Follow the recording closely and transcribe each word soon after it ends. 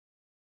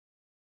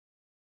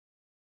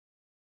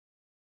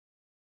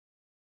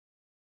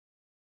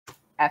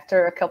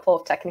after a couple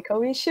of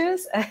technical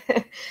issues,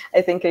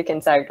 I think we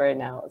can start right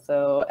now.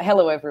 So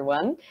hello,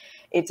 everyone.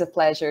 It's a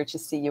pleasure to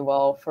see you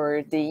all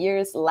for the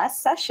year's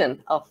last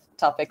session of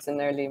Topics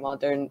in Early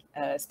Modern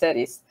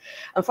Studies.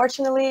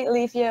 Unfortunately,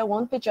 Lívia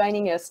won't be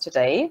joining us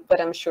today, but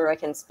I'm sure I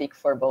can speak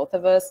for both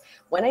of us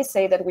when I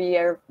say that we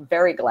are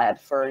very glad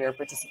for your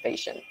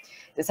participation.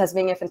 This has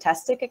been a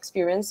fantastic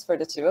experience for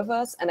the two of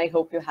us, and I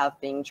hope you have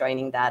been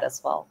joining that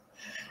as well.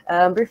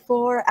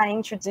 Before I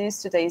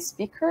introduce today's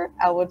speaker,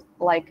 I would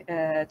like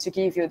to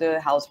give you the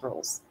house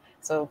rules.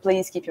 So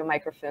please keep your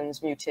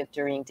microphones muted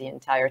during the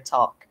entire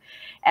talk.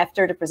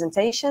 After the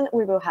presentation,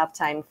 we will have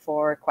time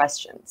for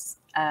questions.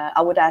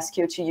 I would ask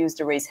you to use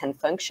the raise hand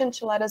function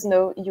to let us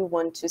know you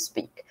want to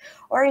speak.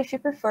 Or if you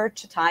prefer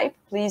to type,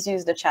 please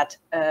use the chat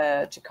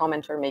to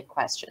comment or make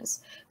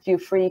questions. Feel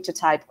free to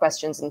type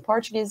questions in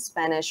Portuguese,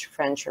 Spanish,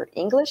 French, or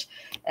English,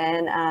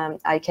 and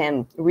I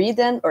can read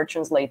them or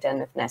translate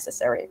them if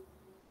necessary.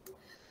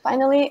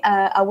 Finally,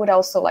 I would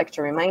also like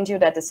to remind you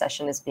that the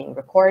session is being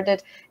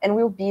recorded and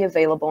will be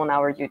available on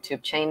our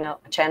YouTube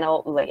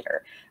channel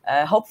later.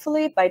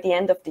 Hopefully, by the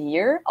end of the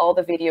year, all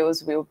the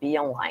videos will be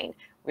online.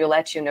 We'll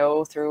let you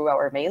know through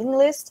our mailing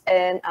list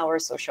and our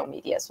social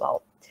media as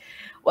well.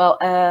 Well,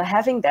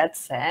 having that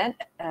said,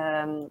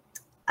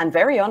 I'm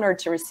very honored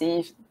to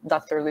receive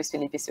Dr. Luís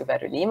Filipe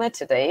Silvério Lima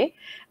today.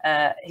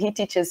 He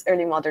teaches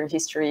early modern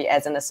history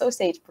as an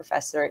associate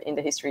professor in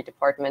the history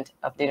department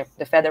of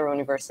the Federal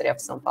University of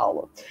São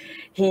Paulo.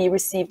 He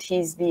received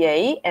his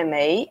BA,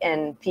 MA,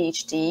 and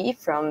PhD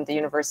from the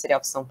University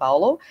of São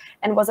Paulo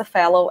and was a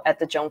fellow at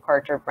the John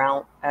Carter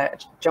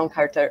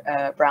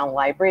Brown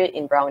Library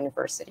in Brown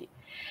University.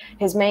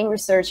 His main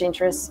research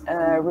interests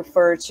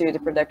refer to the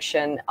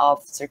production and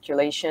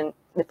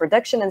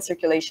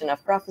circulation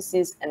of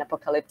prophecies and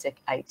apocalyptic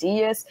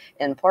ideas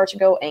in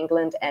Portugal,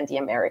 England, and the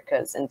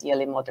Americas in the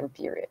early modern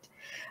period.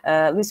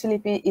 Luís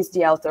Filipe is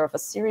the author of a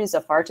series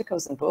of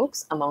articles and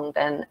books. Among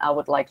them, I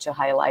would like to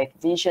highlight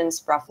Visions,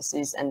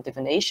 Prophecies, and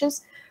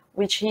Divinations,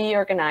 which he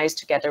organized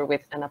together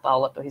with Ana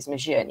Paula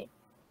Torres-Megiani.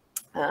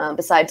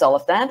 Besides all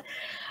of that,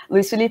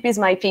 Luís Filipe is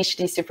my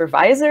PhD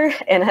supervisor,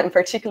 and I'm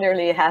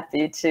particularly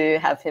happy to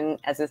have him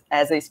as a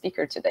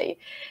speaker today.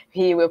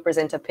 He will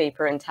present a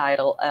paper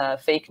entitled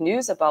Fake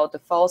News about the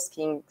False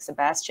King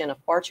Sebastian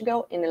of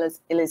Portugal in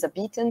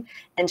Elizabethan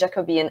and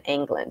Jacobean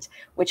England,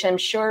 which I'm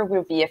sure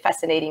will be a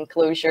fascinating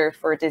closure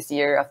for this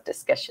year of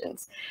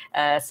discussions.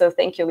 So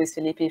thank you, Luís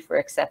Filipe, for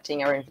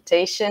accepting our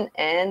invitation,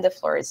 and the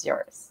floor is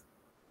yours.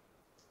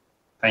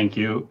 Thank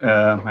you.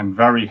 I'm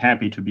very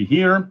happy to be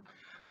here.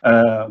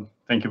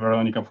 Thank you,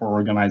 Verônica, for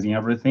organizing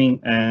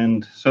everything.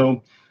 And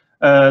so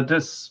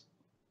this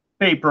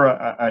paper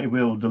I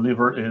will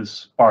deliver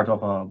is part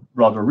of a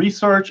broader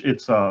research.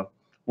 It's a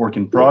work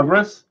in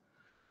progress.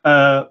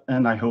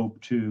 And I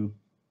hope to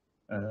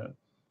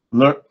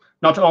learn,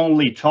 not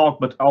only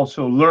talk, but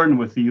also learn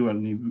with you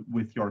and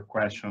with your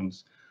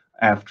questions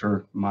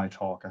after my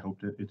talk. I hope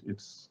that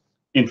it's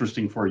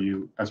interesting for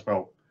you as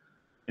well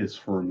as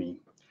for me.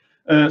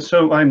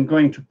 So I'm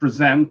going to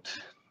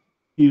present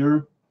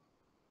here.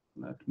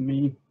 Let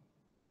me,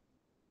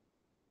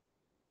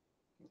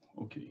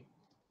 okay.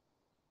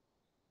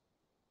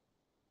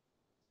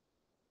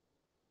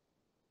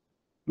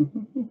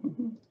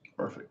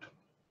 Perfect.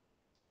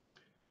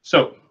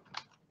 So,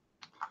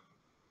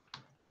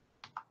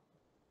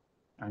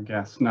 I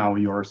guess now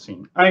you are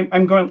seeing.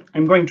 I'm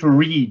going to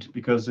read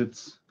because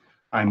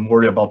I'm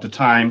worried about the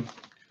time,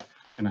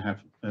 and I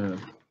have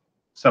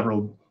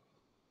several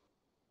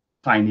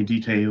tiny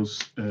details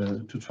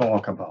to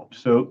talk about.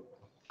 So.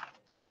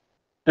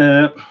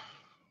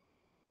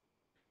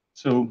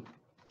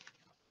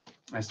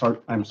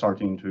 I'm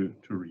starting to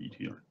read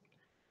here.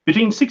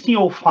 Between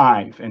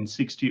 1605 and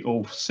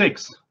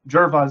 1606,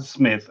 Gervase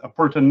Smith, a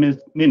Puritan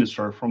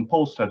minister from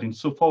Polstead in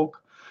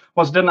Suffolk,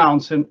 was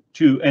denounced and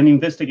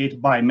investigated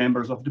by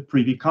members of the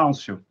Privy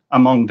Council,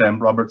 among them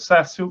Robert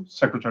Cecil,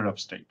 Secretary of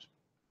State.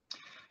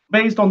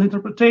 Based on the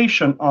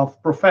interpretation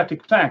of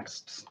prophetic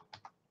texts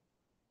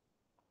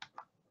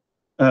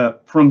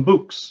from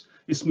books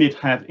Smith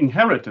had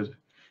inherited,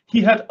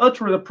 he had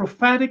uttered a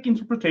prophetic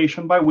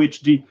interpretation by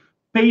which the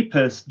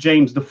Papist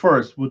James I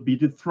would be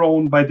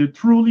dethroned by the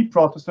truly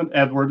Protestant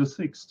Edward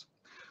VI,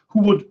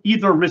 who would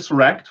either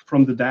resurrect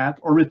from the dead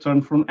or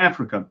return from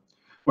Africa,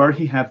 where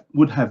he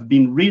would have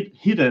been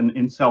hidden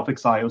in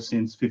self-exile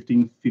since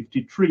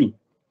 1553.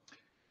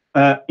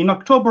 In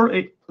October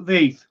 8th,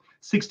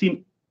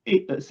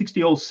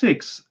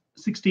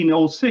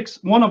 1606,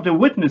 one of the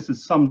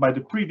witnesses summoned by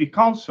the Privy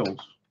Councillors,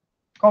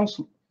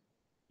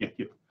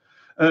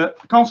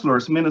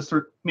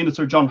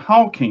 Minister John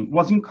Hawking,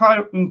 was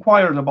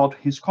inquired about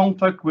his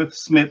contact with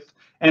Smith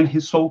and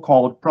his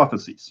so-called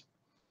prophecies.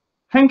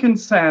 Hawking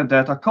said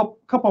that a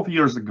couple of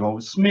years ago,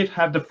 Smith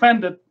had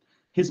defended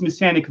his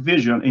messianic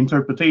vision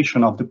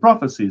interpretation of the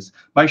prophecies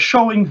by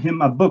showing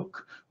him a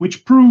book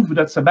which proved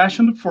that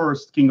Sebastian I,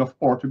 King of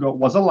Portugal,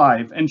 was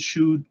alive and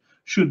should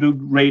do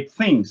great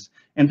things,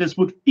 and this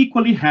would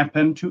equally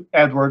happen to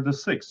Edward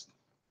VI.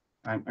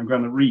 I'm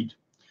going to read.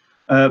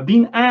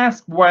 Being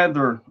asked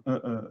whether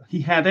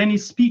he had any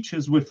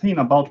speeches with him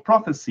about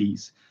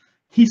prophecies,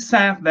 he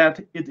said that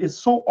it is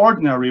so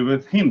ordinary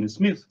with him,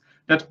 Smith,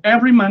 that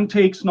every man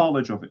takes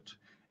knowledge of it,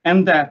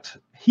 and that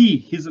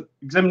his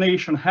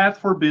examination had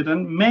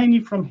forbidden many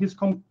from his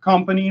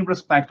company in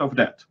respect of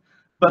that.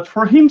 But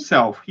for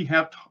himself, he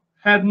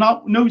had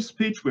no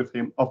speech with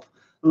him of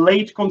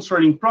late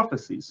concerning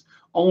prophecies.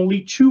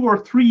 Only 2 or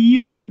 3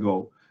 years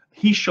ago,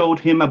 he showed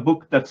him a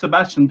book that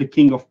Sebastian, the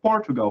King of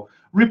Portugal,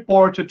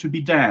 reported to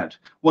be dead,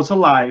 was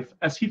alive,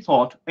 as he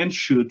thought, and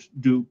should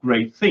do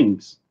great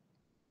things.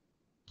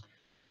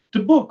 The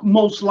book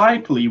most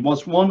likely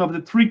was one of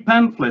the 3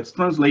 pamphlets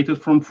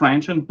translated from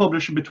French and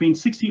published between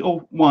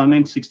 1601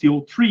 and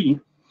 1603,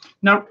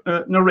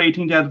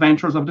 narrating the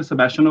adventures of the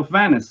Sebastian of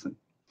Venice,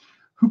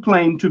 who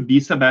claimed to be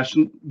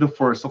Sebastian I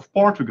of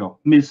Portugal,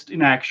 missed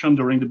in action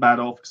during the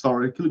Battle of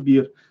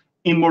Calsoni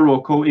in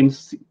Morocco in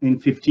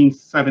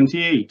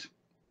 1578.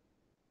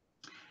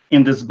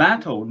 In this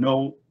battle,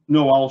 known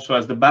also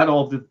as the Battle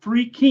of the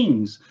 3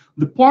 Kings,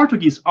 the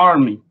Portuguese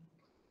army,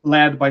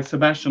 led by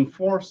Sebastian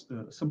I,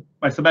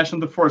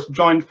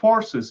 joined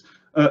forces.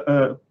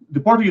 The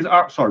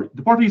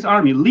Portuguese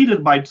army,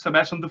 led by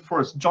Sebastian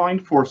I,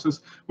 joined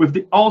forces with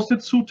the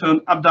ousted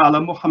Sultan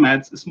Abdallah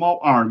Mohammed's small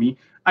army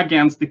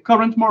against the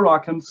current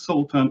Moroccan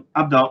Sultan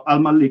Abd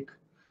al-Malik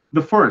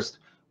I,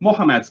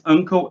 Mohammed's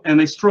uncle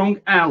and a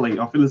strong ally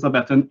of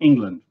Elizabethan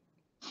England.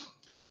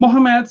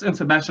 Mohammed's and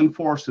Sebastian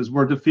forces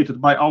were defeated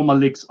by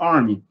al-Malik's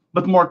army,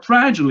 but more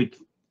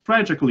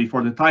tragically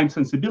for the time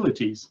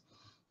sensibilities,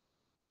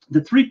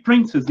 the 3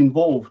 princes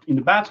involved in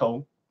the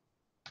battle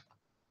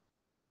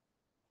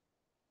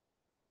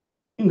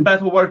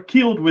were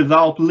killed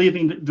without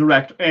leaving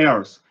direct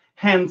heirs,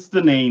 hence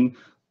the name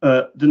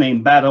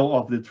Battle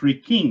of the 3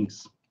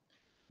 Kings.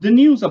 The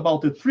news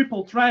about the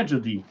triple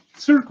tragedy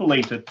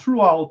circulated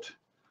throughout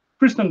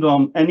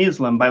Christendom and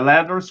Islam by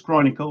letters,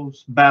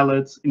 chronicles,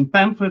 ballads, in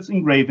pamphlets,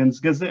 engravings,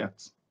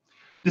 gazettes.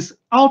 This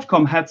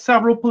outcome had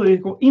several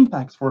political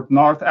impacts for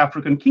North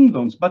African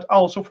kingdoms, but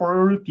also for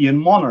European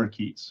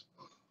monarchies.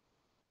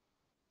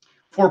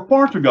 For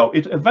Portugal,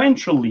 it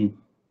eventually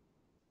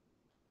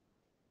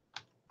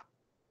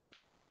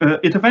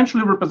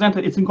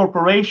represented its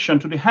incorporation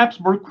to the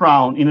Habsburg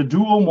crown in a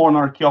dual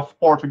monarchy of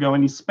Portugal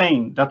and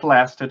Spain that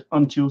lasted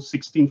until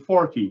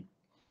 1640.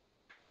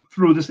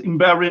 Through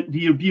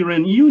the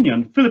Iberian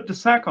Union, Philip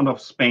II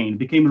of Spain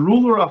became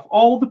ruler of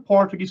all the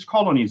Portuguese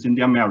colonies in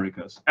the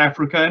Americas,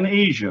 Africa, and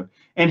Asia,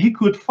 and he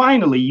could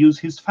finally use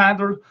his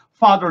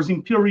father's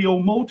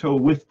imperial motto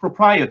with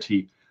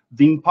propriety,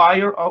 the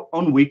empire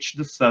on which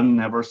the sun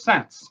never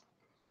sets.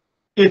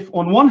 If,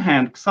 on one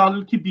hand,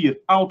 Guadalquivir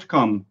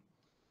outcome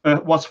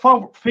was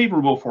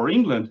favorable for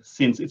England,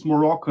 since its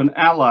Moroccan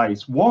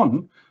allies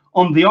won,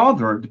 on the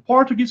other, the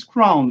Portuguese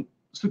crown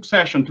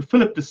succession to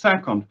Philip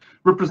II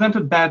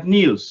represented bad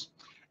news,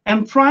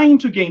 and trying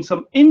to gain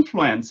some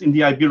influence in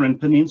the Iberian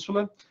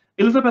Peninsula,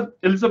 Elizabeth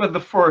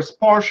I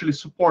partially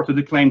supported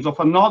the claims of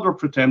another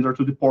pretender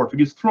to the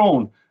Portuguese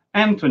throne,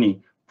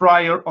 Anthony,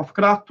 Prior of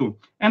Crato,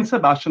 and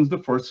Sebastian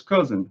I's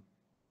cousin.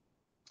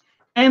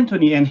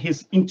 Anthony and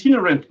his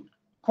itinerant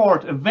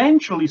court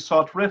eventually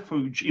sought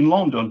refuge in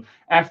London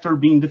after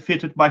being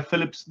defeated by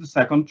Philip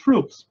II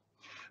troops.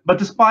 But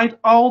despite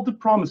all the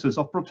promises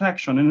of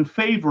protection and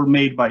favor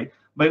made by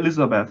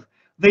Elizabeth,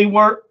 they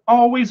were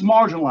always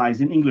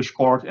marginalized in English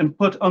court and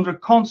put under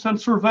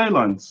constant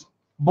surveillance,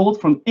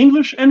 both from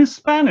English and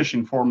Spanish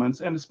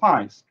informants and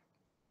spies.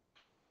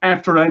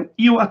 After an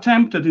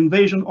ill-attempted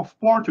invasion of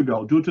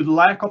Portugal due to the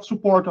lack of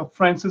support of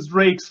Francis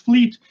Drake's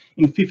fleet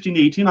in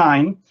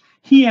 1589,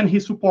 he and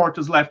his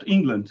supporters left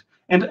England,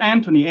 and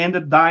Anthony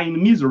ended dying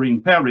in misery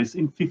in Paris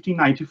in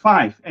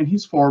 1595, and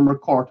his former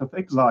court of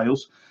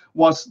exiles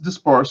was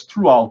dispersed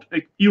throughout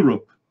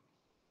Europe.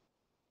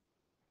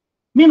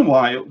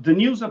 Meanwhile, the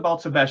news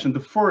about Sebastian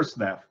I's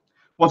death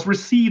was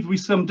received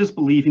with some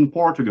disbelief in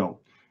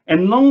Portugal,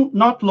 and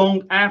not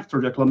long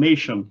after the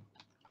acclamation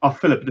of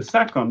Philip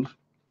II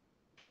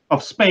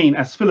of Spain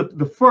as Philip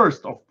I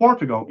of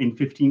Portugal in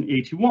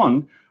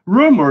 1581,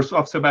 rumors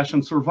of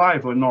Sebastian's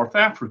survival in North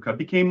Africa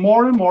became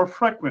more and more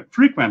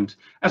frequent,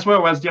 as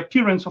well as the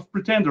appearance of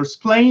pretenders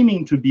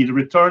claiming to be the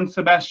returned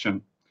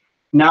Sebastian,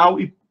 now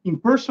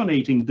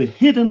impersonating the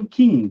hidden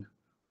king,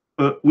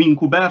 o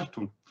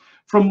encoberto,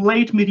 from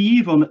late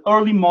medieval and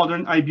early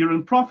modern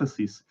Iberian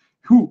prophecies,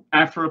 who,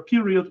 after a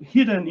period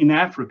hidden in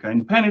Africa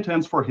in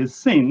penitence for his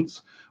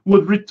sins,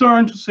 would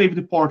return to save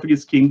the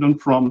Portuguese kingdom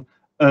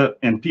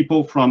and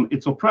people from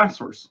its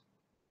oppressors.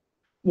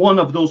 One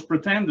of those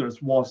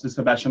pretenders was the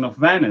Sebastian of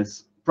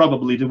Venice,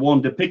 probably the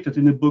one depicted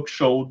in the book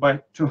showed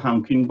to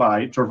Hankin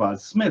by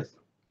Gervase Smith.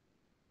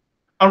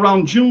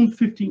 Around June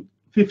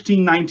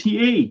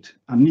 1598,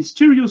 a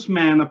mysterious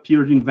man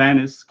appeared in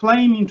Venice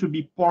claiming to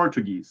be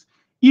Portuguese,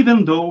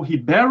 even though he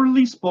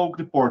barely spoke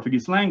the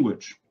Portuguese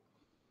language.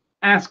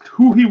 Asked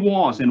who he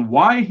was and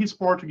why his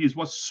Portuguese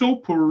was so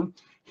poor,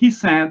 he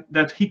said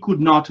that he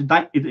could not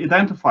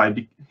identify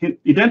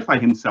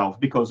himself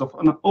because of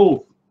an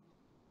oath.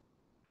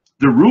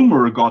 The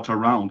rumor got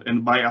around,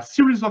 and by a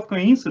series of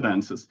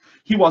coincidences,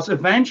 he was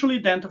eventually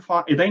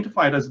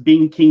identified as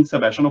being King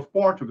Sebastian of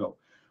Portugal,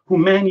 who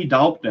many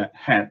doubted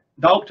had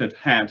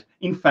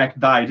in fact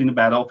died in the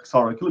Battle of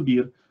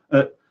Calsoni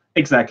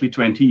exactly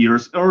 20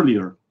 years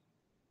earlier.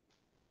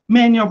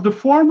 Many of the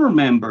former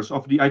members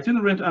of the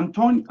itinerant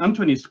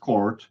Antonist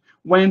court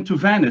went to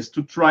Venice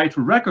to try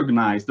to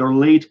recognize their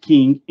late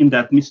king in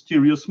that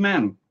mysterious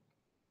man.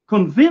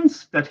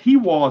 Convinced that he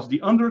was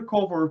the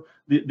undercover,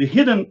 the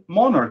hidden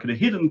monarch, the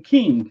hidden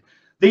king,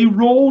 they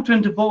wrote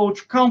and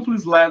divulged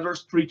countless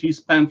letters, treaties,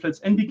 pamphlets,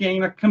 and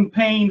began a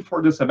campaign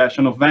for the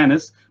Sebastian of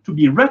Venice to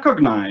be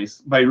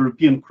recognized by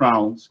European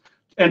crowns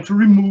and to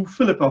remove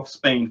Philip of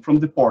Spain from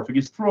the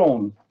Portuguese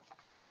throne.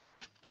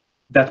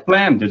 That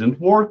plan didn't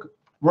work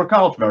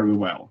out very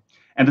well,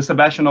 and the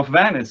Sebastian of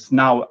Venice,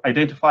 now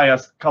identified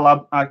as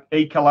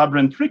a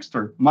Calabrian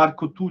trickster,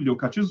 Marco Tullio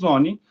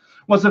Calsoni,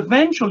 was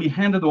eventually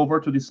handed over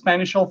to the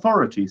Spanish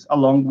authorities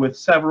along with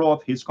several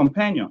of his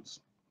companions.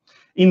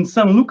 In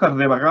Sanlúcar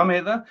de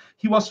Barrameda,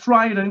 he was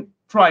tried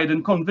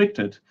and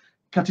convicted.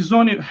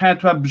 Calsoni had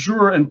to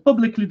abjure and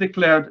publicly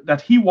declared that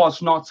he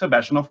was not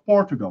Sebastian of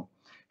Portugal,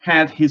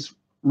 had his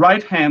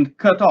right hand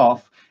cut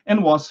off,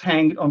 and was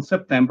hanged on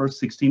September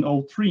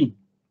 1603.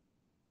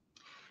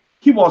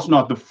 He was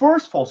not the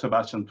first false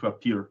Sebastian to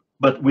appear,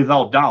 but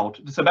without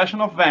doubt, the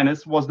Sebastian of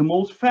Venice was the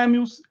most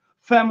famous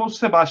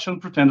Sebastian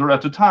pretender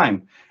at the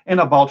time, and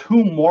about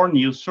whom more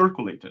news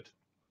circulated.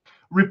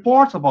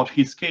 Reports about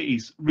his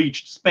case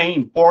reached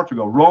Spain,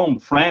 Portugal, Rome,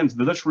 France,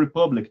 the Dutch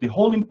Republic, the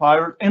whole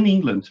empire, and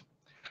England.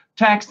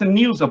 Text and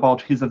news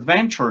about his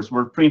adventures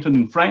were printed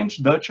in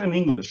French, Dutch, and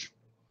English.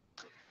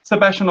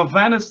 Sebastian of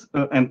Venice,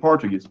 and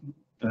Portuguese,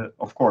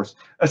 of course.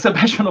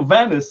 Sebastian of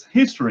Venice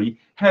history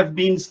have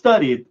been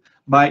studied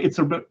by its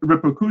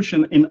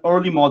repercussion in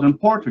early modern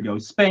Portugal,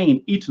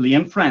 Spain, Italy,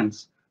 and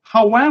France.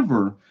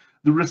 However,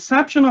 the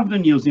reception of the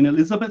news in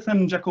Elizabethan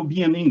and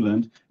Jacobean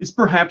England is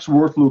perhaps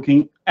worth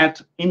looking at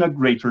in a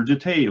greater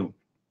detail.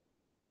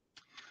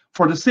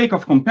 For the sake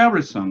of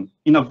comparison,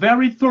 in a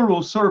very thorough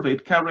survey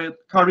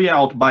carried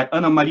out by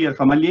Ana Maria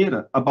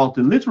Ramalheira about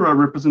the literary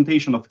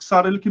representation of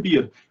Czar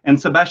el-Kebir and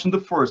Sebastian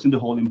I in the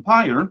whole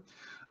empire,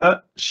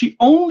 she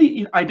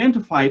only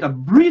identified a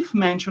brief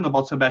mention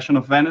about Sebastian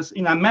of Venice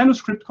in a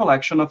manuscript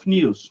collection of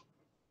news.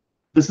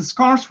 This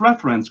scarce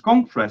reference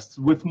contrasts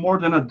with more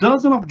than a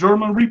dozen of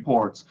German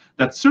reports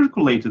that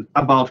circulated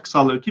about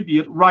Czar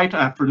el-Kebir right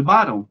after the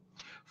battle,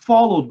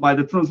 followed by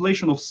the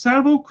translation of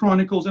several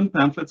chronicles and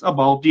pamphlets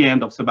about the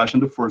end of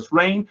Sebastian I's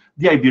reign,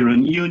 the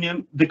Iberian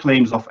Union, the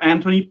claims of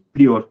Anthony,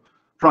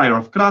 prior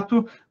of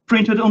Crato,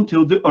 printed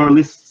until the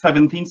early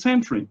 17th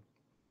century.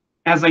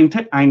 As I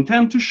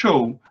intend to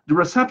show, the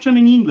reception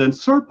in England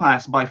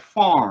surpassed by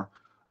far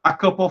a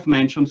couple of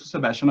mentions to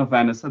Sebastian of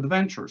Venice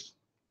adventures.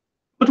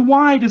 But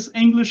why this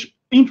English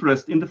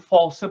interest in the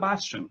false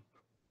Sebastian?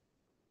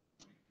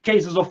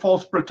 Cases of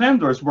false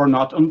pretenders were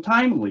not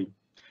untimely.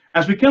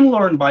 As we can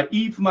learn by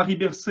Yves-Marie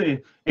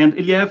Berset and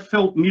Eliève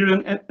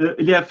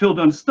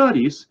Filden's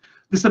studies,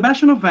 the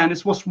Sebastian of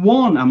Venice was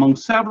one among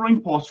several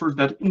impostors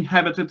that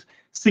inhabited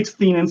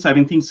 16th and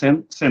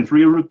 17th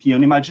century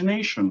European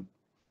imagination.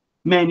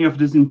 Many of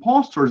these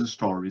impostors'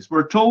 stories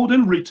were told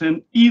and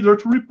written either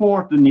to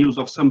report the news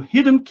of some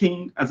hidden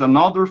king as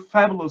another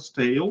fabulous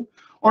tale,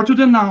 or to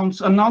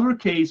denounce another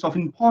case of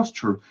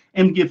imposture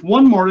and give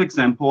one more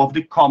example of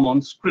the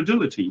common's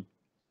credulity.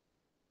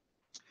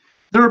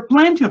 There are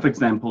plenty of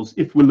examples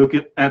if we look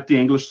at the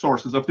English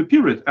sources of the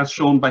period, as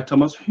shown by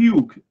Thomas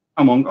Hugh,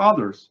 among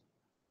others.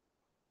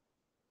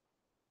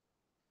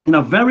 In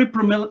a very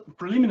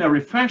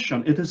preliminary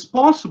fashion, it is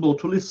possible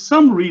to list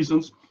some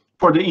reasons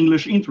for the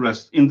English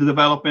interest in the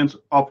development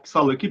of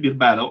Czar el-Kebir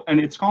battle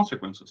and its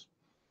consequences.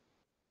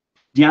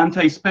 The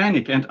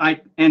anti-Hispanic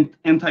and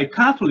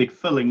anti-Catholic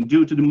feeling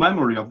due to the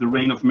memory of the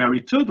reign of Mary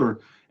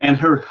Tudor and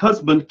her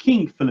husband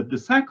King Philip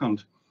II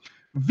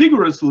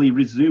vigorously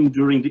resumed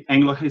during the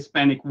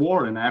Anglo-Hispanic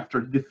War and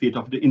after the defeat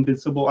of the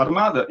Invincible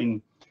Armada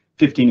in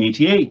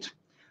 1588.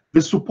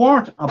 The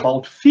support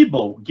about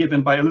Fibel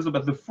given by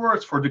Elizabeth I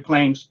for the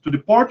claims to the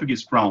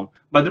Portuguese crown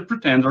by the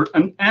pretender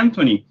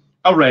Anthony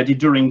already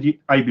during the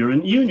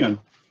Iberian Union.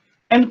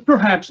 And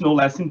perhaps no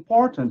less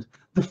important,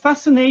 the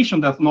fascination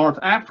that North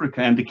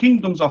Africa and the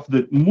kingdoms of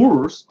the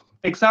Moors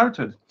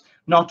exerted,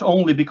 not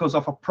only because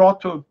of a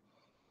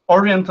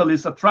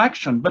proto-Orientalist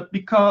attraction, but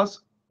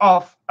because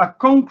of a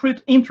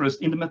concrete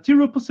interest in the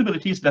material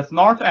possibilities that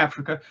North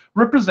Africa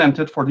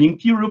represented for the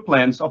imperial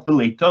plans of the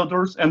late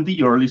Tudors and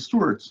the early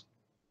Stuarts.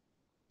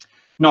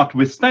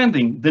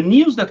 Notwithstanding, the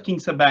news that King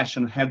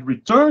Sebastian had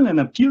returned and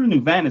appeared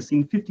in Venice in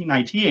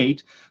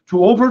 1598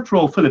 to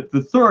overthrow Philip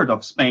III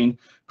of Spain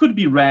could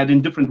be read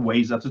in different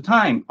ways at the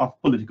time of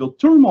political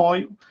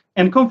turmoil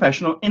and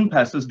confessional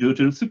impasses due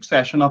to the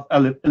succession of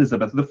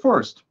Elizabeth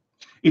I.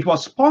 It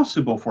was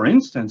possible, for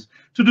instance,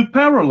 to do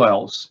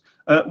parallels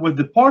with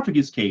the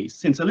Portuguese case,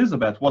 since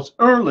Elizabeth was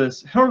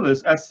earliest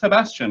as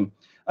Sebastian,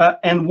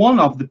 and one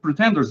of the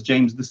pretenders,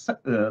 James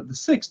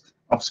VI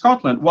of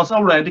Scotland, was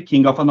already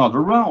king of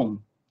another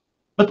realm.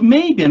 but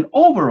maybe and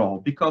overall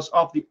because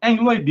of the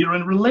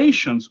Anglo-Iberian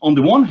relations on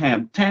the one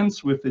hand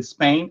tense with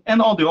Spain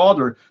and on the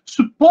other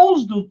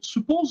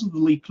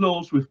supposedly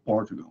close with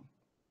Portugal.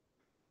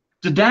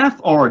 The death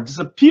or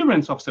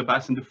disappearance of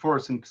Sebastian I in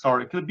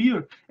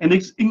Ibir and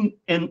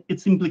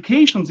its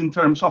implications in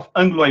terms of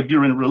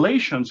Anglo-Iberian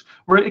relations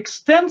were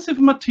extensive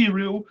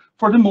material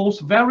for the most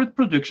varied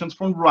productions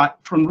from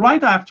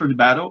right after the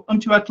battle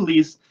until at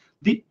least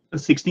the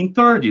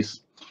 1630s.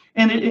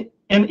 And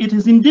it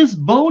is in this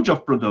bulge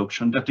of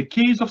production that the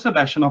case of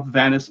Sebastian of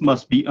Venice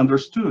must be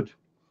understood.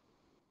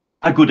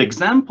 A good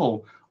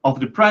example of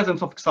the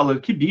presence of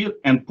Ibir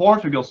and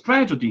Portugal's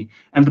tragedy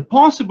and the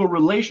possible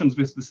relations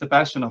with the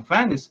Sebastian of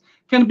Venice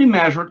can be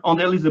measured on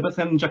the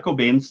Elizabethan and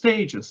Jacobean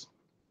stages.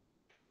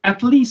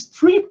 At least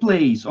 3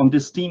 plays on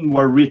this theme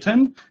were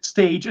written,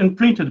 staged, and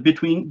printed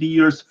between the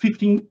years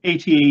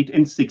 1588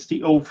 and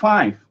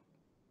 1605.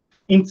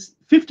 In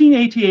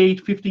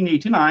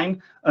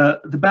 1588-1589,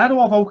 the Battle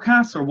of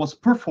Alcácer was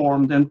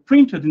performed and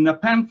printed in a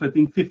pamphlet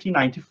in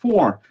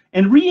 1594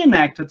 and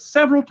reenacted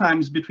several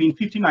times between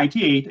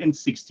 1598 and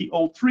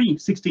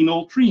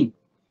 1603.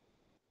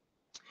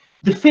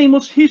 The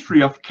famous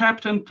history of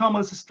Captain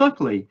Thomas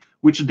Stukeley,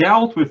 which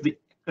dealt with the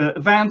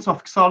events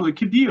of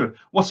Ibir,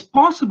 was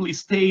possibly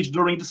staged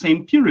during the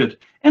same period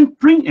and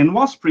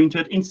was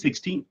printed in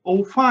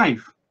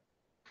 1605.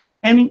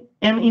 And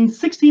in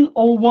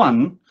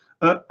 1601,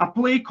 a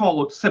play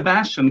called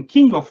Sebastian,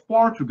 King of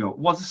Portugal,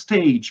 was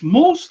staged,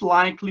 most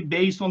likely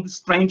based on the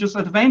strangest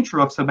adventure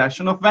of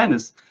Sebastian of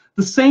Venice,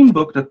 the same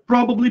book that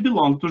probably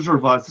belonged to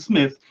Gervase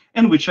Smith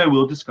and which I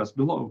will discuss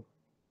below.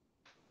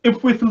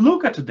 If we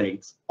look at the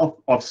dates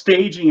of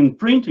staging and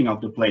printing of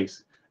the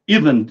plays,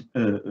 even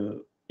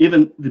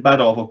the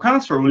Battle of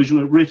Alcácer,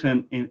 originally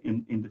written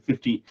in the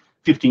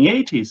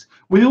 1580s,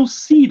 we will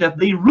see that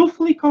they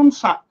roughly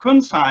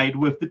coincide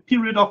with the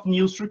period of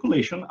news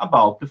circulation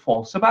about the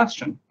false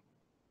Sebastian.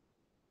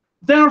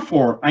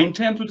 Therefore, I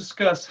intend to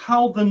discuss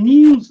how the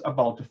news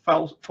about the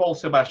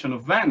false Sebastian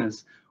of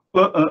Venice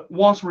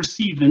was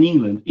received in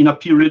England in a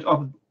period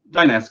of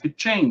dynastic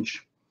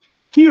change.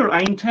 Here,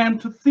 I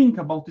intend to think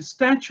about the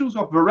statues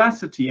of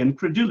veracity and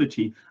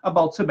credulity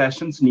about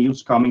Sebastian's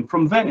news coming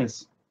from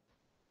Venice.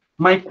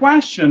 My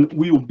question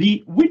will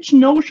be which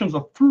notions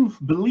of truth,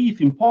 belief,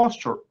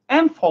 imposture,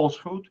 and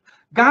falsehood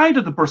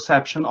guided the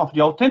perception of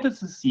the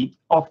authenticity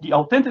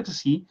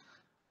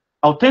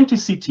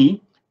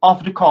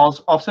of the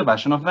cause of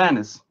Sebastian of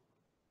Venice.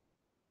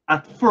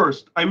 At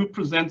first, I will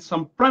present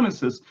some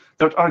premises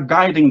that are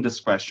guiding these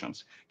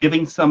questions,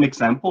 giving some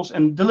examples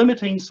and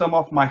delimiting some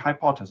of my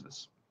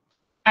hypotheses.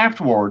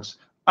 Afterwards,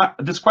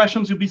 these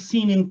questions will be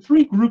seen in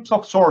 3 groups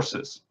of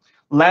sources: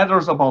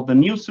 letters about the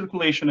news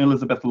circulation in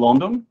Elizabeth,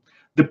 London,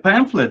 the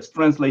pamphlets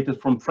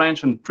translated from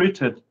French and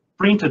printed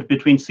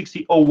between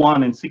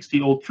 1601 and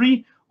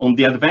 1603 on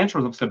the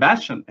adventures of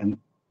Sebastian, and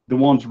the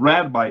ones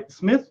read by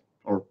Smith,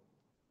 or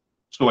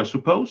so I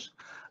suppose,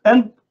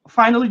 and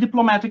finally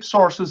diplomatic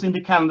sources in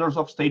the calendars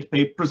of state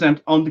papers,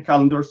 present on the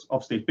calendars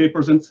of state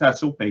papers and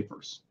Cecil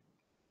papers.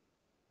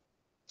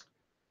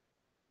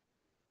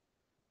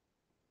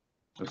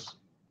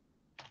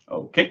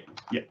 Okay,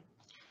 yeah.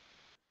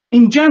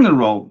 In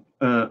general,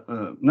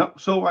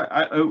 so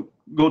I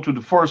go to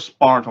the first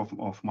part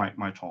of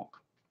my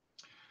talk.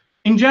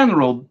 In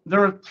general,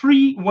 there are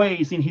 3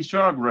 ways in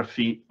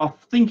historiography of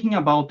thinking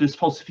about these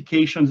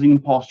falsifications and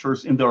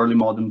impostures in the early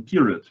modern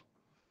period.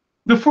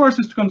 The first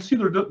is to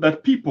consider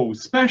that people,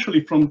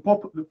 especially from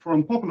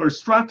popular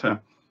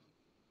strata,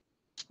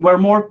 were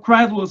more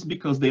credulous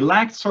because they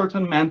lacked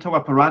certain mental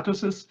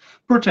apparatuses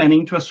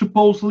pertaining to a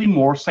supposedly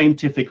more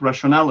scientific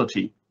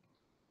rationality.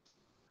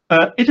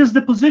 It is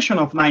the position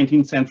of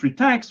 19th century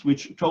texts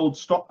which told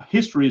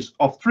histories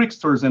of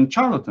tricksters and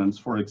charlatans,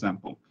 for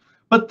example.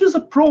 But this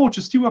approach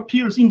still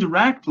appears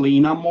indirectly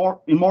in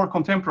more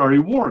contemporary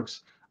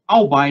works,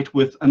 albeit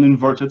with an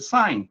inverted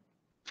sign.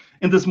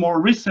 In this more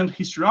recent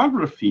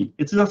historiography,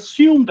 it is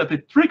assumed that the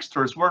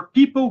tricksters were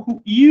people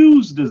who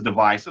used these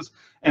devices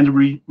and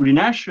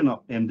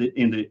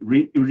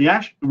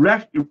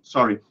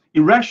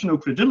irrational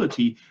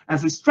credulity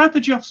as a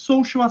strategy of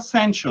social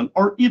ascension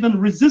or even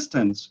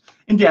resistance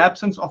in the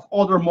absence of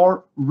other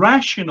more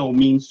rational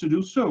means to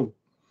do so,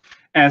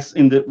 as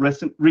in the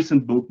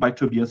recent book by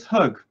Tobias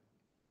Hug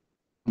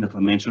that I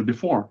mentioned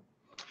before.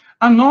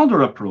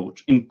 Another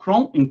approach, in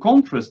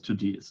contrast to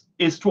this,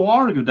 is to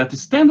argue that the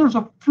standards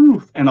of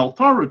truth and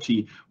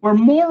authority were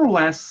more or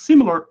less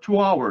similar to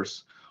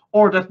ours,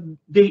 or that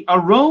they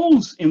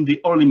arose in the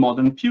early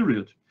modern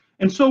period.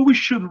 And so we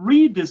should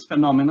read this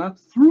phenomena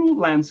through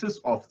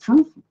lenses of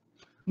truth,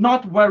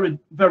 not very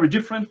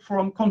different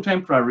from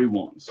contemporary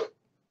ones.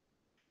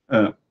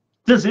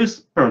 This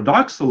is,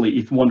 paradoxically,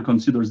 if one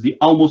considers the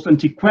almost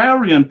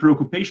antiquarian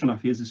preoccupation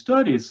of his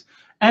studies,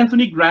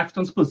 Anthony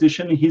Grafton's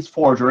position in his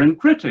Forgery and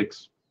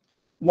Critics,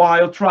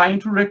 while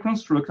trying to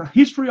reconstruct a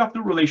history of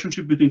the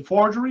relationship between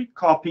forgery,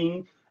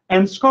 copying,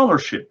 and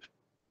scholarship.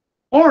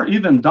 Or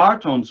even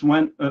Darton's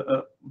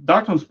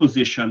Darton's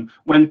position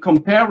when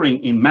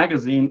comparing in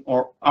magazine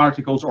or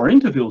articles or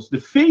interviews the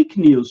fake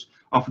news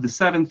of the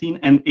 17th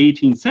and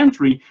 18th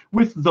century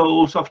with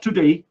those of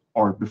today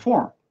or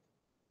before.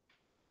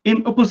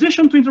 In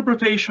opposition to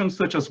interpretations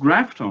such as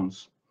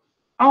Grafton's,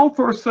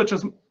 authors such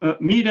as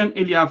Miriam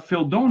Eliav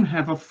Feldon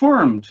have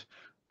affirmed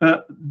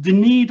the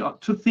need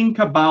to think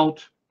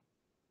about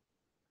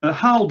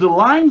how the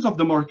lines of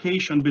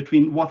demarcation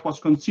between what was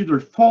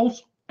considered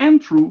false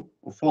and true,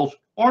 or false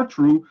or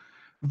true,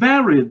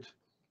 varied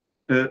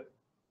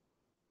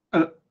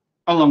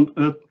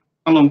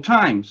along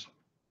times.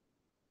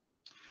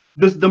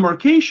 These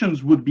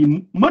demarcations would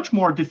be much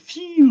more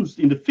diffused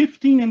in the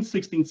 15th and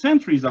 16th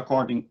centuries,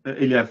 according to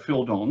Eliav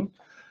Feldon,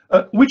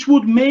 which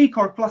would make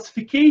our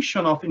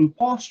classification of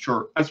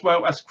imposture as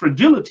well as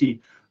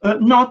credulity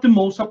not the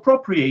most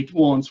appropriate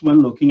ones when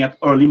looking at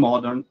early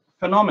modern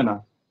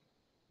phenomena.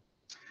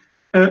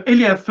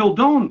 Eliav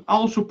Feldon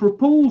also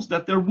proposed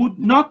that there would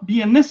not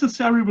be a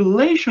necessary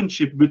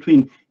relationship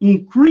between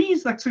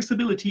increased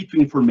accessibility to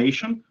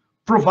information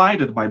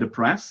provided by the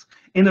press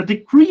and a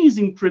decrease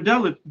in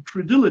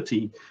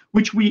credulity,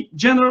 which we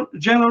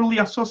generally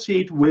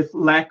associate with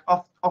lack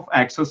of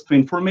access to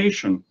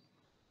information.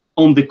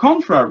 On the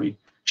contrary,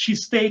 she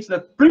states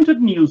that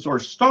printed news or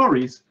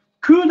stories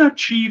could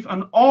achieve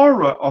an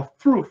aura of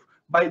proof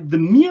by the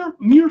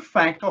mere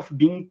fact of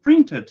being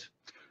printed.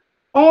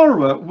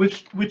 Aura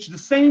which the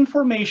same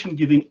information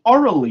given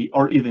orally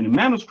or even in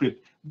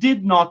manuscript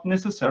did not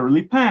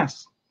necessarily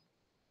pass.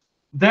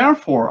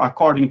 Therefore,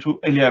 according to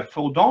Eliav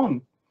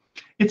Feldon,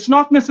 it's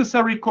not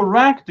necessarily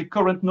correct the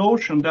current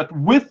notion that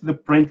with the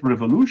print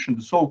revolution,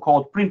 the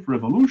so-called print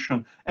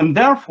revolution, and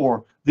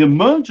therefore the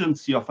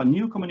emergence of a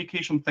new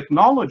communication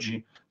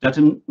technology that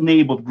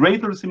enabled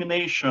greater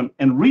dissemination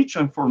and rich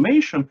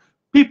information,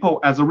 people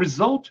as a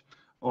result,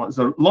 or as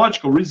a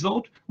logical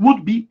result,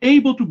 would be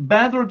able to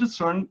better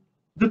discern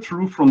the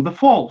true from the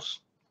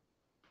false.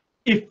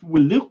 If we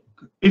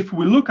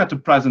look at the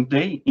present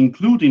day,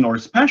 including or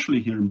especially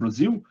here in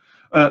Brazil,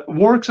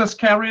 works as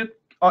carried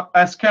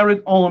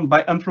on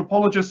by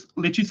anthropologist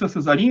Letícia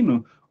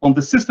Cesarino on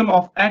the system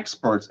of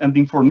experts and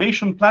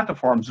information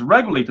platforms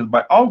regulated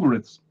by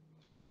algorithms,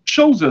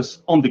 shows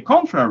us, on the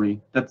contrary,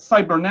 that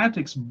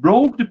cybernetics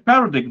broke the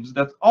paradigms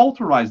that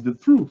authorized the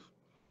truth,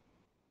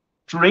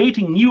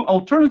 creating new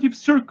alternative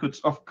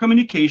circuits of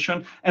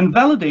communication and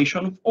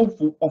validation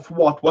of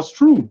what was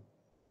true.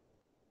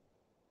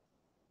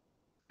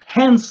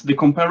 Hence, the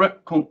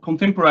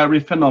contemporary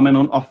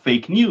phenomenon of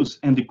fake news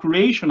and the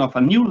creation of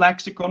a new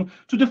lexicon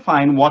to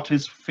define what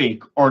is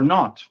fake or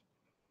not.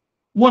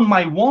 One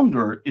might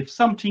wonder if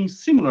something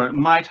similar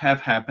might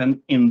have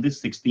happened in the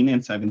 16th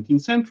and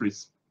 17th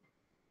centuries.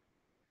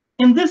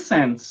 In this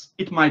sense,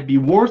 it might be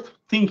worth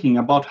thinking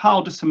about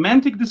how the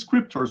semantic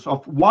descriptors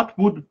of what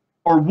would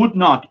or would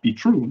not be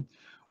true,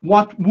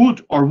 what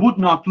would or would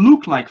not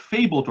look like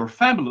fabled or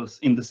fabulous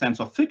in the sense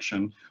of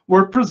fiction,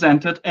 were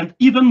presented, and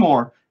even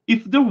more,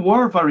 if there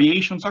were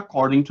variations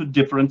according to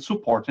different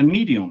support and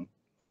medium.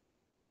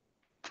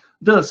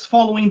 Thus,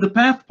 following the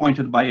path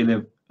pointed by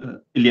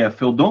Eliav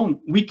Feldon,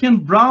 we can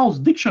browse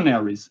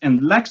dictionaries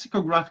and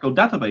lexicographical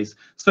databases,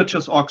 such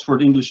as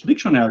Oxford English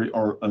Dictionary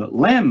or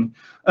LEM,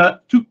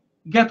 to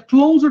get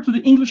closer to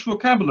the English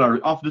vocabulary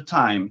of the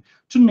time,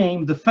 to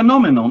name the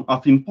phenomenon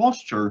of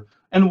imposture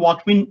and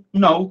what we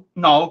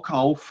now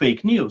call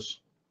fake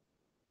news.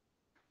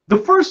 The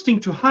first thing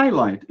to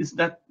highlight is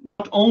that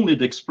not only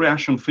the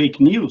expression fake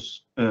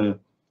news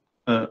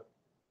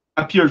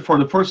appeared for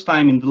the first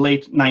time in the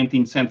late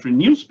 19th century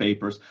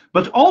newspapers,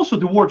 but also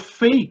the word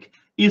fake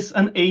is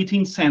an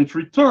 18th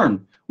century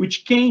term,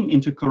 which came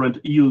into current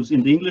use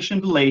in the English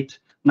in the late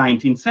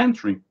 19th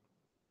century.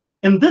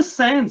 In this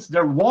sense,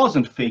 there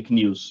wasn't fake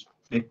news.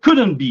 There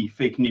couldn't be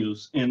fake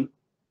news in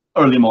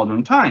early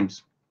modern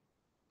times.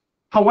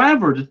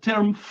 However, the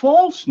term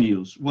false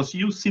news was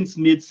used since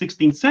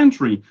mid-16th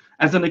century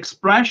as an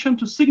expression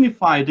to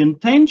signify the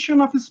intention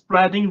of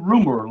spreading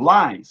rumor,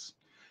 lies,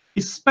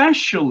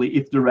 especially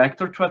if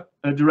directed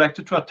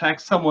to attack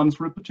someone's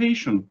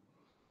reputation.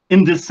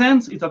 In this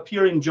sense, it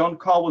appeared in John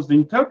Cowell's The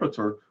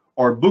Interpreter,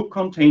 or book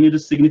containing the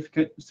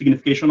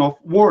signification of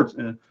words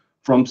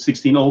from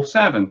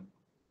 1607.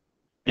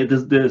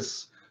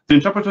 The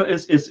Interpreter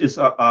is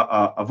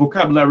a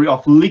vocabulary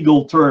of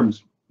legal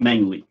terms,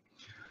 mainly.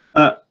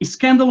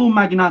 Scandalum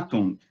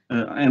magnatum,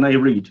 and I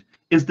read,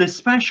 is the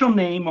special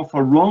name of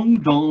a wrong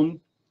done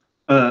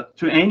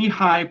to any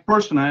high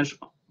personage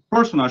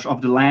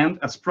of the land,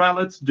 as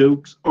prelates,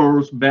 dukes,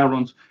 earls,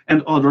 barons,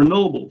 and other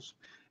nobles,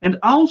 and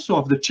also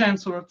of the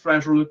chancellor,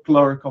 treasurer,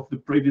 clerk of the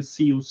privy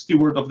seal,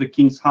 steward of the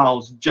king's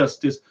house,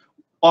 justice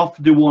of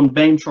the one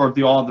bench or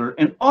the other,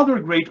 and other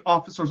great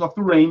officers of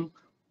the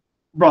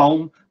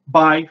realm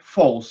by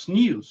false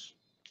news.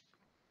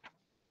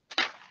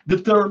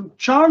 The term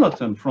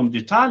charlatan from the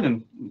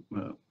Italian,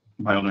 on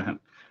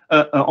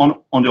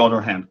the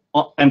other hand,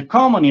 and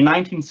common in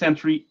 19th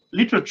century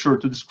literature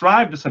to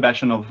describe the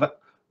Sebastian of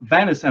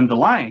Venice and the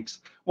likes,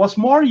 was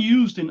more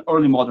used in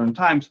early modern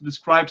times to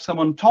describe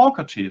someone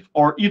talkative,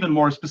 or even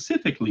more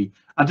specifically,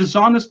 a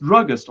dishonest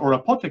druggist or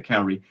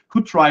apothecary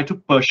who tried to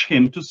push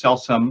him to sell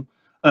some,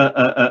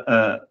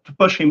 to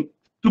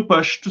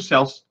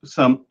sell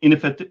some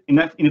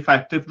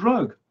ineffective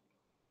drug.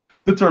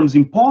 The terms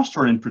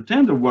impostor and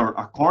pretender were,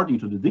 according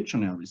to the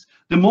dictionaries,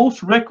 the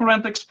most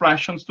recurrent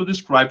expressions to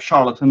describe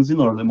charlatans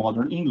in early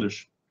modern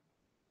English.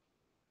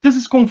 This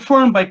is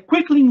confirmed by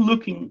quickly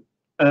looking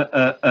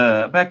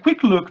by a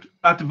quick look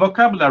at the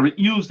vocabulary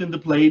used in the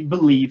play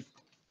 "Believe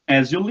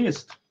as You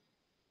List"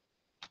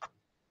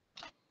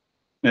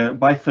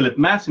 by Philip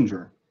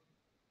Messenger.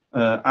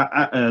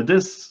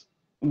 This,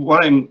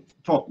 what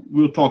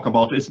we'll talk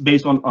about, is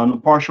based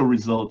on partial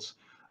results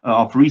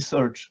of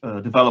research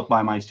developed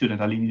by my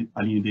student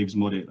Aline Davis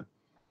Moreira.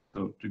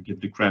 So to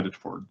give the credit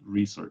for the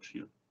research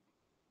here.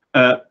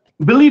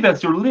 Believe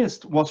as Your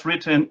List was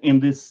written in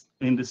the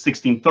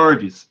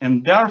 1630s,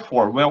 and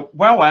therefore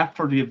well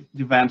after the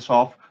events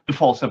of the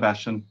Fall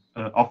Sebastian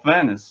of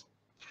Venice.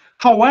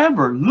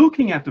 However,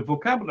 looking at the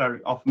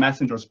vocabulary of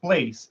Messenger's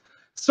plays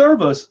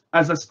serves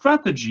as a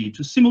strategy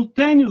to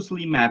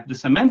simultaneously map the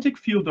semantic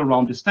field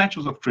around the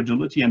statues of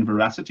credulity and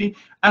veracity,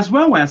 as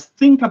well as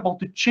think about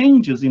the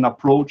changes in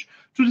approach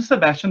to the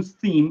Sebastian's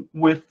theme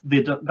with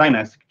the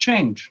dynastic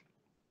change.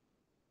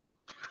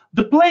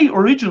 The play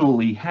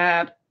originally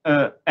had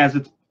as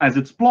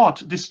its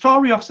plot the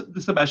story of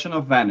the Sebastian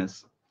of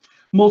Venice,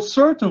 most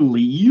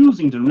certainly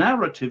using the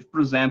narrative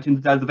present in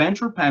the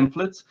adventure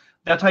pamphlets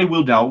that I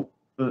will now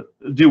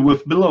deal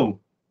with below.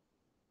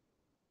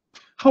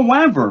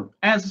 However,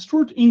 as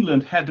Stuart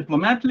England had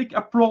diplomatically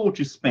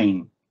approached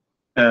Spain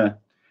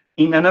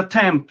in an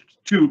attempt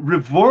to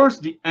reverse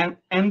the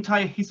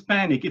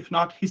anti-Hispanic, if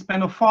not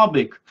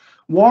Hispanophobic,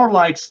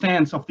 warlike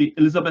stance of the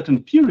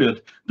Elizabethan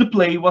period, the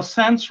play was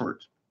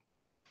censored.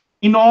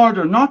 In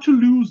order not to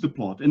lose the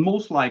plot and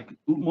most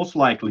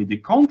likely the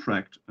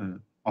contract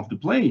of the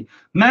play,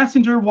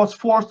 Messenger was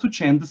forced to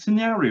change the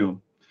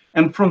scenario.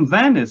 And from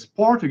Venice,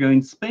 Portugal,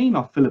 and Spain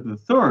of Philip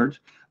III,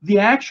 the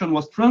action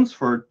was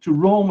transferred to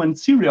Rome and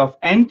Syria of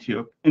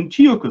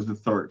Antiochus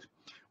III,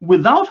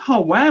 without,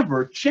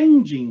 however,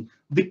 changing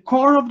the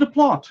core of the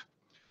plot: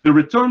 the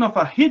return of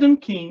a hidden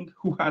king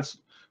who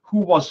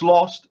was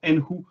lost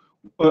and who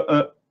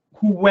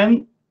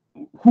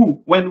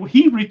when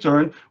he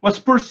returned, was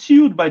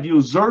pursued by the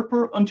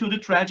usurper until the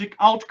tragic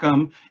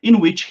outcome in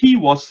which he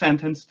was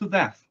sentenced to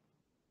death.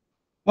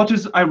 What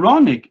is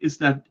ironic is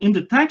that in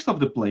the text of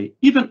the play,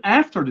 even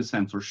after the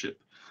censorship,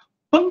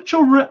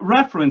 punctual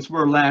references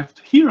were left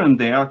here and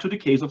there to the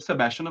case of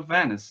Sebastian of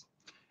Venice.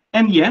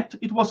 And yet,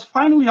 it was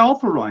finally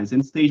authorized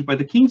and staged by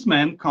the King's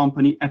Men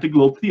Company at the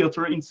Globe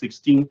Theatre in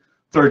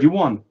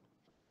 1631.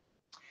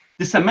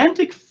 The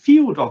semantic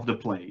field of the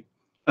play,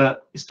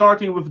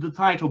 starting with the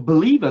title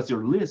 "Believe as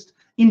Your List,"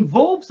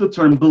 involves the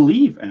term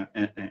believe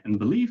and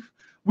belief,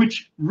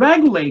 which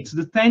regulates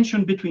the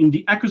tension between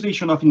the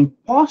accusation of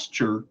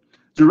imposture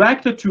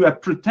directed to a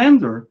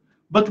pretender,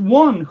 but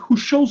one who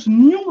shows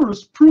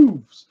numerous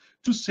proofs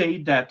to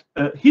say that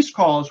his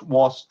cause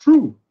was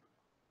true.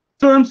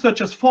 Terms such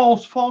as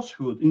false,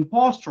 falsehood,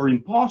 impostor,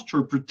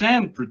 imposture,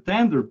 pretend,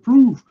 pretender,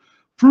 prove,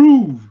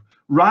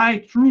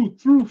 right,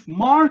 truth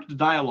mark the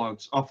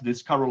dialogues of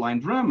this Caroline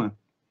drama.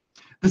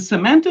 The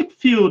semantic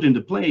field in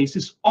the plays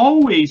is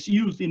always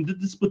used in the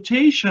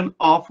disputation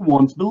of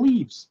one's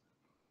beliefs.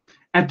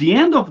 At the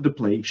end of the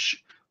play,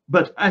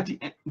 but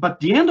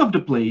the end of the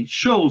play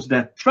shows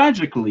that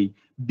tragically,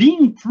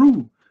 being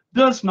true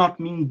does not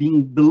mean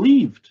being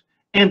believed,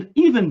 and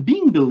even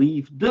being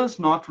believed does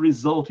not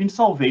result in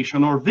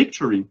salvation or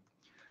victory.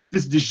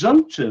 This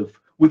disjunctive,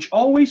 which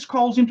always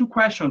calls into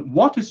question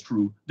what is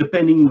true,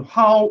 depending on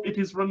how it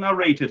is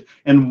narrated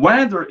and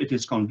whether it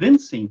is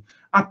convincing,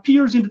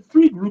 appears in the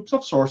three groups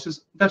of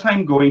sources that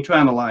I'm going to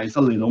analyze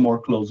a little more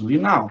closely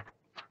now.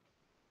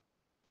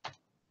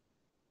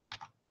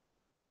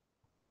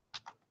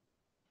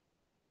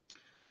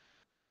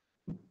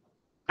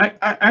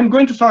 I'm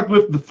going to start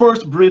with the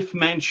first brief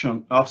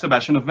mention of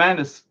Sebastian of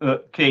Venice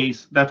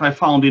case that I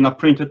found in a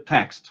printed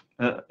text.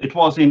 It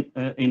was in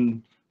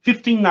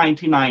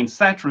 1599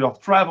 Satire of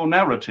Travel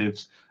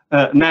Narratives,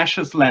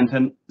 Nash's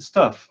Lenten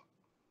Stuff.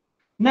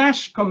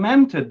 Nash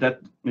commented that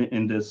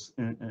in this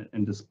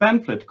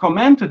pamphlet,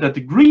 commented that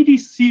the greedy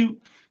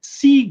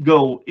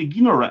seagull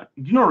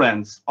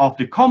ignorance of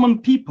the common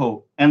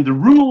people and the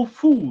rural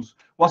fools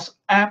was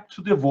apt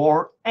to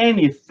devour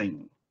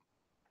anything.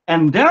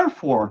 And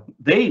therefore,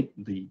 they,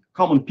 the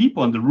common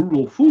people and the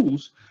rural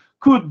fools,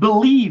 could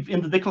believe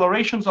in the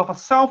declarations of a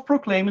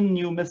self-proclaimed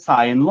new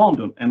Messiah in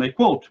London. And I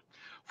quote,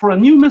 "For a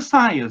new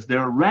Messiah they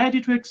are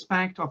ready to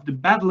expect of the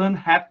Bedlam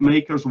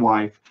hat-maker's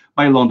wife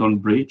by London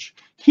Bridge,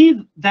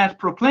 he that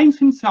proclaims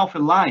himself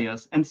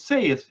Elias and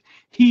saith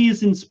he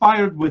is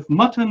inspired with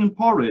mutton and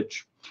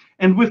porridge,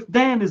 and with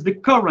then is the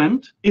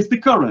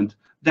current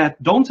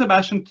that Don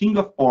Sebastian, King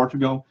of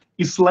Portugal,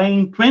 is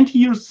slain 20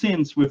 years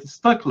since with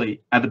Stuckley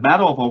at the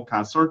Battle of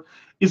Alcácer,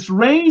 is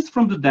raised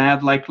from the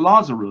dead like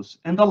Lazarus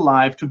and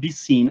alive to be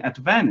seen at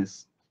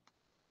Venice."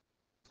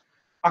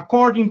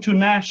 According to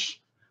Nash's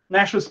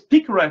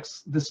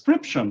Picaret's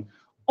description,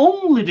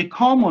 only the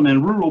common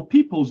and rural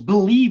peoples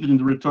believed in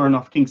the return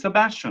of King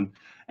Sebastian,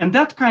 and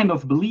that kind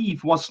of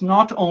belief was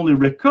not only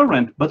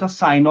recurrent, but a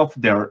sign of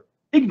their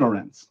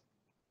ignorance.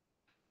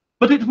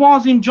 But it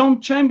was in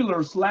John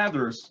Chandler's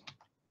letters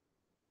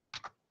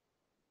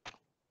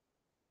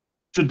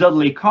to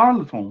Dudley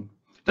Carleton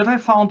that I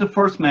found the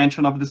first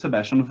mention of the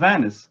Sebastian of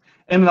Venice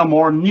in a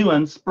more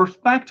nuanced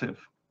perspective.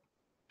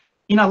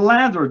 In a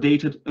letter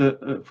dated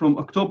from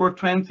October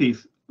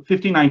 20th,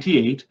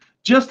 1598,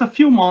 just a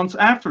few months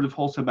after the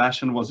false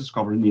Sebastian was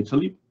discovered in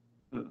Italy,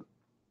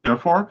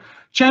 therefore,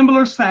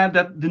 Chandler said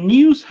that the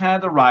news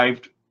had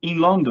arrived in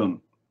London,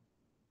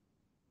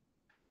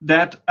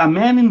 that a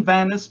man in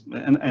Venice,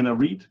 and I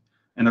read,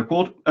 and I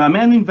quote, a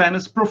man in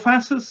Venice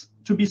professes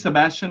to be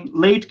Sebastian,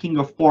 late King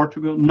of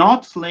Portugal,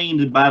 not slain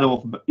in the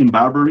battle in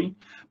Barbary,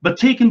 but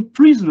taken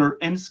prisoner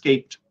and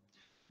escaped.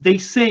 They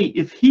say,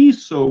 if he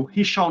is so,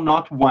 he shall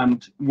not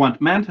want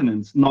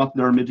maintenance, not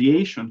their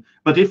mediation,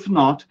 but if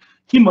not,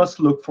 he must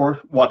look for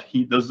what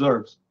he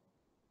deserves.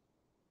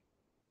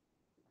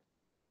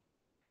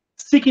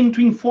 Seeking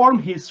to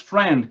inform his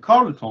friend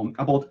Carleton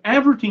about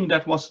everything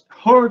that was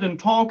heard and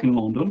talked in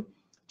London,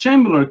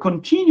 Chandler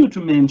continued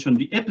to mention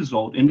the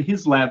episode in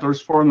his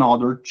letters for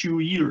another 2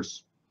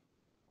 years.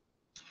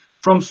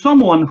 From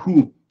someone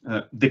who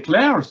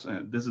declares,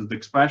 this is the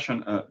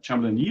expression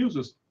Chamberlain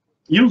used,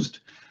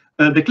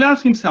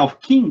 declares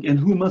himself king and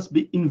who must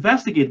be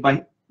investigated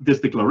by this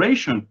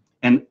declaration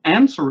and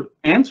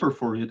answer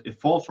for it if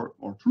false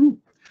or true.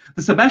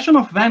 The Sebastian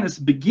of Venice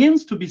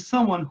begins to be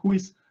someone who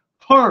is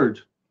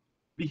heard,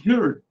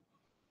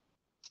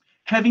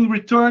 having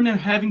returned and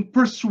having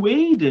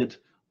persuaded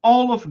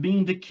all of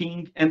being the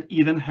king and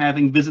even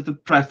having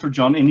visited Prester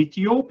John in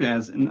Ethiopia,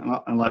 as in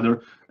a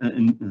letter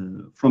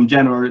from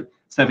January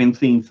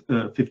 17th,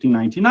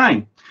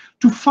 1599,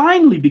 to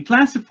finally be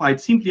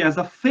classified simply as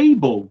a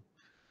fable,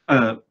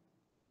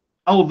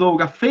 although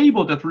a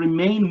fable that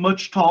remained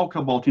much talked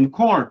about in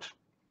court,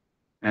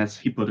 as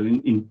he put it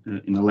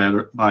in a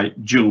letter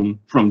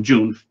from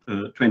June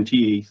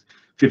 28th,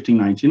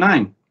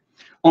 1599.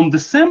 On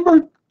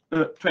December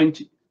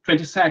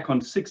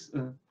 22nd,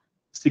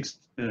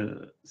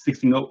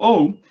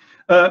 1600,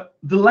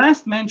 the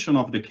last mention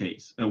of the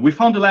case, we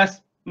found the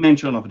last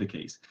mention of the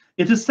case.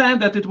 It is said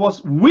that it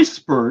was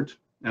whispered,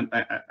 and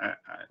I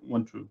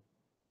want to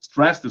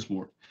stress this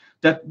word,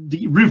 that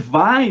the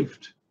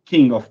revived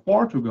King of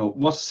Portugal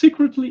was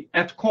secretly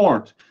at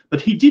court, but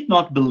he did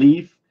not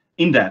believe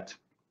in that.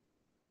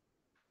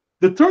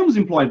 The terms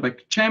employed by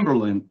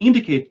Chamberlain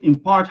indicate in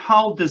part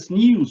how this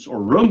news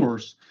or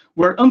rumors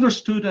were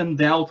understood and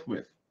dealt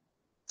with.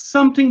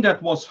 Something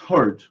that was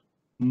heard,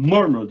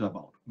 murmured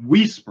about,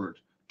 whispered,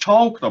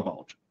 talked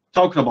about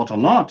a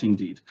lot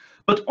indeed,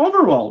 but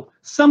overall,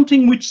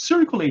 something which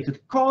circulated,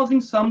 causing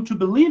some to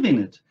believe in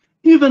it,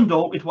 even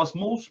though it was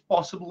most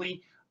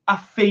possibly a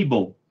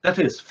fable, that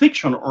is,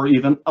 fiction or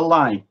even a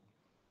lie.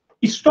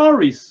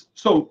 Stories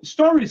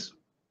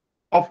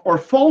of or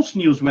false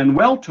news, when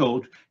well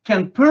told,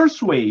 can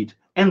persuade,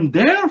 and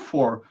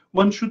therefore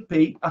one should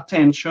pay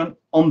attention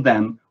on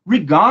them,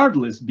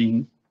 regardless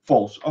being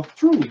false or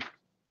true.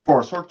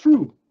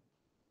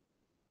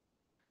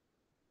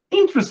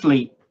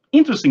 Interestingly,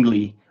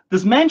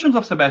 these mentions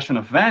of Sebastian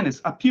of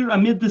Venice appear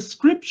amid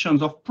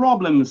descriptions of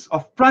problems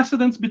of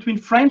precedents between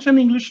French and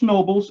English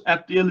nobles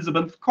at the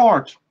Elizabethan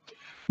court.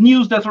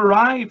 News that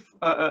arrive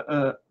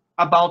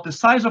about the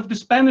size of the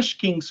Spanish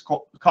king's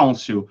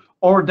council,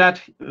 or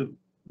that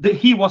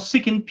he was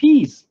seeking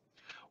peace.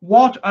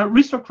 What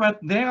aristocrat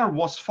there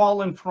was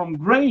fallen from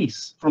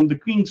grace, from the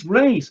king's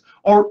grace,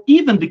 or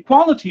even the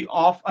quality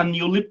of a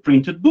newly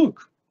printed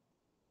book.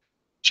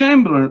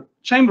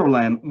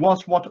 Chamberlain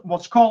was what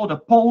was called a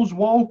Paul's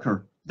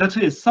walker, that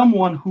is,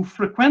 someone who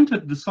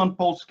frequented the St.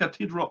 Paul's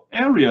Cathedral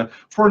area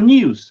for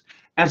news,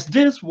 as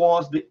this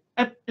was the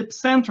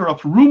epicenter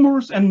of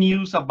rumors and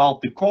news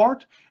about the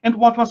court and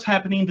what was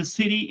happening in the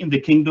city, in the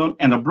kingdom,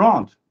 and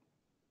abroad.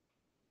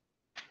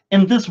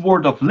 In this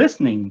word of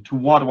listening to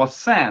what was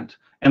said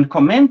and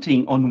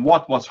commenting on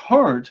what was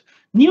heard,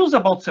 news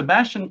about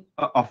Sebastian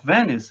of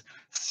Venice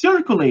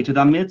circulated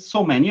amid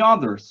so many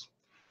others.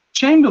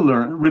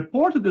 Chamberlain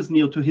reported this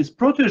news to his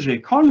protege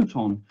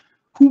Carleton,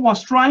 who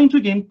was trying to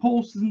gain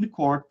posts in the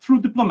court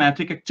through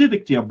diplomatic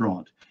activity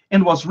abroad,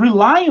 and was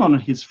relying on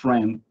his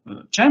friend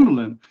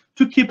Chamberlain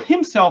to keep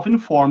himself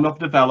informed of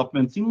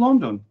developments in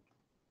London.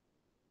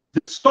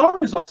 The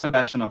stories of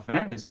Sebastian of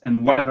Venice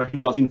and whether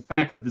he was in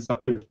fact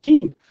disappeared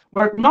king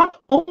were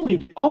not only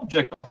the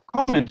object of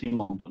comment in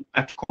London,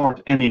 at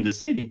court and in the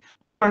city,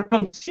 were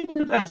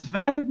considered as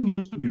valid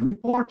news to be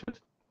reported.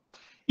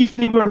 If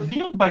they were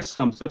viewed by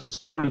some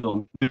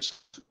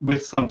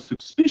with some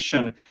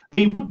suspicion,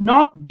 they would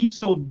not be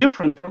so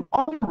different from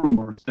other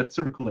rumors that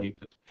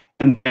circulated,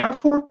 and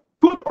therefore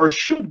could or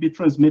should be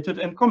transmitted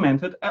and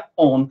commented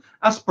on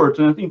as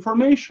pertinent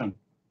information.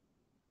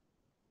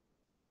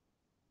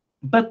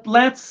 But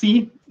let's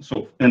see,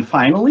 and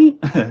finally,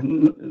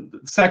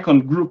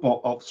 second group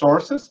of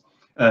sources,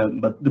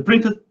 but the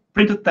printed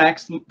printed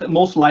text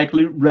most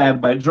likely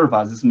read by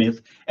Gervase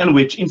Smith, and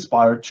which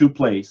inspired two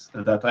plays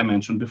that I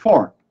mentioned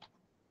before.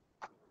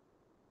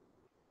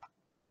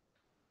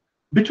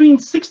 Between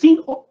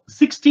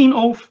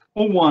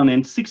 1601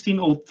 and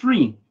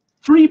 1603,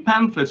 3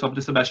 pamphlets of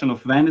the Sebastian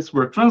of Venice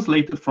were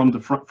translated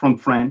from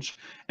French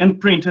and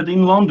printed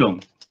in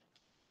London.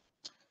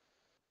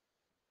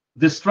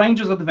 The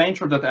Strangest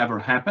Adventure That Ever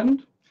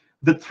Happened,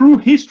 The True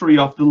History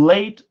of the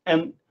Late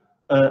and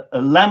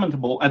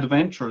Lamentable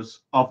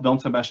Adventures of Don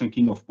Sebastian,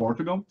 King of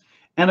Portugal,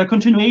 and a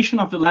continuation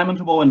of the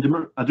lamentable and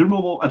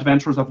admirable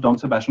adventures of Don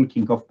Sebastian,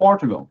 King of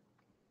Portugal.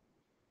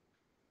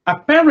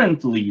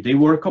 Apparently, they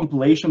were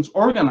compilations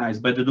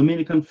organized by the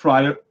Dominican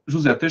friar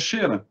José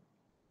Teixeira,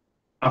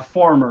 a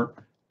former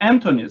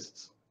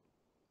Antonist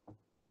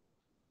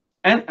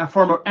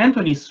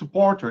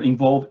supporter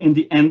involved in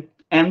the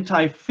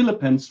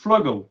anti-Philippine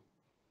struggle,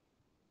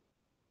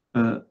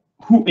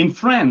 who in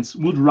France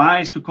would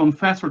rise to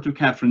confessor to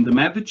Catherine de'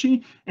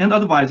 Medici and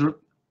advisor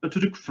to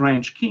the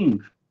French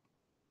king.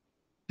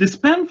 These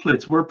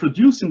pamphlets were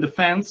produced in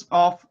defense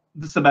of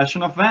the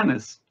Sebastian of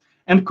Venice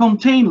and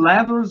contain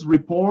letters,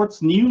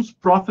 reports, news,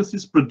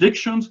 prophecies,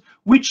 predictions,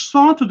 which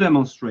sought to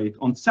demonstrate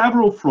on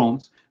several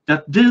fronts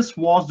that this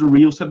was the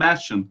real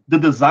Sebastian, the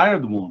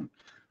desired one,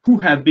 who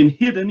had been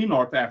hidden in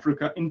North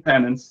Africa in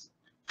penance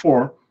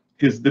for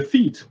his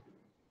defeat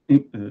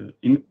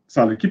in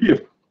Salih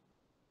Kibir.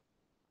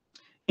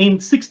 In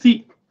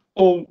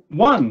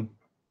 1601,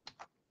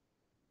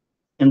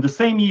 in the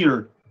same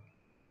year,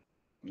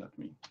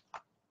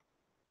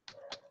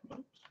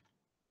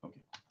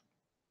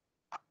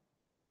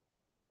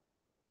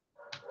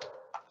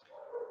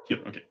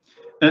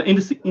 in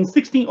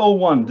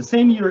 1601, the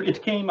same year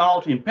it came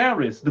out in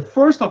Paris, the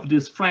first of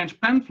these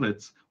French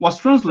pamphlets was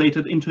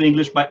translated into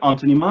English by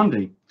Anthony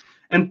Munday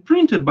and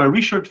printed by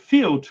Richard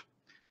Field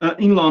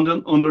in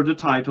London under the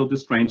title The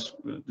Strange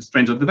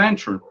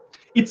Adventure.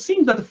 It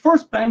seems that the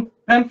first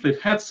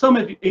pamphlet had some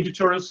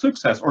editorial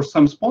success or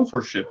some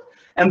sponsorship,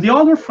 and the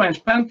other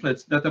French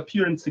pamphlets that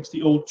appear in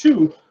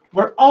 1602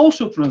 were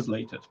also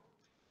translated.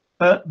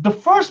 The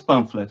first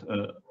pamphlet,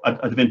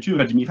 Adventure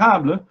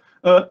Admirable,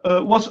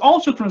 was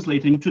also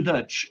translated into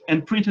Dutch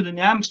and printed in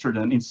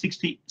Amsterdam in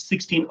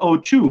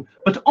 1602,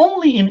 but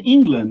only in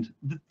England,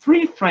 the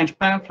 3 French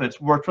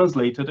pamphlets were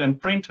translated and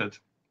printed.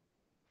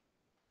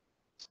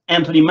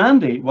 Anthony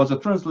Munday was a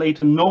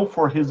translator known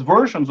for his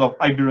versions of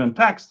Iberian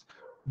texts,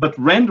 but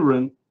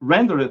rendered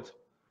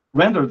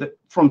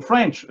from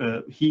French.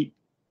 He,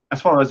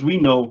 as far as we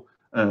know,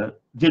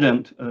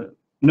 didn't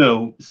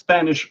know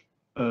Spanish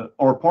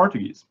or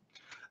Portuguese.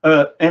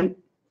 And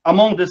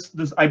among this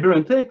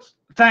Iberian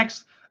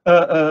texts,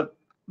 there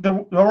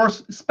were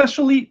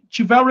especially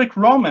chivalric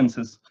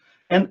romances,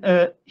 and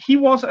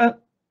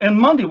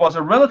Munday was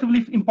a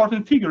relatively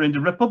important figure in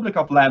the Republic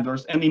of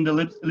Letters and in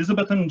the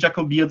Elizabethan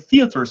Jacobean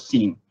theater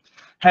scene,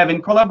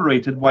 having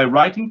collaborated while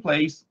writing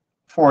plays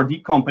for the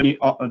company,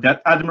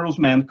 that Admiral's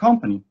Man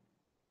Company.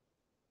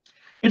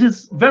 It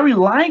is very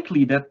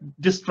likely that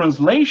this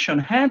translation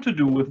had to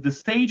do with the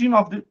staging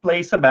of the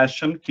play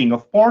Sebastian, King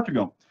of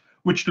Portugal,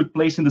 which took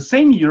place in the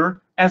same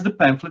year as the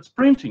pamphlets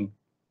printing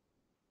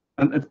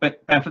and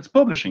pamphlets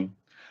publishing,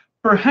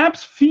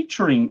 perhaps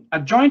featuring a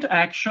joint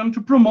action to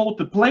promote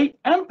the play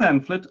and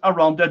pamphlet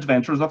around the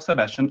adventures of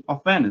Sebastian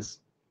of Venice.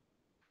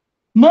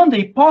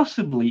 Munday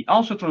possibly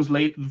also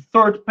translated the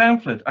third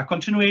pamphlet, a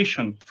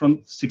continuation from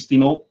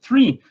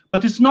 1603,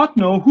 but it's not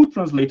known who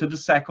translated the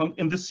second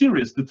in the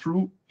series, The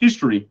True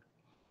History.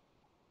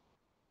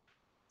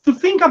 To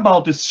think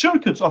about the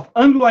circuits of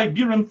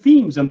Anglo-Iberian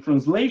themes and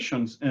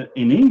translations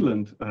in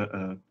England,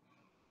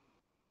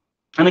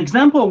 an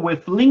example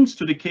with links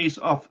to the case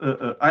of,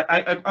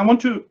 I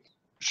want to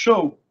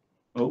show,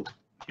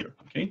 here,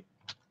 okay.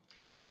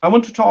 I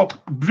want to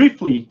talk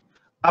briefly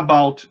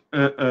about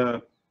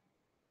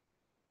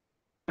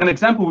an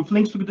example with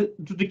links to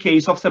the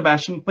case of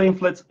Sebastian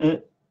pamphlets.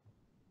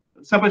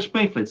 Sebastian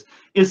pamphlets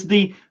is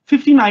the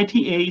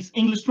 1598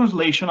 English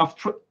translation of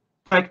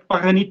Tract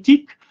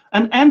Paranitique,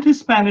 an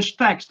anti-Spanish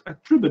text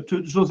attributed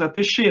to José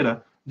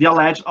Teixeira, the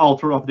alleged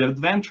author of the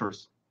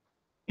adventures.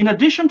 In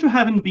addition to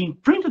having been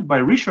printed by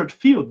Richard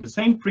Field, the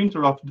same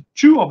printer of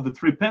 2 of the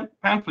 3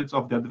 pamphlets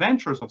of the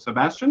adventures of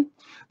Sebastian,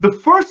 the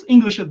first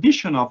English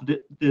edition of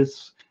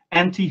this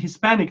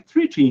anti-Hispanic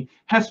treaty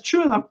has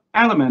 2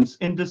 elements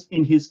in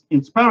his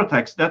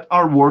paratext that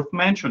are worth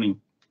mentioning.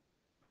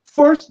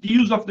 First, the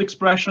use of the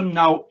expression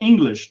now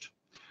Englished,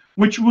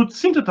 which would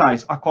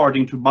synthesize,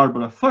 according to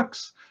Barbara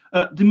Fuchs,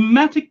 the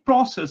mimetic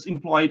process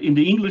employed in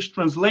the English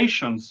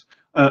translations,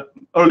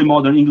 early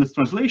modern English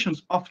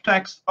translations of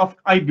texts of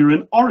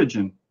Iberian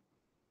origin,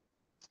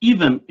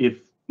 even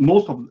if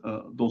most of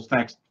those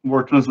texts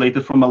were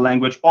translated from a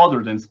language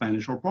other than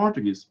Spanish or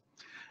Portuguese.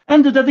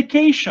 And the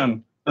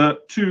dedication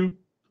to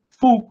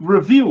Fulk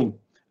Reville,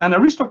 an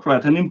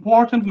aristocrat, an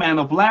important man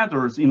of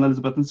letters in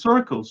Elizabethan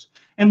circles,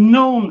 and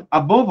known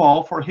above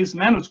all for his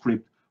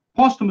manuscript,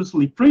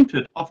 posthumously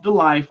printed, of the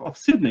life of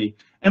Sidney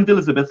and the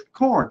Elizabeth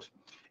court,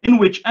 in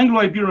which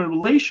Anglo-Iberian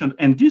relations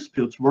and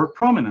disputes were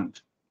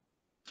prominent.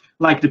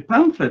 like the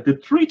pamphlet, the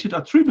treated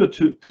a tribute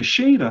to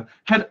Teixeira,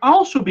 had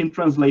also been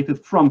translated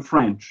from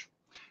French,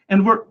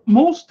 and were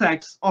most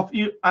texts of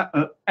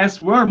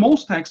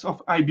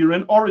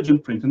Iberian origin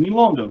printed in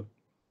London.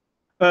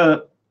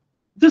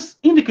 This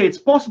indicates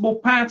possible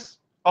paths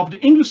of the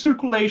English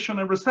circulation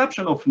and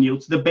reception of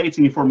news, debates,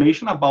 and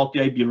information about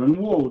the Iberian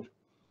world.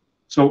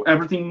 So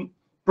everything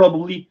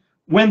probably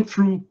went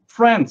through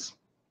France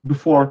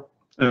before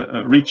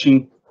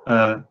reaching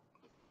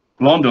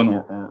London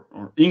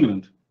or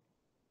England.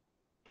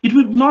 It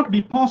would not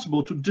be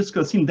possible to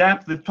discuss in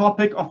depth the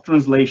topic of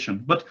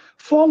translation, but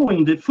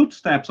following the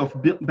footsteps of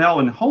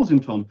Bell and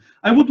Housington,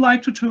 I would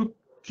like to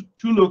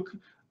look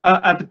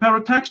at the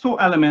paratextual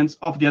elements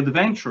of the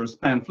adventures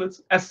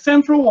pamphlets as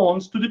central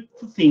ones to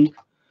think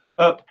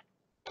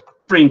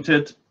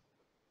printed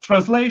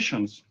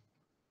translations.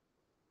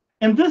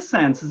 In this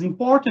sense, it's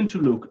important to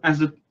look at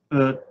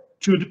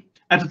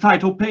the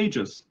title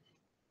pages.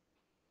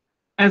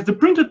 As the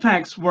printed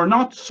texts were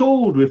not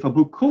sold with a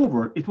book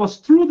cover, it was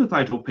through the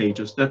title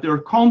pages that their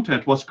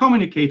content was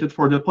communicated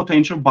for the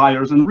potential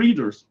buyers and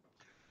readers.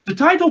 The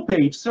title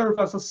page served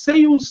as a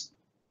sales,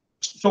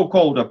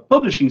 so-called a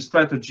publishing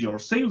strategy or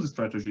sales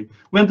strategy,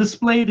 when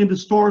displayed in the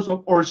stores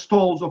or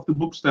stalls of the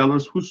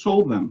booksellers who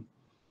sold them.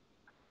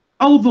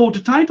 Although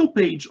the title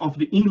page of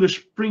the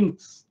English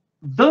prints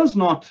does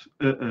not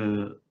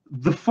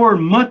differ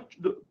much,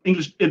 the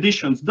English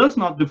editions does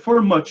not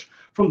differ much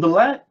from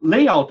the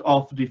layout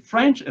of the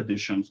French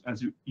editions,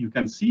 as you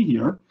can see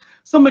here,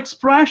 some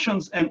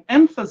expressions and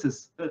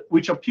emphasis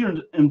which appear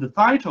in the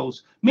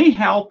titles may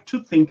help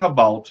to think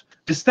about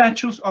the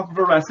status of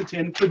veracity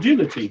and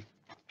credulity.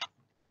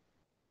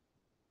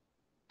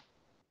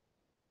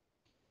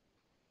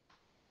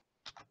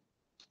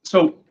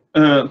 So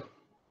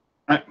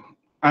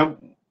I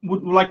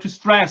would like to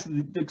stress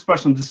the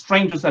expression, the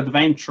strangest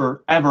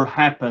adventure ever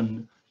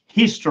happened,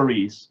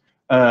 histories,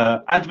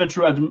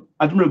 adventure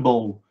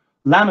admirable,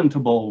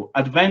 lamentable,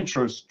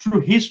 adventures, true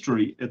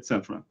history,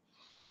 etc.,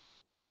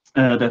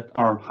 that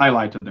are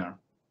highlighted there.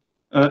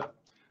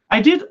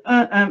 I did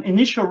an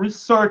initial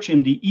research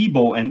in the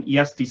EBO and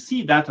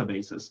ESTC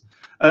databases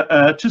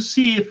to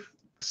see if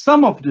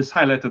some of these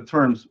highlighted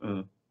terms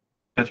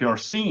that you are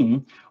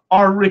seeing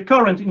are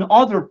recurrent in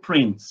other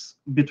prints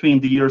between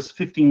the years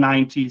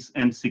 1590s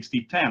and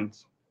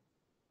 1610s.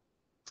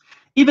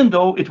 Even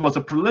though it was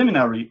a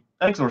preliminary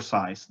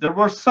exercise, there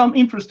were some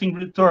interesting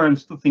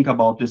returns to think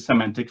about this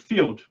semantic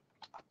field.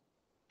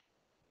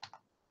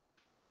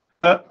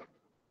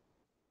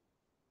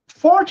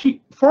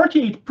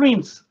 48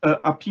 prints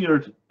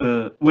appeared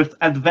with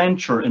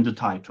adventure in the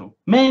title,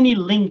 many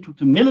linked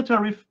to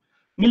military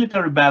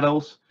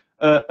battles,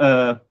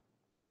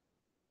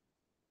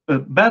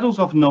 battles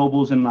of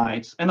nobles and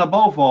knights, and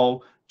above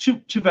all,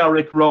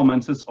 chivalric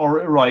romances or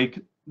heroic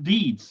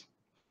deeds.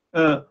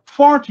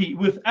 40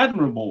 with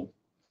admirable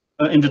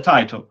in the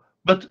title,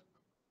 but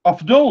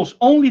of those,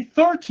 only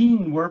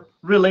 13 were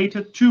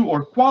related to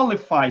or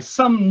qualify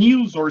some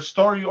news or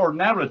story or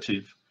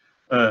narrative.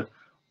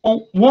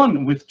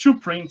 One with two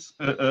prints,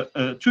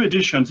 two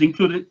editions,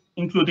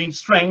 including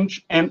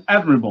strange and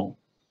admirable.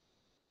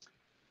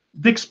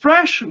 The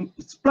expression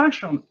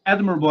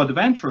admirable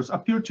adventures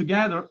appear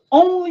together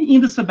only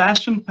in the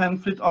Sebastian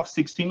pamphlet of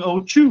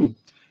 1602,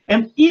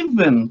 and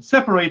even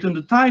separate in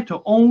the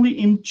title only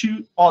in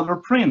two other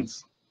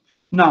prints.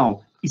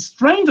 Now,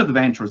 strange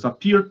adventures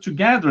appear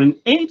together in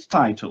 8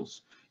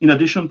 titles, in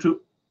addition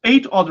to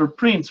 8 other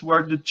prints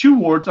where the two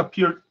words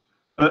appear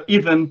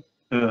even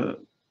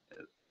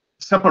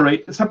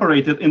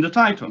separated in the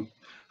title.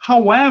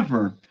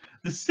 However,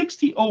 the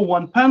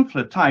 1601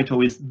 pamphlet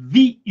title is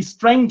The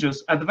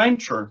Strangest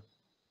Adventure.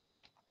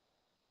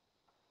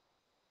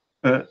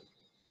 That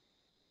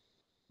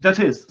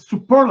is,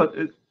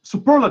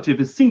 superlative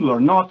is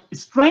singular, not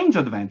strange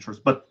adventures,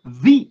 but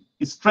The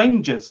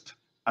Strangest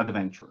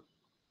Adventure.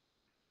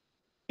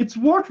 It's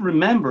worth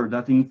remember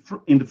that in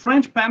the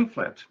French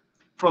pamphlet,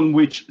 from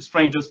which the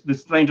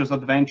strangest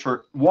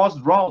adventure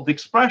was drawn, the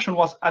expression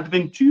was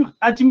aventure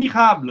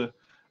admirable,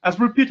 as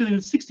repeated in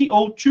the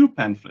 1602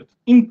 pamphlet.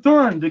 In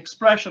turn, the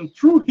expression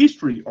true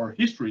history or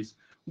histories,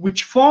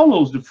 which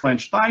follows the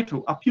French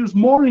title, appears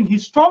more in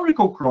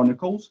historical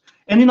chronicles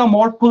and in a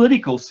more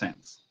political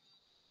sense.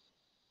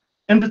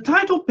 In the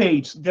title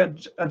page,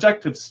 the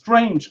adjectives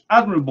strange,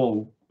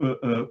 admirable,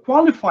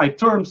 qualify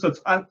terms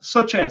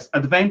such as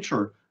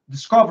adventure,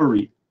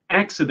 discovery,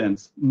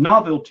 accidents,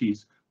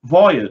 novelties,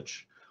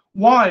 voyage,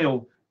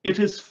 while it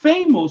is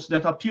famous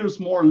that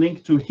appears more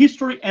linked to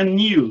history and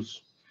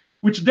news,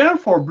 which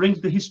therefore brings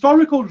the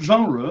historical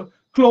genre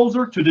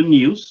closer to the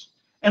news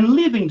and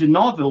leaving the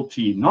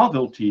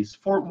novelties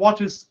for what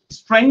is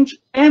strange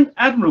and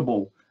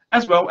admirable,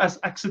 as well as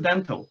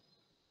accidental.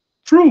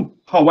 True,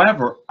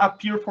 however,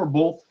 appear for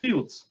both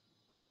fields.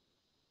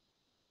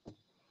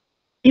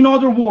 In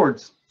other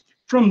words,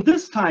 from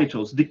these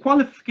titles, the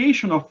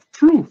qualification of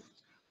truth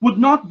would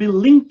not be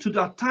linked to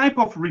the type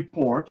of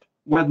report,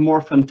 whether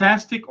more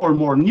fantastic or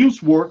more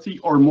newsworthy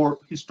or more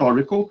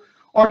historical,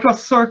 or to a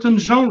certain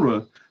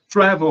genre,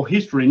 travel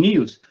history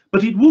news,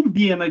 but it would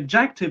be an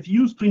adjective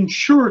used to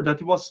ensure that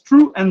it was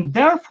true and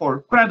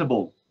therefore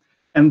credible,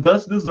 and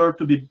thus deserved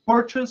to be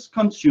purchased,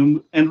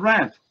 consumed, and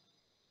read.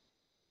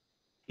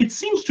 It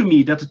seems to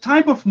me that the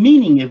type of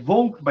meaning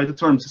evoked by the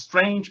terms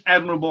strange,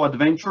 admirable,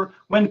 adventure,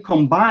 when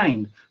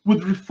combined,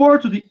 would refer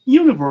to the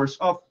universe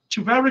of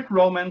chivalric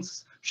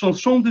romance,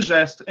 chanson de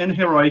geste, and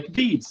heroic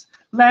deeds,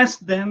 less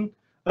than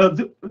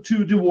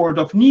to the word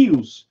of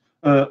news,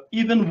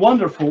 even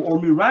wonderful or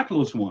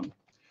miraculous one.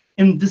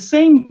 In the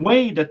same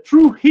way that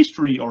true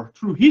history or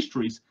true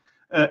histories,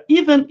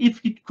 even if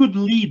it could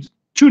lead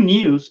to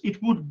news,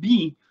 it would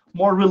be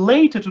more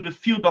related to the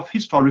field of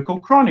historical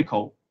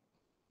chronicle.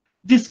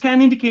 This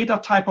can indicate a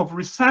type of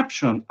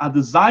reception, a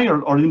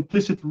desired or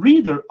implicit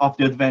reader of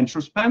the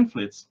adventures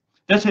pamphlets.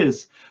 That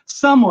is,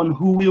 someone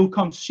who will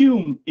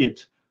consume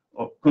it,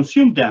 or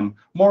consume them,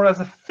 more as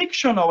a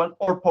fictional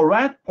or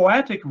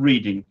poetic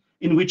reading,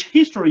 in which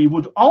history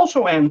would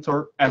also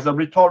enter as a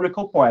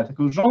rhetorical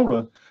poetical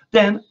genre,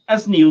 than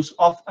as news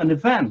of an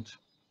event.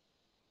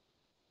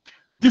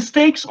 This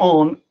takes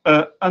on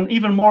an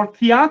even more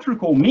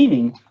theatrical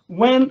meaning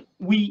when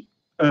we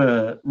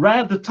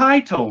read the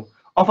title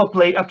of a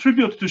play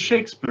attributed to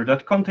Shakespeare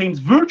that contains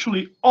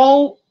virtually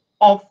all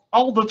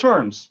the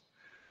terms.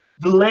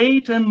 The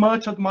late and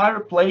much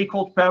admired play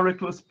called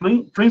Pericles,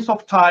 Prince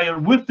of Tyre,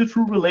 with the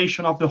true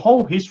relation of the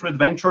whole history,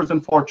 adventures,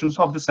 and fortunes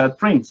of the said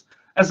prince,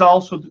 as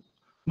also the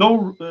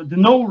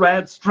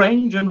no-read,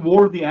 strange, and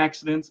worthy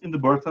accidents in the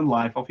birth and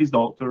life of his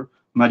daughter,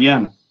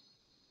 Mariana.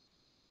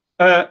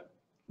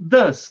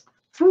 Thus,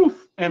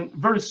 truth and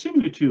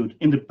verisimilitude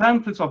in the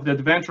pamphlets of the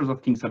adventures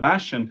of King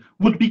Sebastian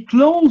would be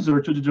closer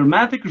to the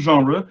dramatic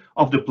genre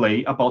of the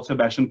play about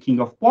Sebastian, King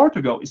of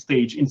Portugal,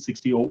 staged in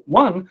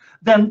 1601,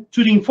 than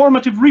to the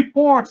informative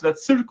reports that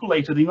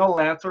circulated in a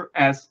letter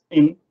as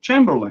in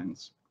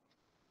Chamberlain's,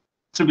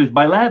 circulated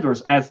by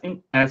letters as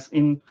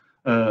in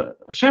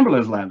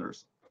Chamberlain's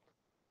letters.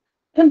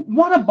 And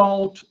what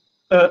about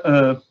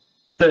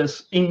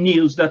this in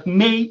news that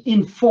may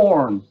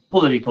inform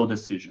political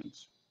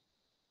decisions?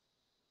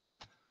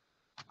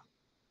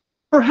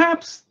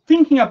 Perhaps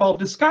thinking about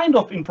this kind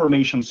of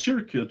information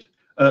circuit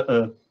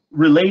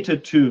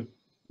related to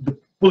the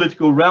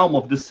political realm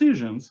of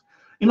decisions,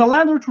 in a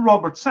letter to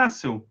Robert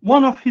Cecil,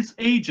 one of his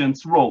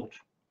agents wrote,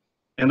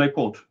 and I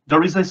quote,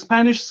 "There is a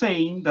Spanish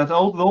saying that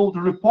although the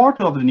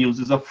reporter of the news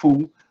is a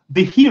fool,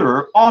 the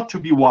hearer ought to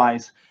be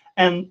wise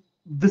and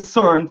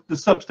discern the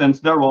substance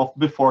thereof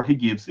before he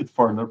gives it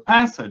further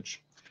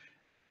passage.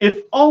 If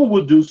all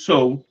would do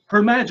so,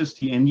 Her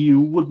Majesty and you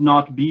would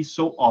not be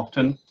so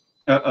often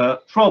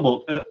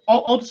troubled."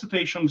 All the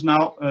citations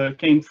now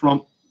came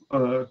from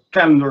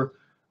calendar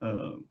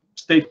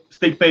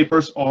state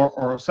papers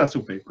or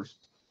Cecil papers.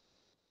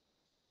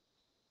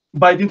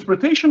 By the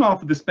interpretation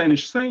of the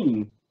Spanish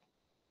saying,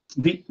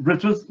 the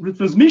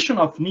retransmission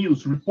of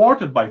news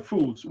reported by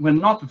fools, when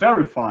not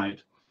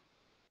verified,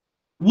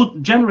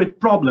 would generate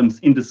problems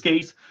in this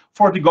case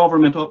for the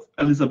government of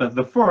Elizabeth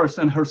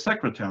I and her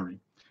secretary,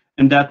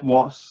 and that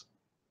was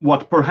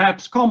what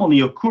perhaps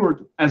commonly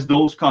occurred as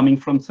those coming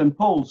from St.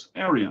 Paul's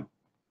area.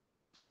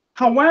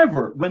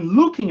 However, when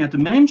looking at the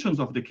mentions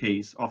of the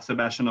case of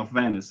Sebastian of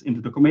Venice in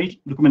the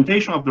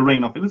documentation of the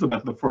reign of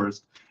Elizabeth I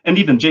and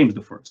even James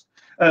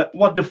I,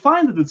 what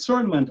defined the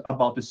discernment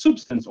about the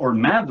substance or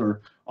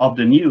matter of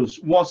the news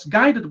was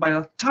guided by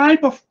a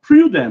type of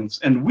prudence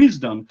and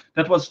wisdom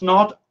that was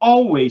not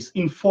always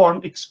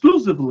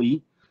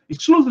exclusively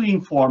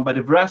informed by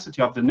the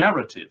veracity of the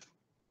narrative.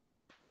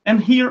 And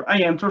here I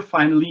enter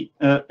finally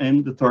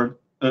in the third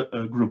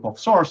group of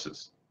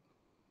sources.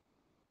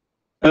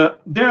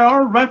 There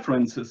are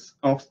references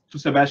to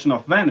Sebastian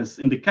of Venice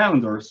in the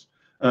calendars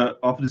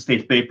of the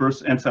state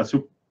papers, and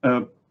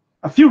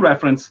a few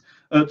references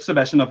to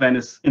Sebastian of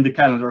Venice in the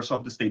calendars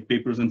of the state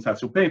papers and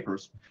Cecil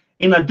papers.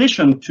 In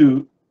addition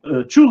to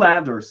 2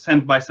 letters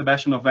sent by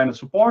Sebastian of Venice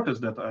supporters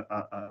that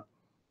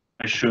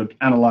I should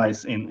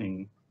analyze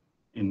in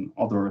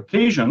other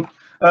occasion,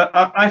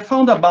 I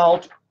found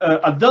about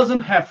a dozen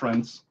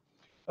references,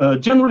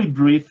 generally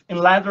brief, in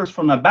letters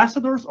from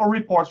ambassadors or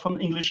reports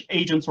from English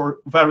agents or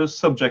various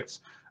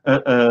subjects,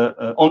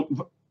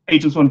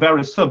 agents on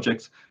various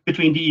subjects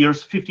between the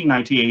years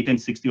 1598 and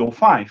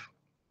 1605.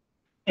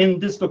 In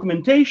this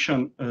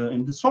documentation,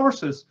 in the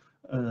sources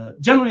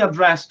generally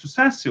addressed to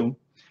Cecil,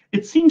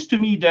 it seems to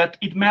me that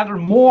it mattered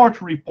more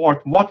to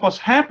report what was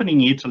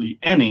happening in Italy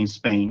and in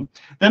Spain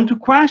than to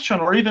question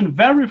or even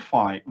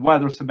verify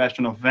whether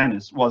Sebastian of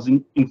Venice was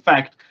in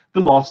fact the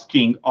lost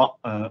king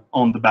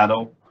on the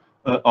battle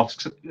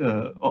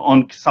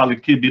on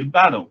Salakibir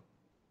battle.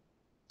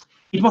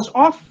 It was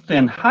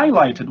often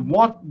highlighted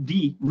what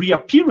the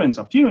appearance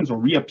of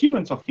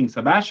King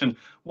Sebastian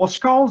was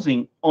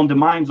causing on the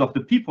minds of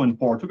the people in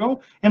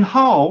Portugal, and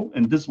how,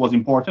 and this was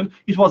important,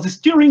 it was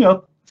stirring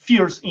up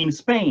fears in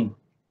Spain.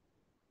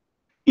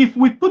 If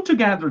we put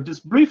together these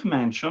brief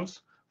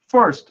mentions,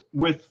 first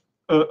with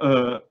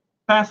a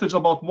passage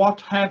about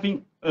what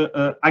having,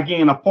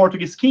 again, a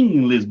Portuguese king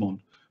in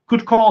Lisbon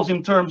could cause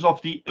in terms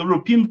of the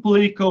European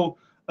political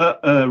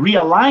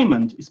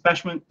realignment,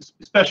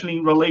 especially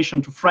in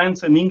relation to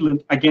France and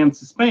England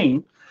against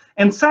Spain.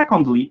 And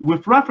secondly,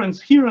 with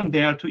reference here and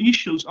there to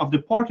issues of the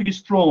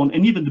Portuguese throne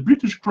and even the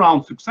British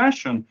crown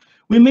succession,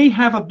 we may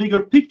have a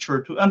bigger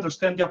picture to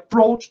understand the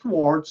approach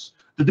towards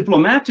the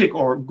diplomatic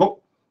or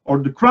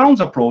the crown's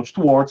approach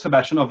towards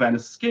Sebastian of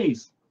Venice's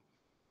case.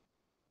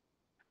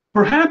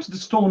 Perhaps the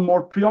stone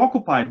more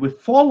preoccupied with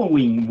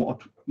following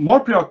what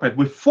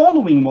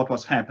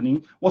was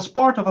happening was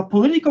part of a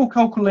political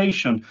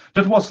calculation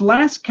that was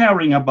less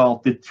caring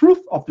about the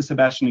truth of the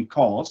Sebastian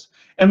cause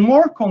and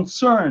more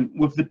concerned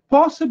with the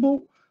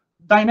possible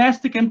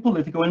dynastic and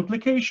political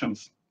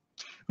implications.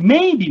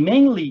 Maybe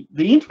mainly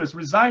the interest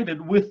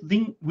resided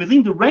within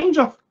the range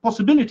of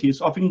possibilities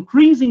of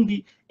increasing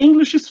the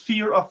English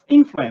sphere of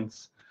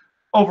influence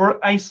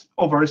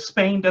over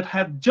Spain that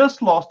had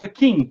just lost a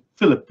king,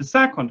 Philip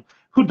II,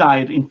 who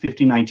died in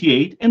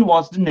 1598 and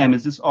was the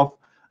nemesis of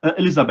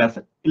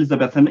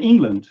Elizabethan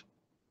England.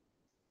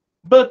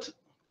 But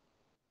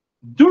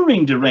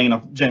during the reign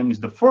of James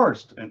I,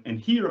 and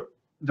here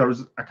there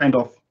is a kind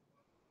of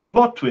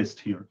plot twist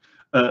here,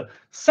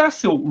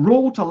 Cecil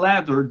wrote a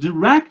letter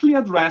directly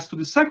addressed to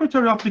the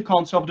Secretary of the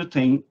Council of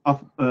Detained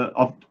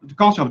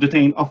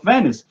of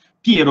Venice,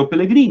 Piero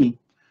Pellegrini,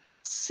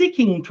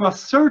 seeking to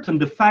ascertain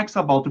the facts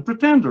about the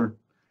pretender,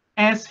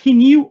 as he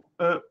knew,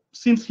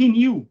 since he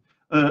knew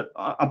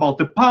about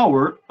the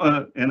power,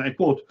 and I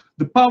quote,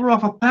 the power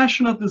of a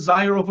passionate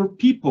desire over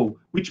people,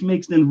 which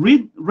makes them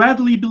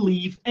readily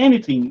believe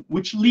anything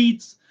which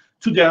leads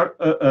to their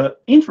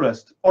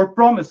interest or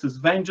promises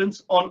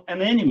vengeance on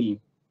an enemy.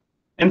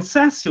 And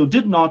Cecil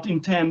did not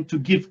intend to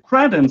give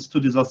credence to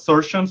these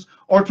assertions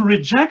or to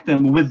reject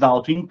them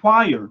without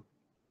inquiry.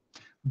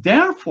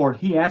 Therefore,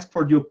 he asked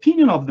for the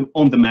opinion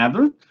on the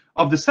matter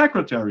of the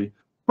secretary,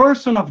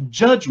 person of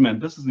judgment.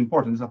 This is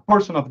important. It's a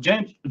person of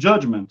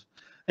judgment,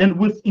 and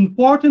with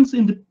importance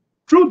in the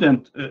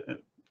prudent.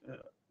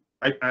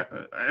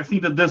 I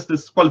think that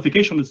this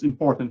qualification is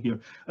important here.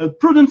 A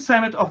prudent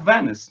Senate of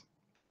Venice.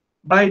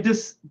 By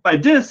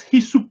this, he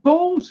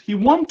supposed he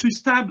wanted to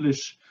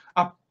establish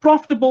a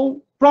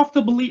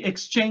profitably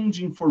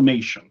exchange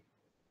information.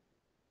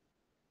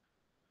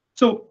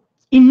 So,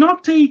 in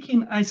not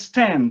taking a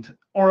stand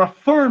or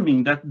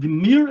affirming that the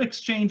mere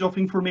exchange of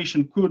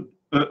information could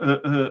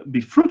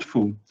be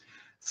fruitful,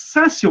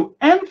 Cecil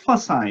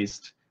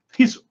emphasized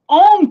his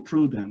own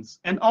prudence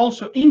and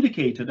also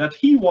indicated that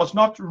he was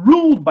not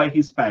ruled by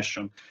his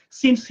passion,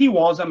 since he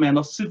was a man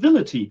of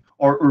civility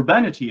or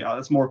urbanity,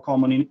 as more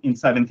common in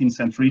 17th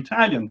century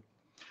Italian,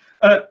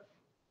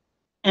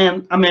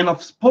 and a man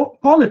of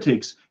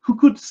politics who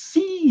could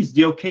seize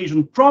the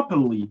occasion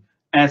properly,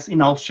 as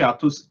in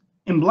Alciato's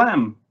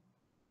emblem,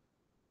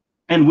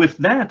 and with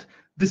that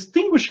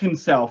distinguish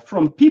himself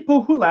from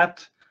people who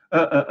let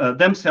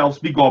themselves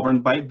be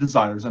governed by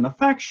desires and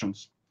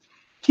affections.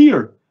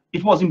 Here,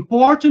 it was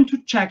important to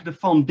check the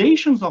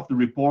foundations of the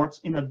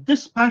reports in a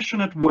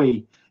dispassionate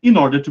way in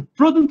order to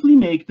prudently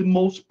make the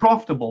most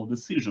profitable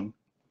decision.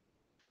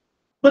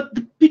 But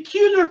the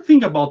peculiar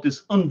thing about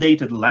this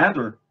undated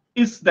letter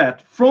is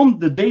that from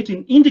the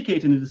dating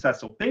indicated in the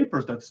Cecil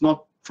papers, that's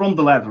not from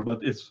the letter,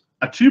 but it's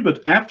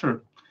attributed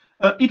after,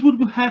 it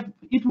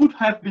would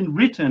have been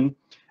written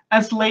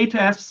as late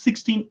as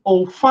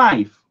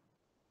 1605,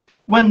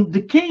 when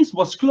the case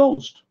was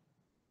closed,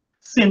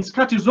 since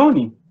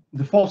Calsoni,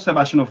 the false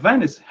Sebastian of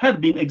Venice,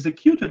 had been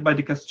executed by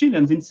the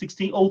Castilians in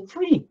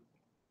 1603.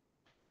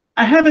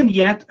 I haven't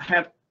yet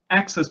had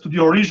access to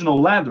the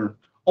original letter,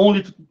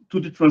 only to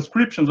the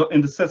transcriptions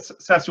in the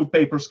Cecil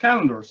papers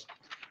calendars,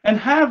 and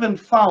haven't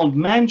found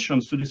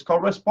mentions to this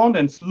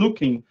correspondence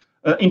looking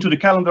into the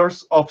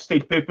calendars of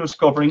state papers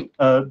covering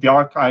the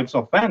archives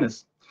of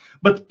Venice.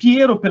 But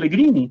Piero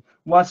Pellegrini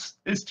was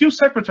still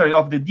secretary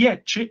of the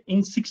Dieci in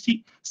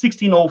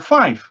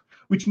 1605,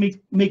 which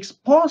makes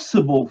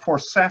possible for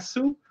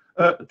Cecil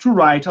to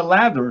write a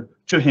letter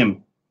to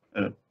him,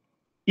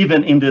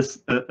 even in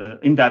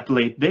that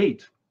late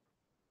date.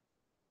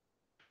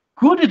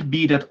 Could it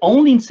be that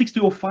only in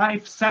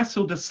 1605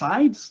 Cecil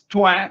decided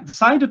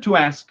to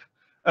ask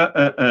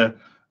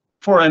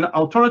for an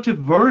authoritative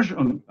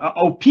version,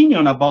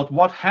 opinion about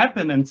what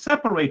happened, and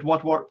separate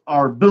what were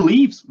our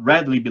beliefs,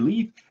 readily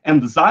belief,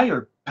 and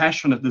desire,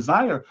 passionate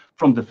desire,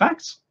 from the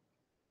facts?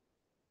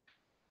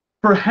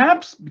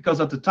 Perhaps because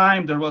at the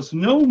time there was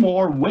no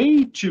more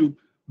way to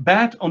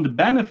bet on the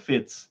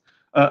benefits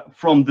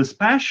from these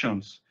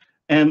passions,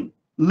 and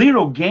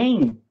little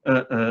gain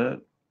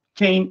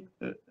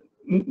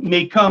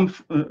may come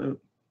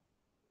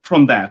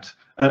from that.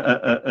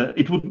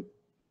 It would,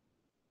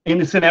 in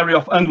the scenario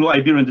of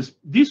Anglo-Iberian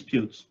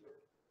disputes,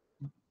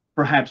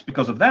 perhaps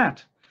because of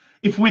that.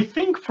 If we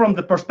think from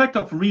the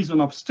perspective of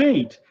reason of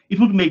state, it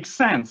would make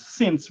sense,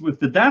 since with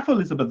the death of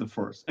Elizabeth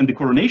I and the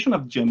coronation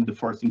of James I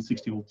in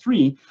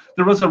 1603,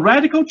 there was a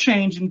radical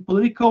change in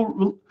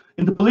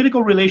the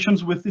political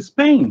relations with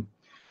Spain,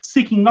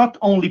 seeking not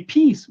only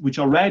peace, which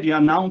already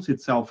announced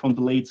itself from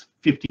the late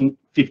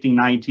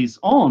 1590s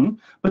on,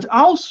 but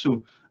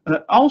also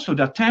also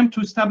the attempt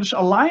to establish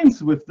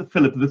alliance with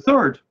Philip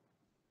III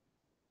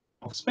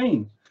of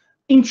Spain.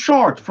 In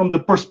short, from the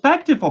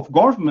perspective of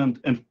government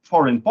and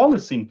foreign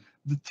policy,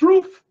 the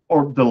truth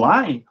or the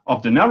lie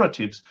of the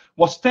narratives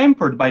was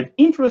tempered by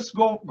interests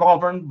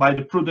governed by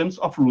the prudence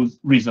of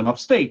reason of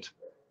state.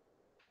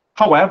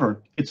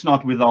 However, it's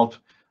not without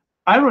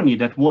irony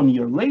that 1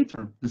 year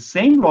later, the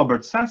same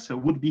Robert Cecil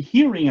would be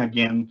hearing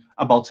again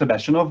about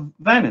Sebastian of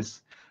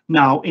Venice,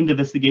 now in the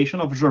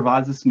investigation of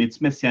Gervase Smith's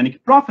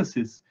messianic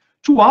prophecies,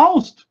 to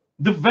oust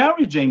the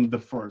very James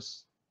I,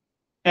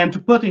 and to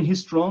put in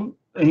his throne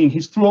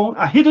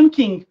a hidden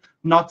king,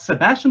 not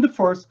Sebastian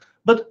I,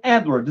 but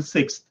Edward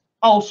VI,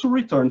 also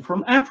returned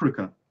from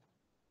Africa.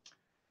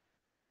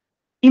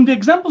 In the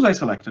examples I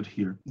selected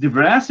here, the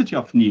veracity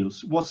of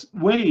news was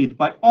weighed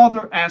by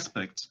other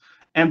aspects,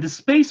 and the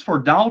space for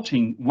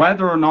doubting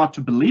whether or not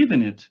to believe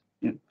in it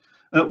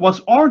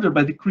was ordered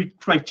by the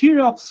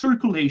criteria of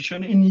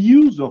circulation and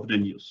use of the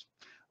news,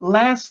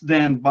 less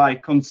than by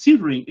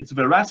considering its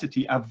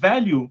veracity a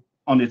value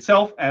on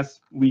itself, as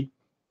we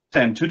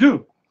tend to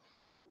do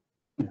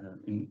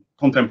in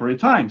contemporary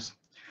times.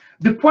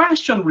 The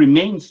question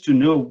remains to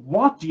know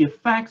what the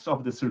effects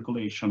of the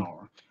circulation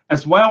are,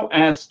 as well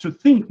as to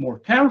think more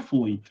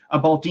carefully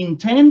about the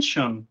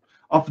intention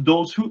of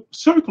those who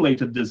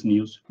circulated this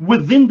news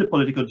within the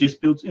political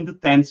disputes in the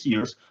 10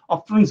 years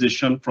of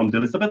transition from the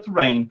Elizabethan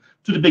reign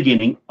to the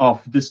beginning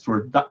of the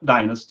Stuart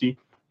dynasty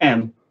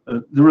and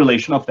the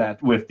relation of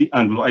that with the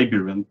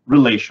Anglo-Iberian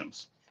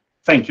relations.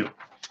 Thank you.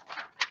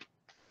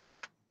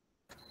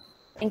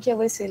 Thank you,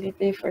 Luís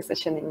Filipe, for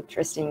such an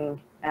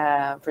interesting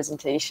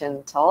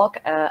presentation talk.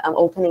 I'm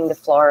opening the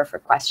floor for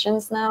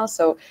questions now.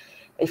 So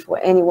if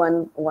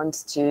anyone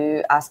wants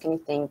to ask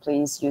anything,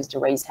 please use the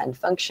raise hand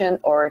function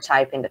or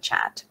type in the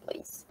chat,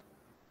 please.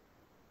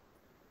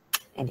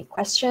 Any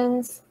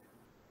questions?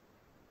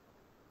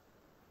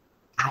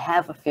 I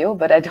have a few,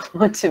 but I don't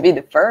want to be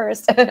the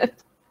first.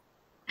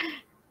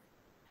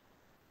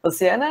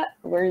 Luciana,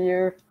 were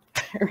you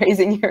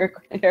raising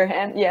your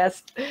hand?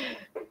 Yes.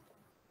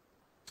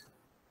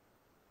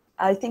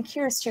 I think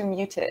you're still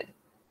muted.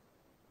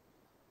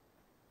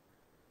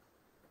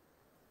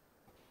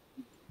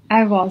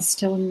 I was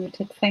still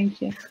muted.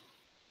 Thank you.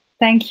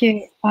 Thank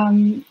you,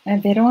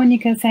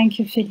 Verônica. Thank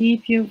you,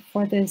 Filipe,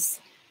 for this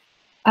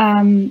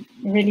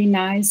really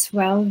nice,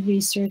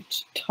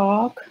 well-researched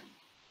talk.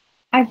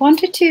 I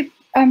wanted to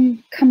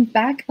come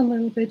back a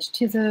little bit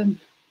to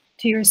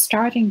your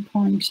starting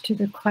point, to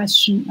the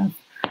question of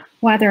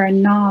whether or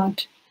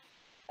not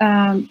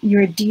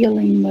you're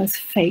dealing with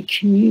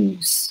fake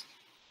news.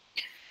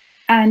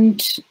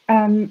 And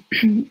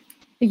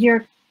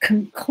your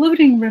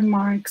concluding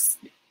remarks,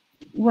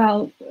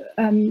 well,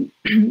 to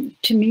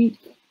me,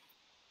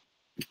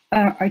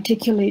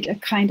 articulate a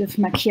kind of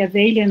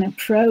Machiavellian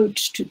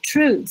approach to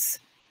truth.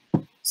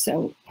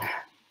 So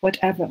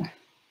whatever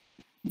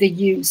the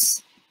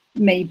use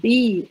may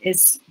be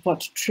is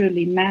what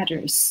truly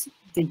matters,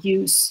 the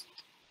use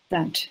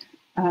that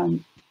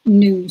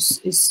news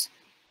is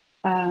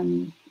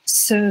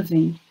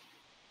serving.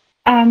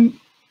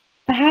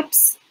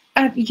 Perhaps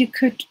you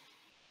could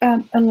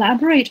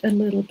elaborate a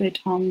little bit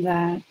on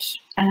that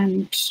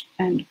and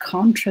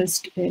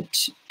contrast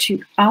it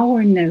to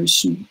our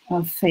notion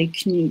of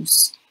fake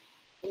news.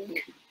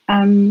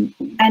 And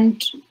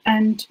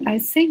I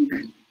think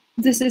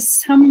this is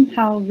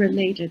somehow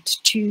related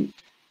to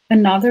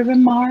another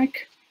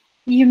remark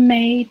you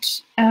made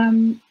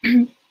in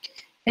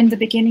the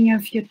beginning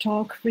of your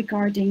talk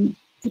regarding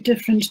the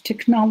different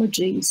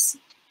technologies,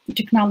 the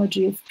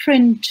technology of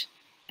print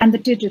and the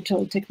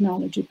digital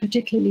technology,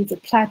 particularly the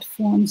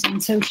platforms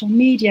and social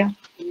media,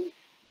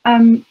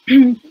 and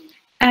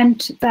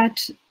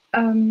that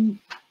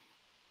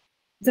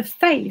the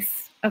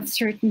faith of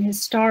certain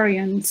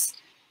historians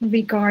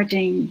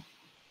regarding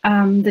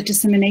the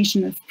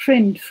dissemination of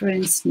print, for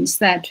instance,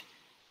 that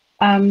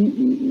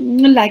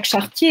like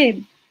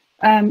Chartier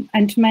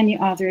and many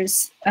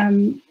others,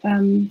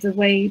 the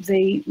way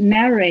they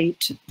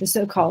narrate the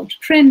so-called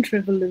print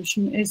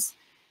revolution is,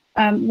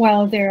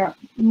 well, there are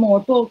more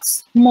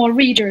books, more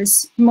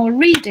readers, more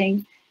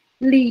reading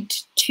lead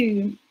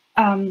to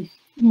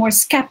more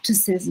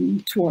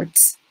skepticism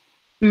towards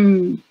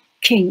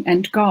king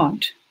and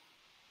God,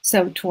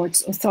 so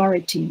towards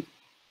authority.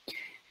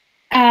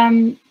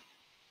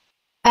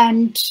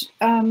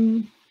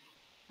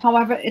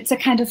 However, it's a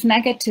kind of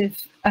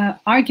negative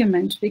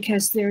argument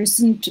because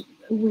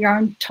we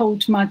aren't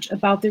told much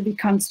about the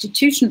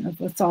reconstitution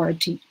of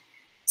authority.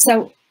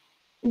 So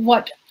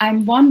what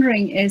I'm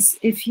wondering is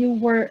if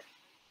you're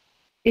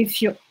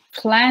interested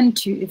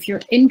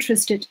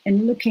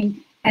in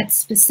looking at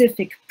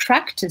specific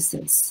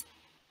practices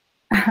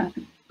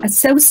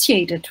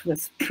associated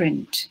with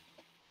print.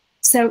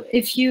 So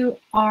if you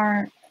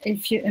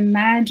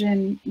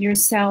imagine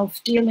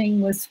yourself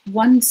dealing with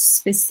one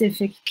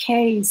specific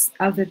case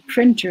of a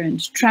printer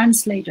and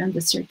translate on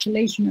the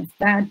circulation of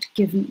that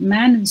given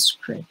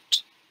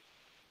manuscript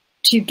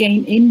to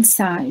gain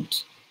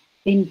insight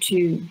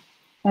into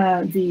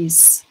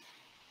these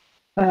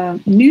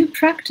new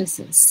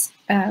practices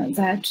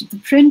that the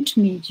print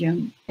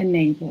medium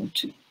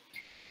enabled,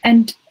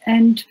 and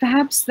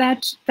perhaps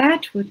that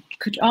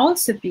could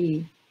also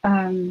be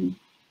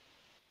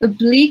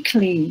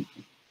obliquely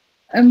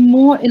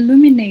more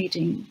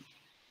illuminating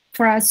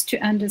for us to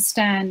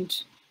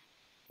understand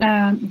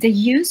the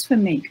use we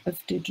make of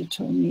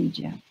digital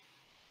media,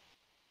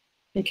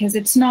 because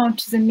it's not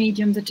the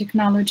medium, the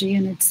technology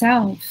in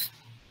itself,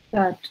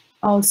 but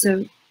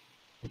also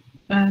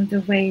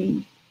the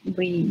way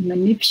we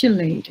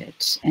manipulate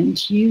it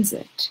and use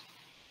it.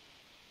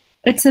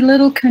 It's a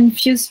little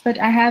confused, but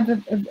I have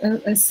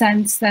a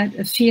sense that,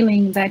 a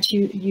feeling that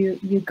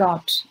you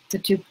got the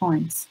 2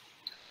 points.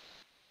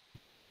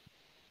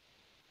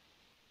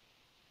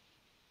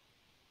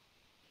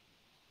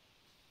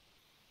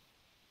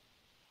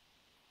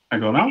 I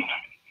go now?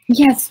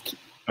 Yes.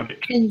 Okay.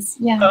 Please,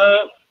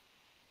 yeah.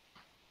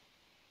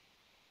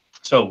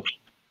 So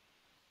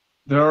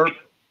there are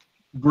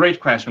great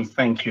questions.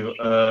 Thank you.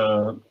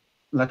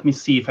 Let me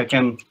see if I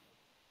can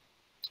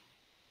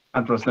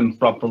address them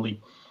properly.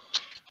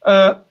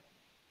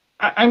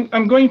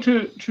 I'm going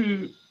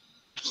to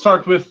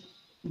start with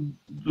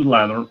the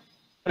latter.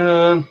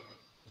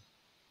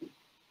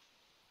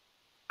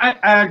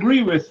 I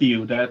agree with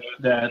you that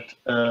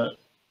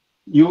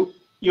you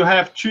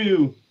have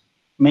two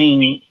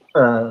main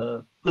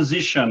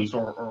positions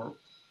or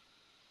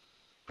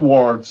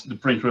towards the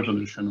print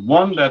revolution.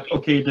 One, that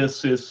okay,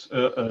 this is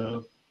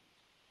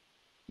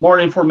more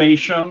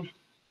information,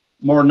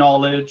 more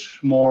knowledge,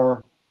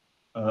 more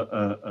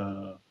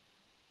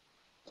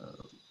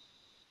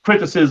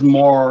criticism,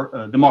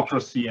 more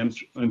democracy,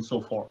 and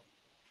so forth.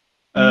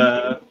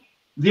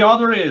 The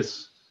other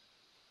is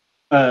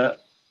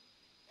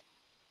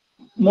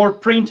more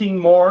printing,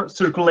 more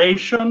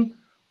circulation,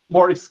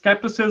 more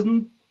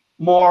skepticism,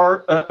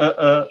 more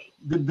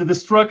the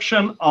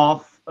destruction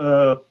of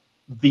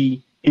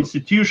the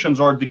institutions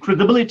or the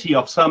credibility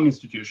of some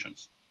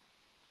institutions.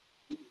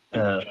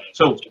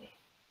 So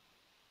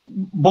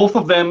both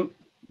of them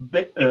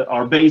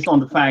are based on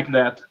the fact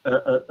that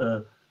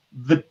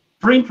the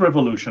print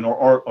revolution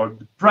or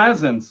the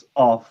presence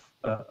of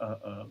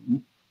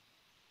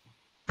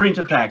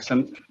printed text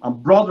and a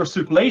broader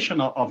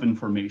circulation of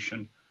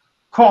information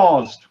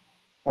caused,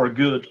 for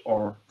good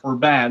or for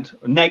bad,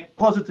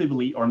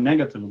 positively or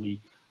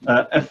negatively,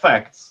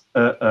 effects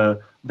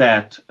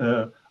that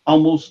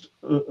almost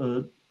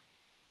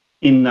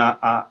in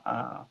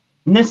a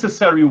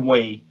necessary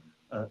way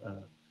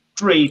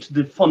create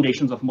the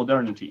foundations of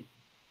modernity.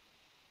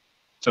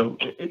 So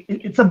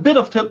it's a bit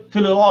of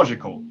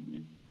teleological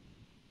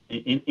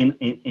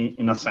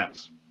in a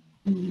sense.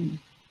 Mm-hmm.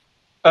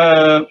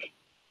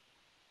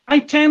 I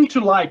tend to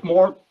like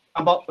more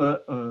about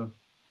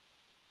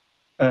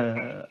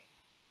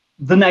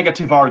the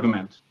negative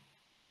argument,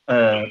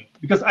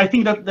 because I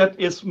think that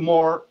is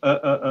more,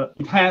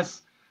 it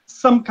has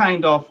some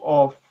kind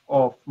of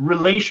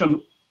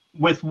relation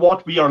with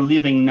what we are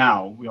living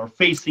now, we are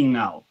facing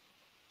now.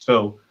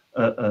 So,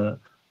 and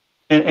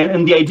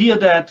the idea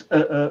that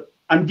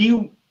a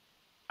new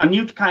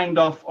kind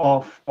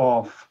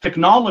of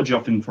technology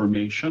of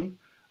information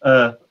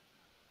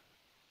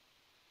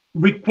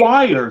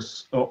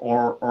requires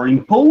or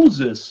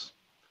imposes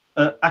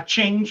a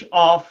change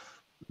of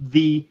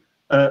the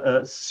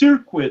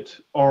circuit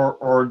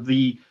or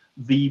the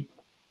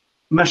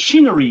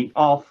machinery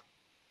of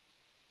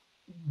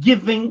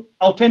giving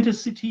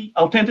authenticity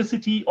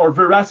or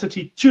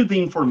veracity to the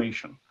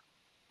information.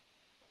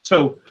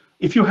 So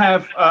if you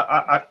have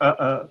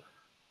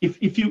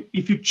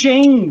if you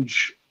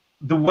change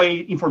the way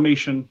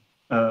information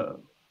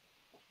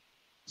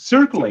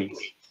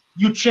circulates,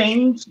 you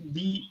change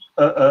the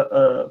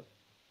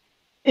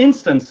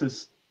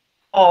instances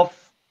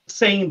of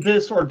saying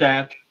this or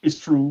that is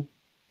true,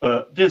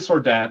 this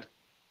or that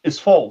is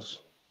false,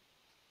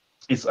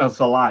 it's as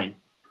a lie.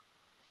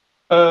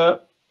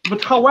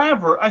 But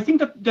however, I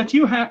think that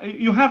you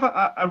have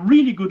a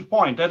really good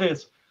point. That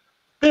is,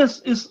 this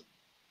is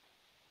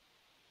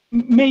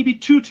maybe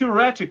too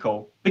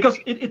theoretical, because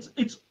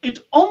it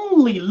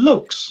only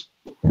looks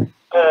to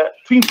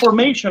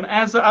information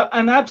as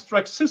an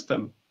abstract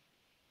system.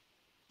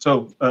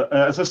 So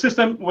as a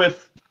system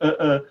with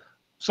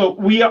so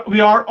we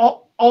are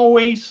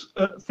always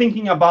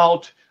thinking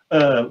about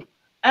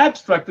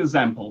abstract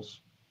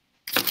examples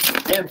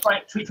and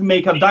trying to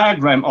make a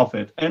diagram of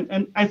it.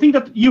 And I think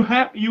that you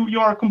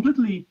are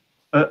completely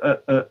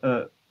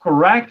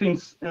correct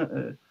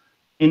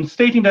in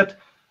stating that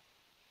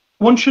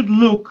one should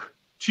look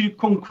to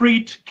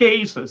concrete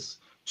cases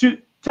to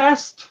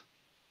test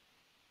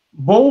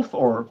both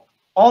or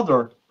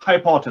other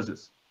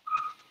hypotheses,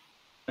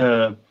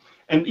 and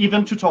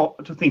even to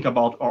think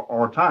about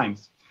our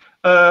times.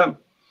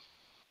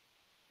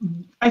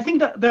 I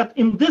think that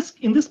in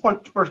this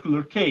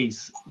particular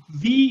case,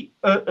 the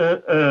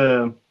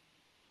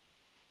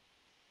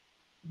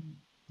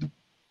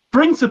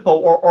principle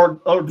or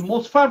the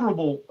most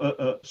favorable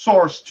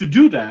source to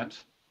do that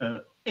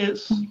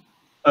is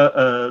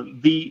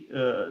the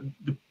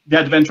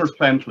adventurous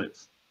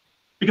pamphlets,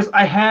 because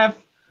I have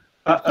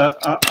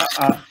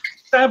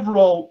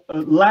several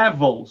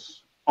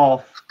levels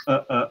of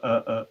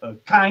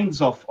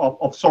kinds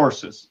of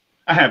sources.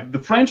 I have the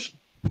French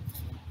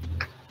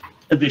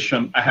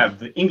edition, I have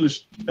the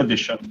English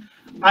edition,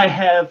 I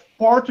have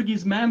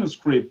Portuguese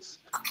manuscripts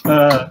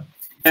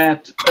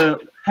that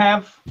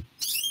have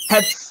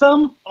had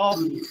some of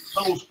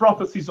those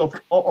prophecies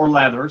or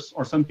letters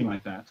or something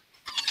like that.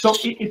 So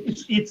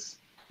it's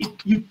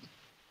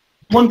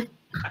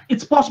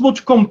possible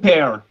to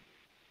compare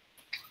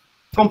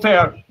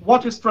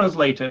what is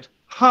translated,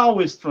 how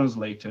is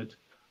translated,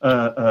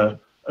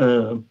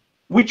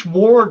 which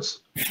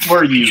words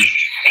were used,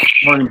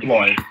 were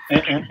employed,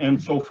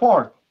 and so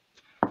forth.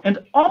 And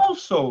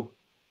also,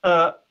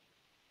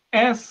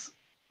 as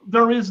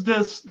there is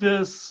this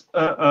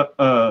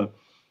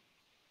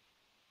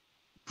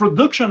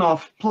production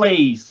of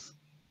plays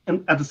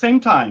and at the same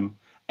time,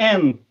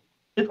 and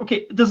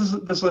this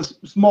is a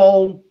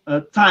small,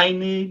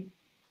 tiny,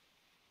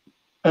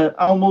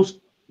 almost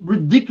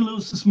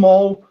ridiculous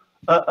small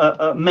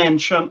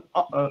mention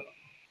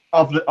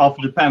of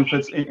the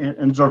pamphlets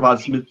in Gervais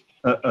Smith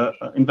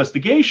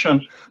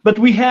investigation, but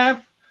we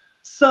have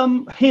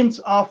some hints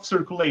of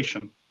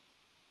circulation.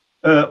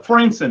 For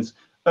instance,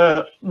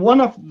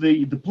 one of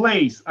the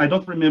plays, I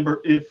don't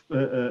remember if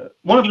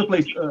one of the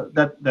plays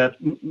that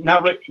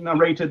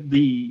narrated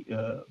the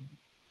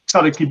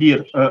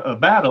Sarıkibir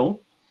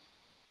battle,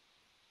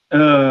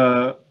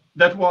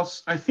 that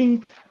was, I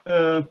think,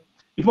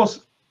 it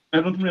was, I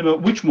don't remember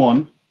which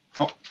one,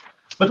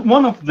 but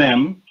one of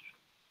them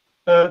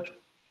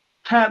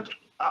had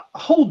a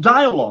whole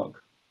dialogue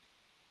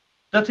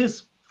that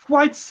is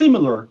quite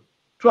similar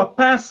to a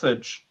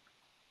passage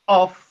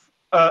of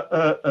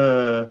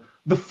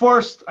the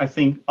first, I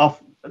think,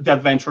 of the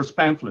Adventures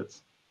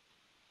pamphlets.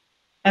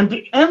 And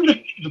the end of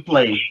the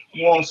play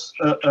was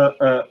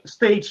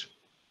staged,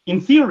 in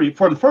theory,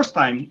 for the first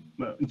time,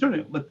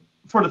 but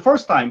for the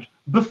first time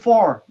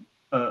before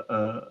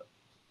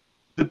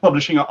the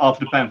publishing of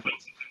the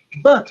pamphlets.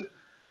 But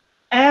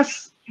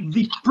as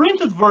the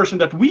printed version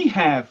that we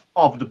have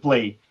of the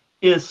play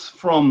is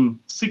from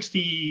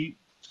 16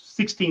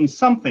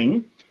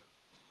 something,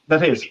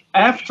 that is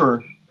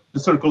after the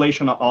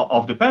circulation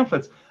of the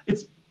pamphlets,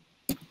 it's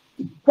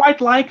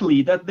quite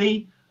likely that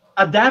they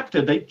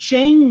adapted, they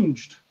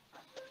changed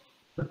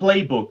the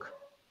playbook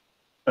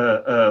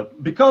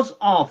because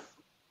of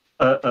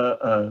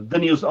the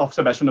news of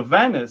Sebastian of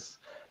Venice,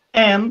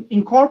 and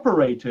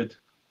incorporated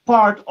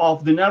part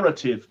of the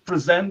narrative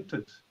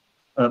presented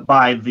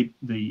by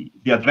the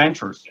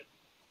adventures.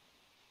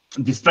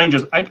 The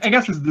Strangers, I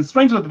guess it's the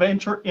Strangers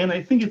Adventure, and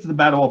I think it's the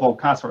Battle of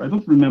Alcázar. I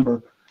don't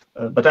remember,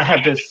 but I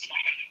have this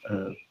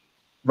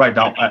right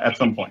down at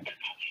some point.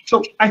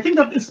 So I think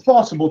that it's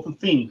possible to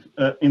think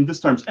in these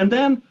terms. And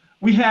then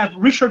we have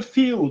Richard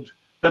Field,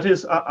 that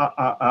is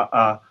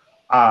a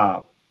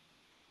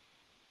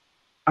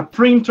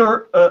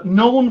printer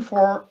known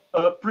for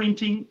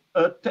printing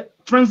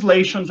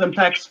translations and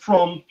texts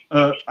from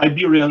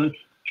Iberian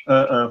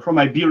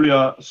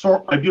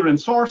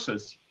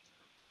sources.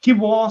 He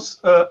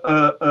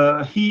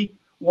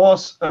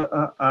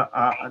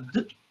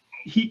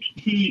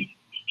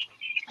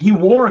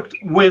worked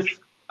with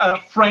a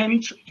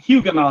French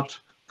Huguenot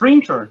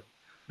printer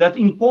that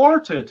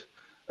imported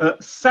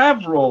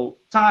several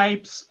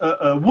types,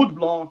 wood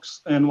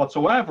blocks and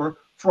whatsoever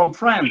from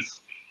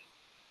France.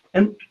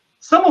 And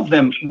some of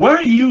them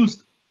were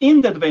used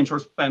in the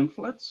Adventures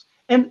pamphlets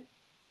and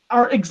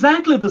are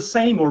exactly the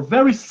same or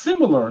very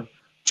similar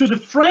to the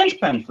French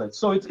pamphlets.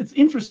 So it's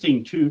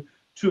interesting to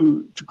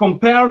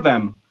compare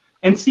them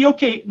and see,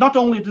 okay, not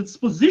only the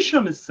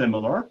disposition is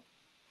similar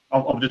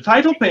of the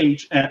title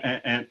page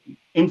and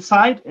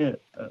inside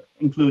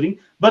including,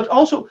 but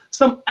also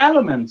some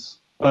elements,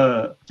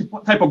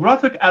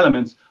 typographic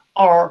elements,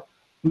 are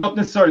not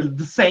necessarily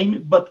the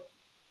same, but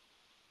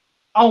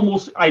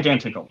almost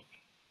identical.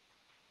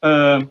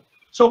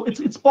 So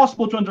it's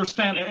possible to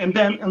understand, and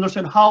then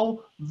understand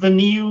how the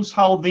news,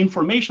 how the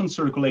information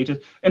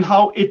circulated, and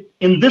how it,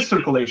 in this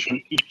circulation,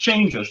 it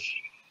changes.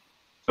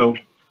 So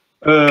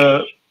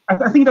I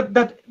think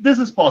that this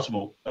is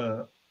possible.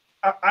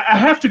 I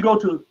have to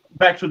go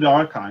back to the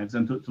archives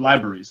and to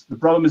libraries. The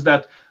problem is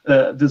that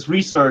this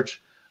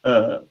research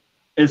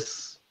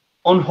is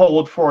on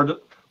hold for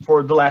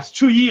the last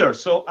 2 years.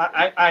 So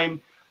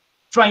I'm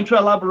trying to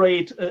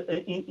elaborate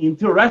in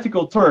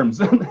theoretical terms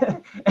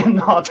and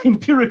not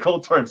empirical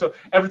terms. So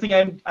everything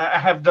I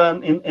have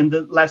done in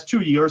the last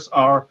 2 years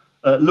are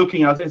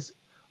looking at this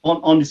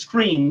on the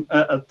screen,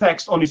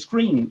 text on the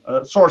screen,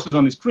 sources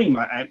on the screen.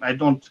 I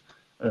didn't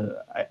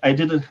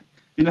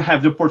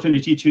have the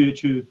opportunity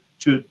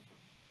to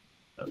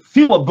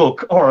fill a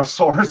book or a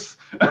source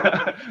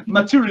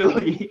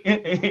materially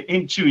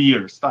in 2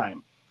 years'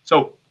 time.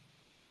 So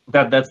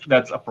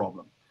that's a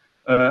problem.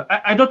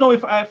 I don't know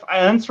if I've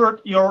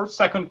answered your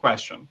second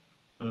question.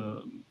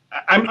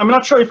 I'm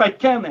not sure if I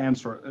can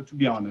answer it, to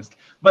be honest,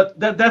 but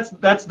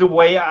that's the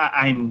way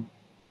I'm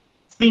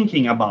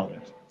thinking about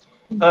it.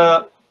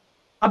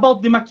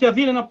 About the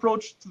Machiavellian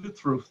approach to the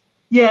truth.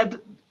 Yeah,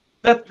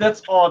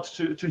 that's odd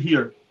to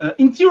hear.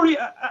 In theory,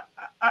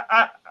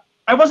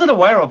 I wasn't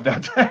aware of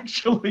that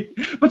actually,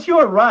 but you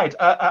are right.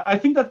 I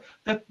think that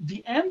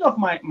the end of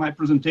my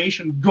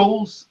presentation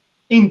goes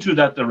into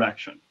that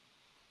direction.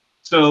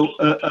 So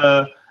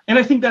and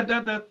I think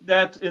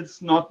that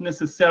it's not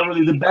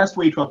necessarily the best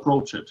way to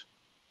approach it.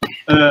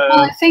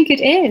 Well, I think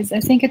it is. I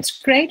think it's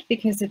great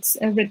because it's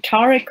a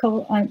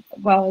rhetorical.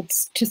 Well,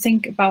 it's to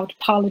think about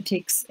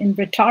politics in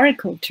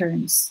rhetorical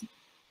terms,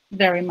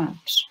 very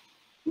much.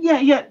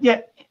 Yeah.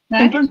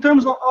 Right? In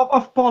terms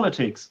of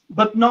politics,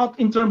 but not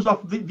in terms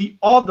of the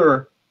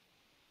other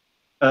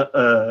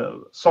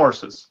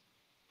sources.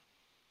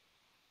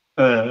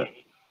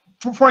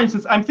 For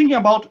instance, I'm thinking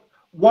about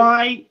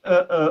why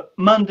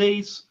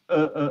Monday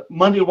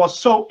was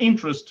so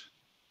interested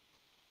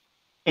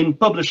in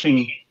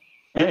publishing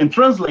and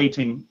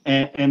translating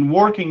and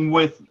working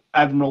with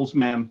Admiral's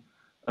men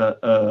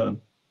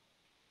and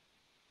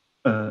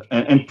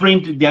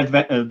print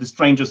the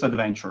Strangest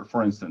Adventure,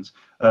 for instance.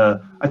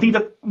 I think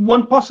that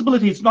one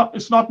possibility is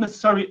it's not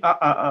necessarily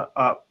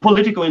a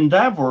political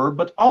endeavor,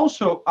 but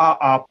also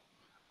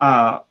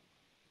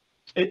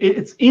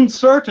it's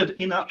inserted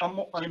in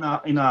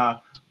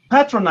a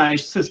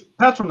patronage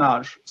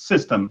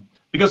system,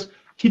 because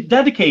he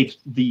dedicated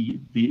the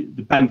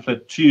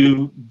pamphlet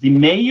to the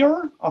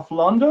mayor of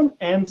London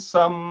and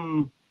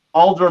some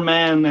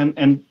aldermen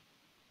and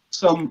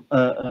some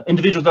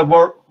individuals that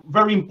were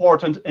very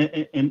important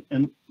in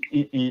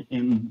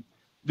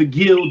the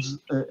guilds,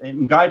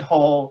 in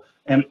Guildhall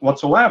and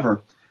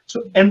whatsoever.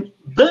 So, and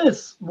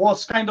this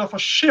was kind of a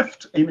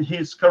shift in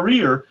his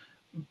career.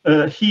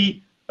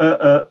 He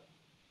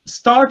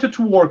started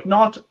to work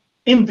not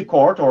in the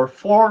court or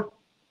for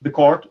the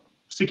court,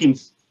 seeking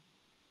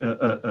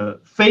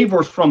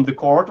favors from the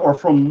court or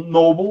from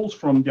nobles,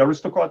 from the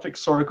aristocratic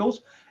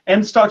circles,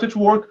 and started to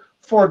work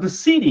for the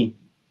city.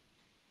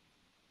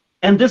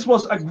 And this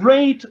was a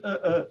great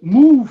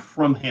move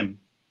from him.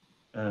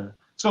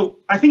 So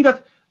I think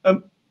that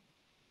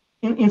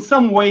in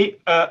some way,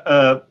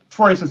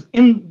 for instance,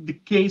 in the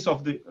case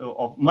of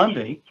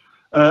Monday,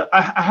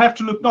 I have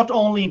to look not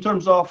only in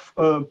terms of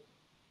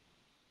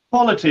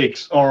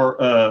politics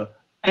or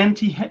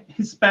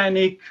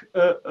anti-Hispanic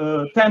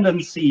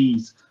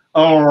tendencies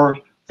or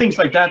things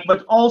like that,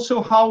 but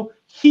also how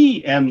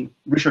he and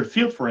Richard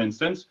Field, for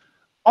instance,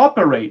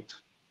 operated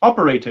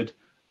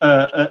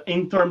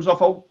in terms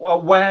of a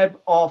web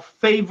of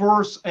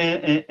favors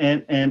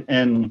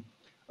and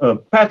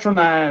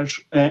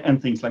patronage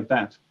and things like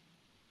that.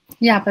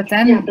 Yeah, but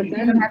then you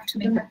don't have to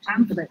make a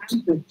pamphlet.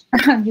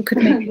 You could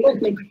make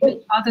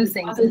other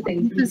things. The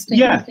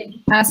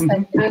interesting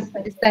aspect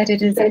is that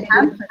it is a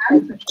pamphlet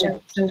that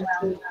shows so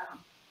well.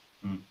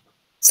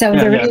 So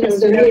there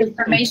is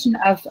information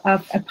of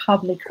a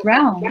public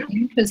realm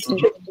interested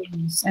in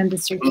news and the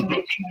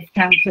circulation of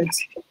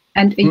pamphlets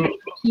and a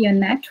European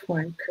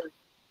network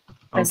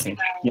as well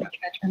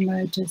that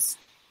emerges.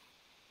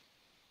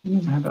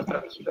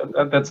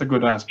 That's a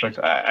good aspect.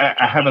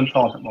 I haven't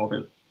thought about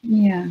it.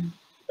 Yeah.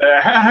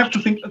 I have to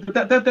think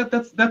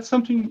that's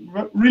something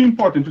really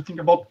important to think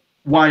about.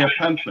 Why a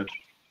pamphlet?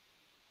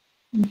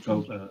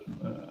 So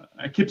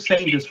I keep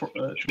saying this to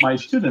my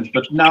students,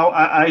 but now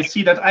I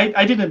see that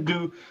I didn't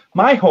do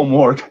my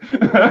homework.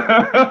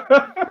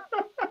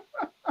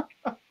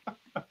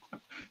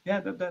 Yeah,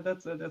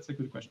 that's a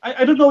good question.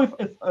 I don't know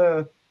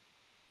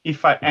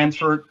if I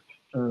answered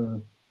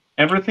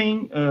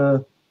everything.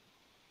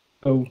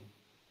 So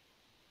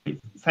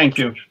thank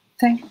you.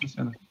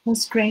 That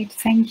was great.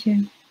 Thank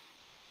you.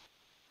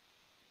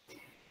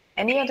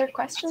 Any other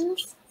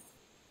questions?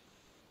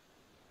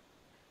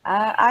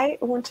 I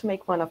want to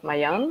make one of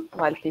my own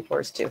while people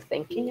are still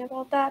thinking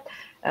about that.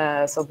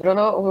 So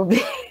Bruno will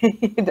be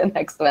the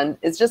next one.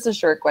 It's just a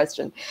short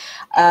question.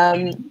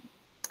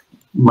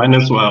 Mine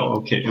as well.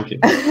 Okay.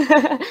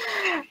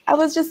 I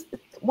was just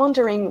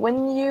wondering,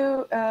 when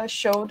you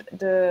showed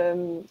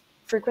the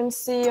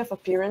frequency of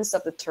appearance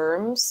of the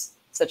terms,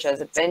 such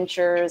as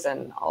adventures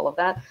and all of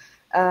that,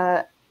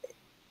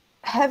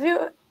 have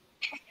you,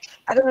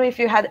 I don't know if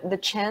you had the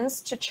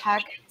chance to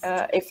check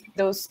if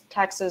those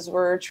texts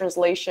were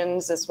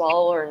translations as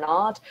well or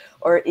not,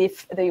 or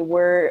if they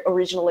were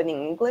originally in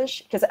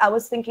English? Because I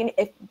was thinking,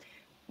 if,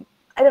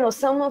 I don't know,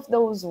 some of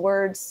those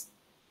words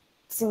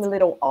seem a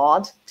little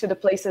odd to the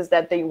places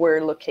that they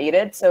were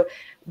located. So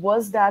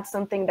was that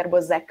something that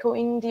was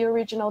echoing the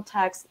original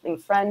text in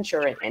French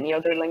or in any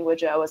other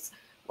language? I was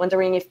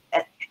wondering if,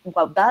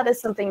 well, that is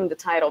something in the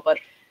title, but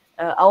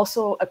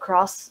also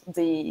across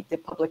the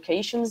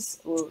publications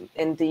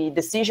and the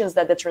decisions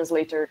that the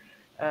translator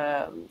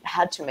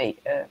had to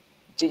make.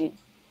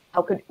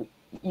 How could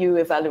you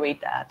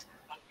evaluate that?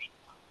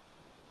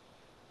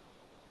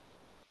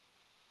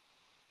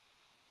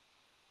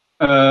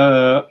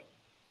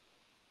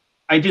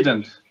 I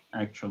didn't,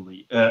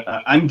 actually.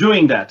 I'm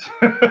doing that.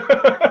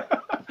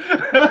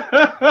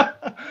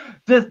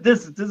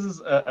 This is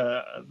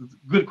a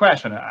good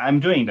question. I'm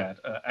doing that.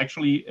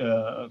 Actually,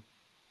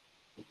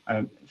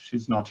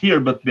 she's not here,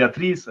 but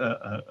Beatriz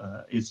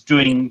is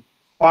doing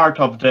part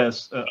of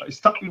this.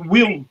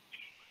 Will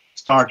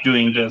start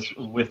doing this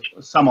with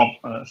some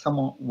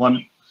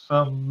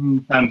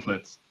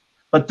pamphlets.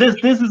 But this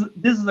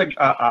is like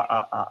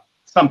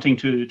something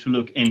to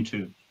look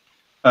into.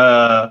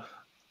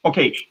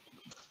 Okay,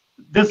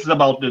 this is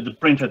about the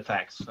printed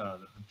text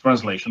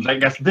translations. I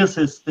guess this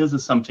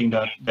is something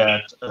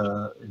that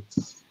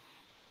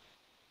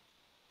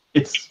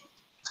it's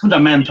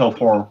fundamental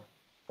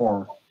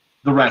for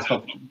the rest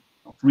of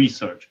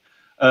research.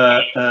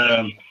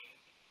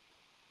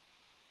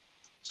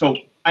 So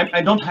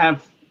I don't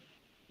have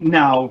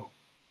now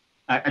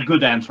a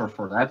good answer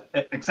for that,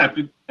 except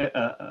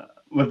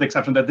with the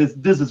exception that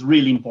this is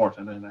really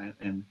important,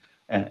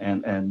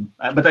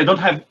 but I don't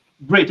have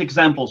great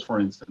examples, for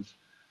instance,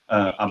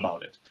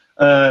 about it.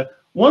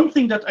 One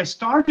thing that I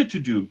started to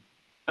do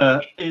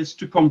is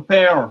to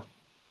compare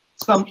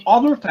some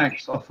other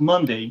texts of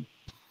Monday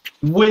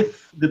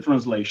with the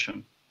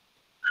translation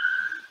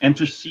and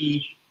to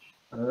see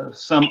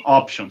some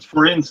options.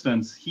 For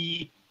instance,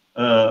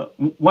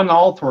 one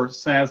author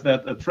says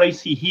that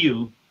Tracy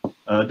Hill,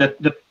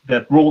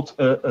 that wrote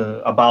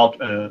about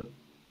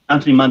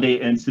Anthony Monday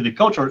and civic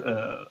culture,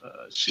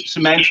 she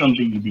mentioned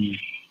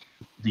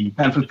the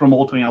pamphlet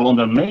promoting a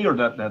London mayor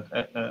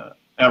that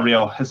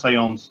Ariel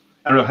Hessayon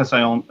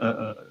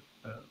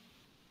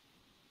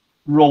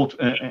wrote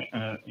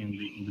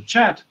in the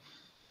chat.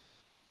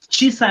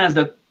 She says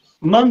that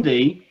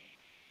Monday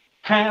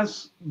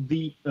has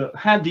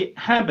had the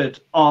habit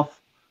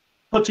of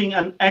putting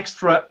an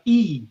extra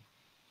E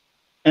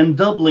and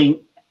doubling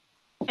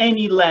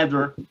any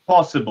letter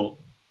possible,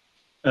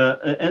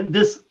 and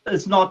this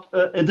is not.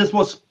 And this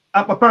was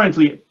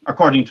apparently,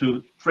 according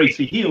to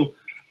Tracy Hill,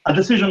 a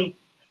decision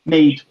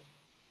made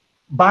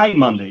by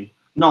Monday,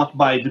 not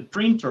by the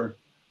printer,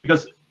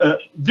 because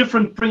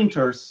different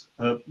printers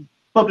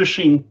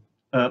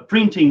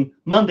printing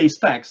Monday's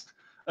text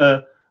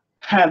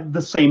had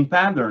the same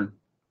pattern,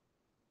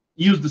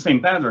 used the same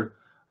pattern,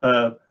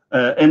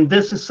 and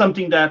this is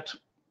something that,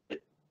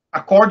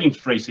 according to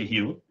Tracy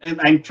Hill, and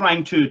I'm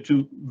trying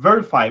to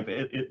verify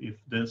if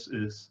this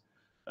is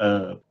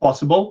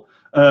possible.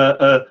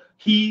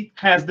 He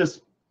has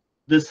this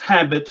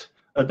habit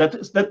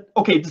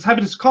this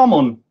habit is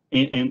common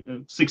in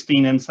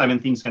 16th and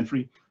 17th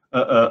century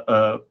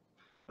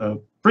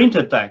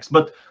printed text,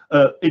 but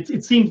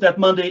it seems that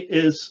Monday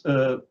is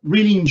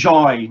really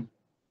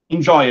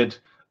enjoyed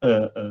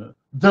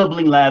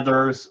doubling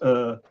letters,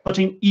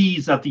 putting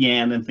E's at the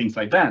end and things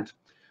like that.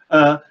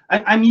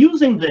 I'm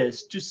using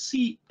this to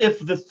see if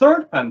the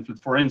third pamphlet,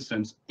 for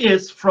instance,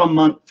 is from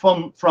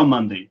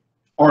Monday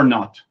or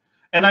not.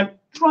 And I'm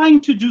trying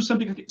to do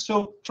something,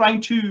 so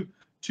trying to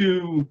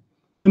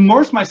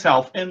immerse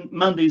myself in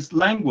Monday's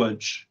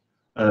language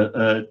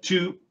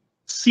to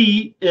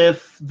see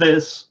if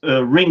this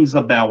rings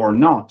a bell or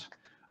not.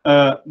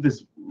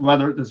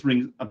 Whether this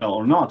rings a bell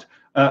or not.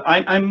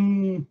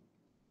 And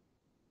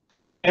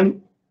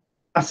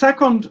a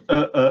second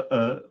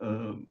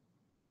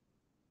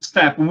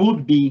step will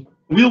be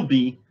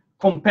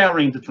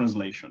comparing the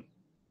translation.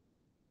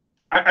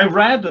 I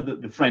read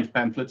the French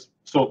pamphlets,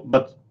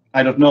 but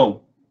I don't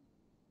know,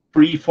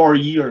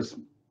 3-4 years.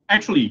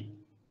 Actually,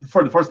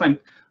 for the first time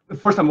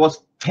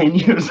was 10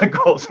 years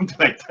ago, something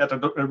like that. I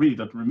really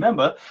don't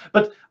remember.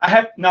 But I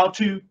have now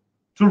to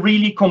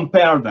really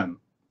compare them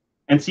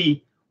and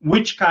see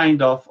which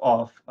kind of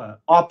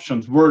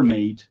options were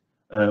made,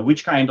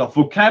 which kind of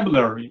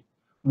vocabulary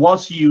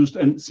was used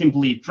and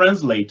simply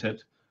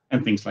translated,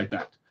 and things like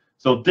that.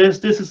 So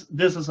this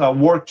is a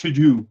work to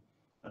do.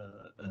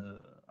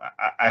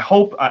 I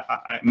hope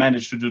I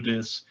managed to do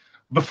this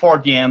before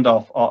the end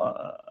of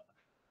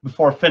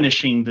before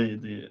finishing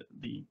the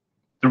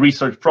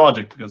research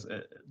project, because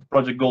the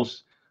project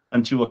goes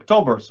until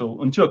October.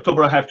 So until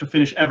October, I have to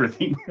finish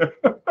everything.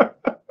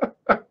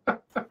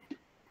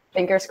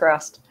 Fingers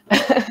crossed.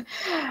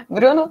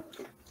 Bruno?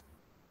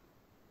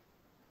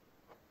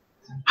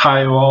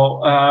 Hi,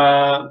 all.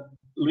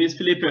 Luís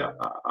Filipe,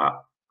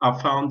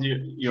 I found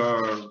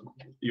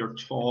your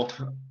talk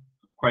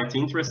quite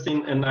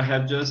interesting, and I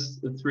have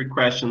just 3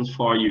 questions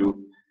for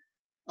you.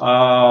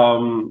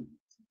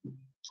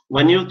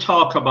 When you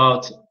talk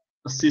about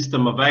a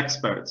system of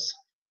experts,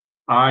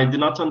 I do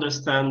not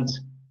understand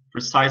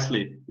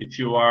precisely if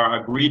you are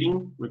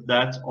agreeing with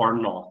that or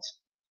not.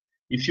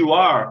 If you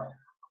are,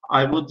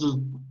 I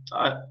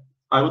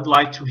would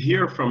like to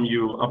hear from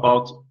you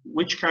about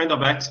which kind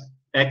of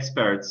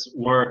experts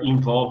were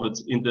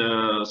involved in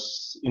the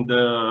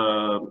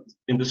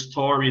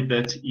story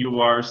that you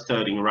are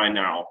studying right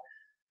now.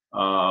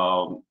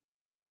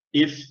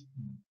 If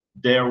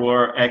there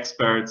were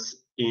experts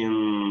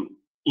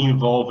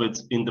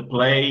involved in the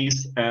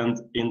plays and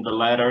in the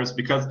letters,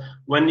 because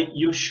when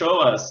you show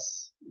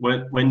us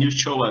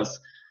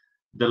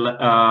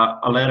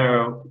a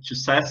letter to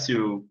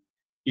Cecil,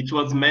 it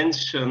was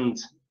mentioned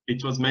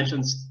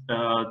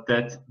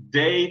that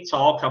they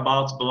talk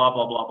about blah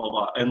blah blah blah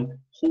blah, and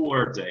who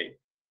were they?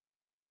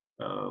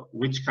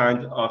 Which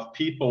kind of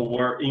people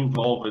were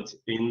involved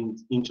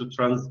into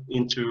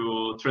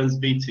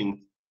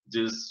transmitting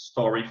this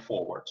story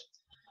forward?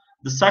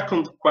 The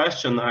second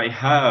question I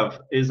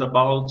have is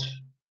about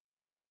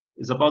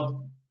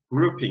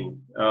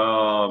grouping.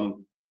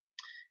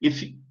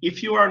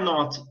 If you are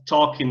not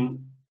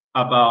talking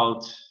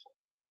about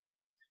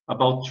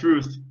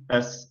truth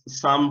as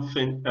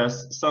something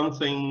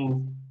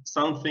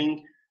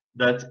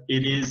that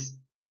it is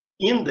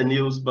in the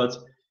news, but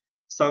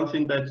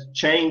something that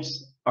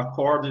changes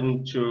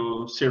according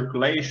to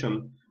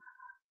circulation,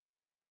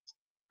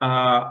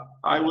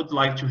 I would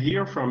like to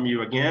hear from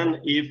you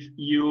again if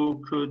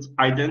you could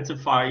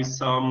identify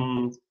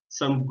some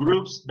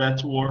groups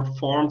that were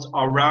formed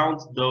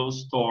around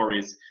those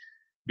stories,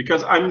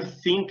 because I'm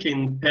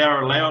thinking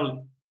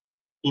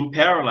in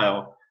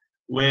parallel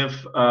with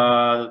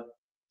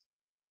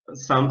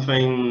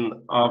something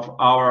of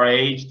our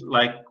age,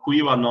 like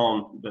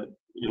QAnon. That,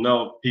 you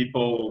know,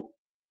 people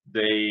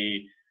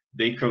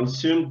they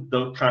consume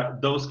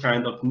those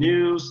kind of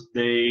news.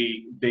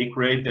 They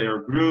create their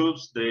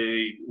groups.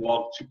 They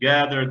walk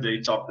together. They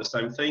talk the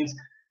same things.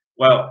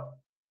 Well,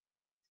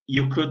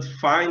 you could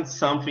find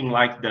something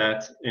like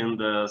that in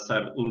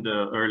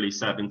the early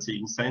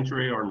 17th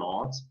century or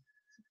not.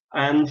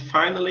 And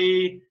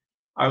finally,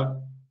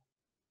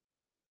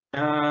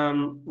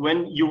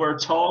 when you were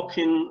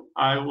talking,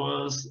 I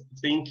was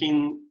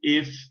thinking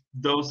if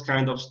those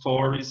kind of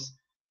stories,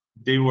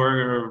 they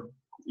were,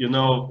 you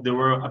know, they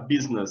were a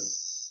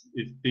business.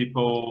 If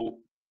people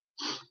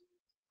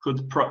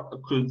could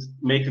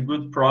make a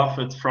good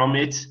profit from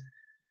it,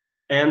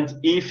 and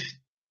if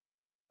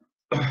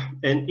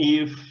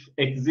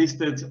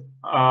existed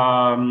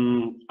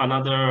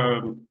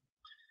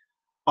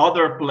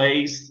other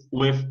place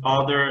with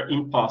other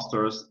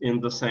imposters in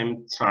the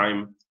same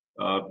time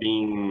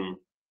being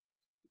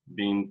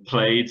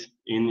played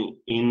in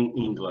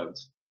England.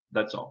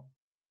 That's all.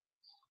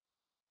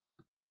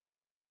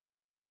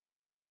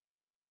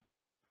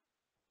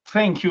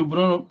 Thank you,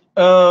 Bruno.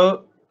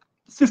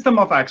 System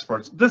of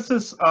experts. This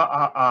is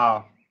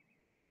a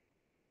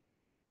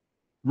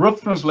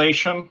rough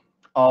translation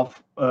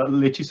of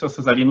Letícia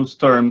Cesarino's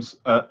terms.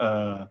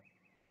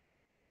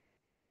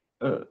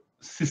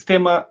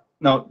 Sistema.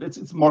 No,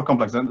 it's more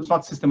complex. It's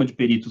not Sistema de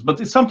Peritos, but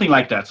it's something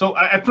like that. So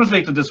I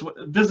translated this.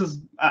 This is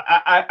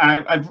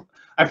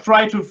I've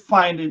tried to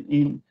find it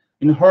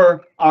in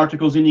her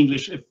articles in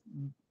English if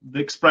the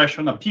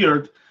expression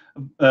appeared,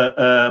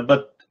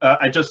 but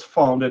I just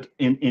found it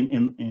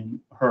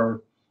in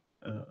her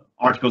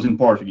articles in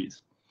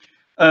Portuguese.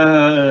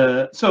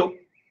 So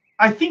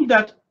I think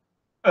that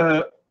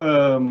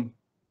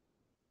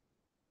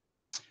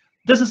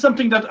this is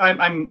something that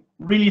I'm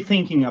really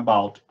thinking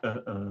about.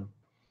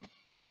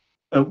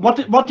 What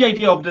the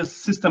idea of this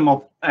system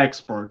of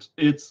experts?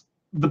 It's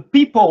the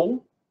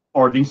people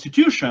or the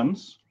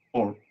institutions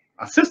or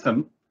a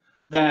system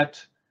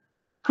that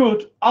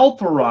could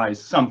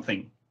authorize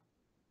something,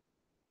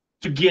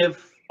 to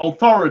give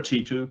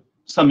authority to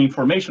some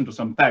information, to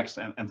some text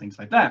and things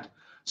like that.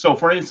 So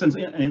for instance,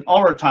 in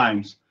our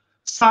times,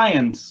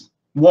 science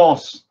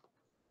was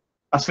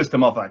a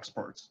system of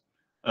experts.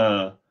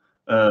 The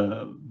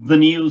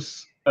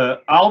news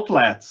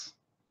outlets,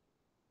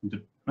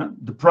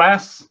 the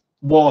press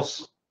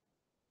was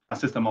a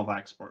system of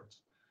experts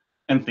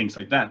and things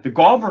like that. The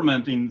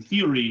government, in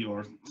theory,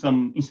 or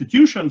some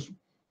institutions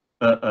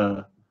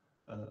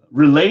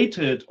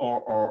related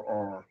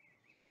or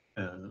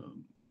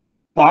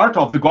part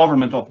of the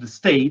government of the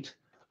state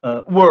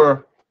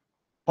were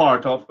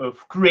part of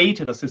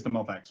created a system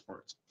of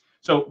experts.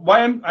 So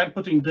why I'm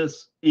putting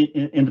this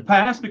in the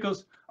past?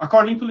 Because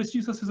according to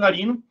Letícia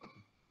Cesarino,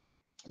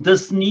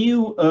 this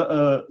new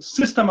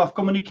system of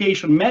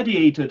communication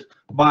mediated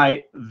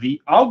by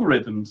the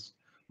algorithms,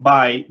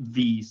 by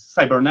the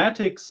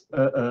cybernetics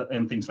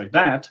and things like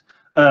that,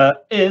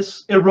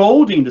 is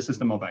eroding the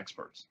system of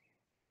experts.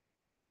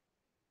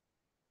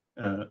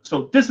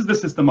 So this is the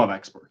system of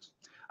experts.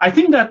 I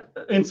think that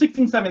in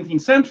 16th,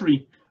 17th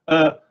century,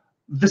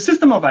 the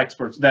system of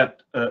experts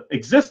that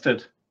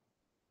existed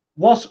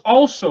was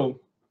also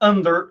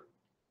under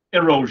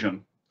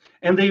erosion,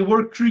 and they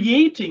were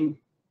creating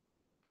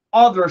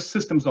other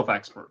systems of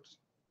experts.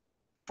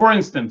 For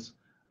instance,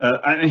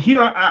 and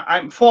here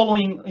I'm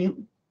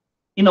following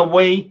in a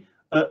way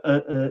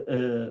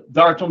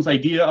Darton's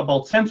idea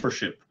about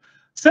censorship.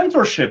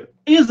 Censorship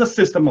is a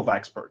system of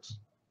experts.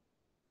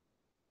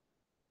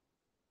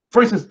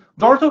 For instance,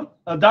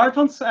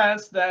 Darton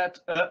says that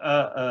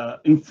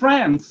in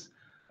France,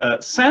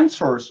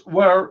 censors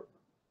were,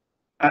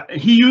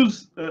 he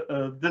used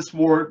this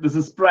word, this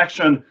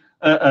expression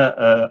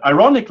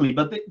ironically,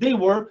 but they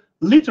were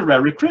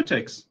literary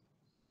critics.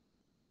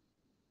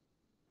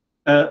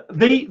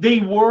 They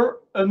were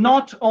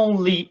not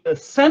only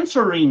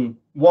censoring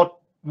what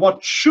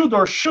should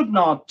or should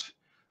not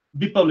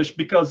be published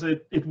because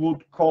it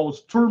would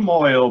cause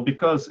turmoil,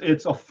 because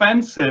it's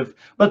offensive,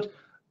 but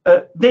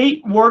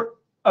they were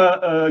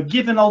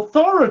given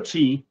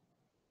authority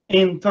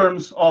in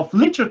terms of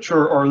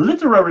literature or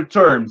literary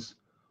terms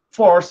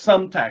for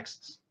some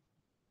texts.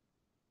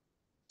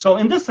 So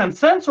in this sense,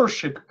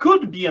 censorship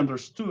could be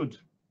understood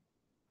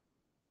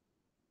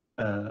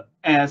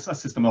as a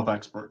system of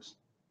experts.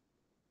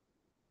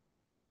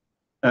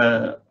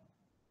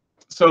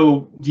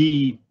 So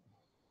the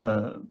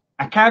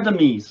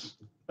academies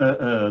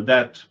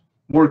that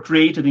were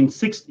created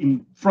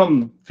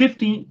from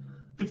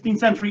 15th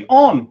century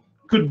on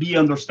could be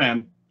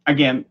understood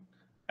again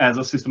as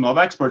a system of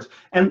experts.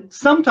 And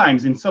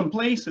sometimes in some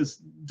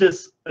places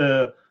this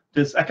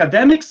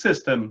academic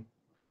system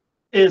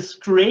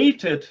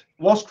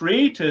was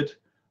created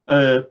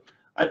not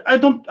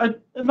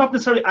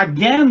necessarily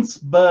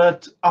against,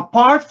 but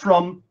apart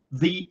from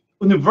the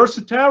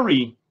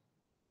universitary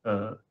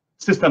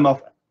system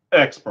of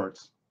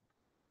experts.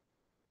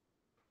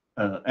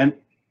 And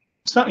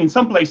so in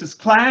some places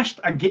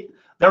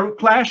there were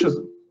clashes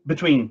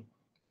between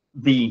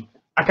the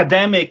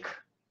academic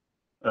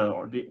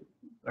or the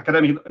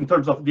academic in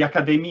terms of the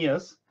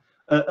academia's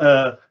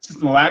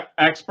system of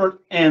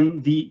expert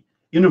and the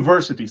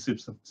university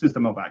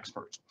system of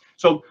experts.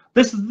 So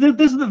this is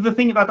the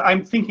thing that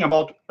I'm thinking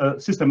about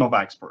system of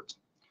experts.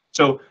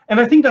 So, and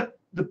I think that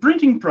the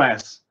printing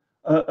press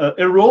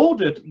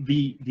eroded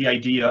the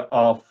idea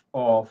of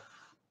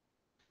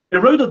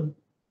eroded.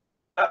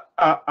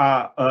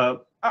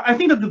 I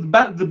think that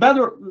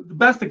the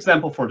best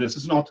example for this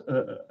is not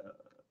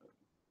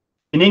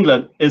in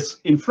England, is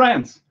in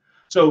France.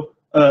 So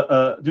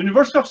the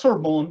University of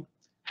Sorbonne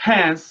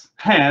has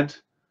had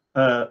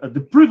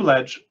the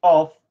privilege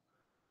of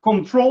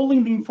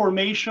controlling the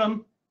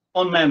information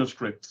on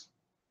manuscripts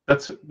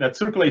that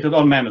circulated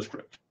on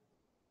manuscript.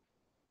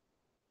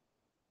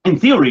 In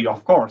theory,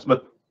 of course,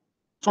 but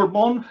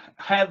Sorbonne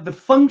had the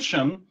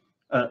function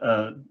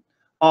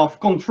of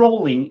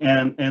controlling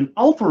and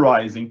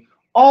authorizing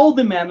all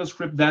the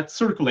manuscript that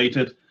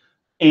circulated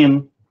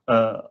in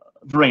the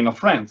reign of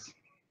France.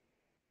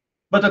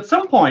 But at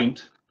some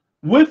point,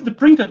 with the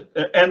printed,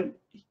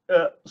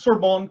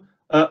 Sorbonne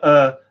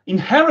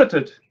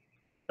inherited,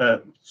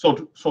 so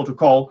to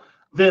call,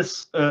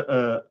 this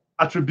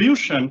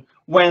attribution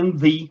when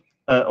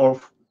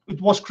it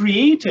was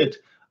created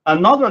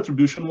another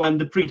attribution when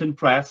the printing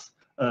press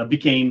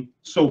became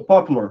so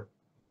popular.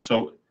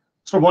 So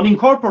Sorbonne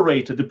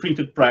incorporated the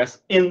printed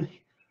press in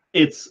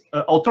its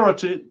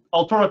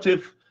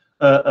authoritative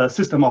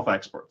system of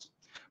experts.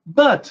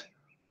 But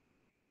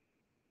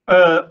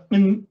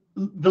in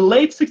the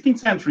late 16th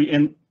century,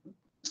 and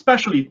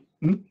especially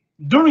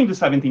during the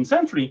 17th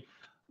century,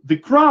 the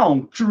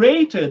Crown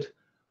created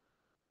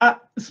a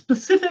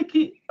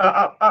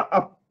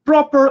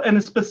proper and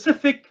a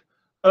specific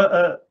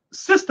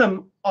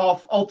system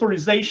of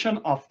authorization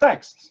of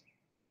texts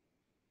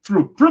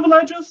through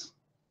privileges,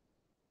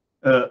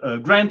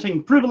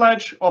 granting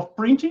privilege of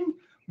printing,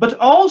 but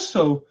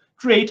also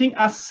creating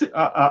a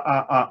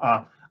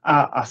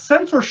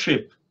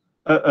censorship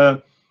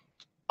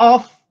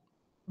of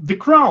the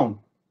Crown.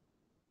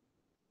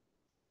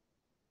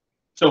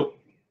 So,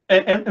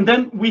 and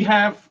then we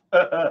have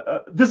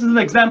this is an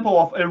example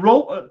of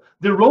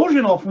the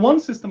erosion of one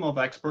system of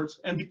experts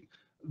and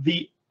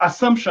the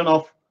assumption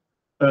of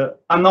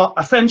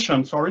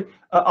ascension,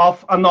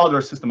 of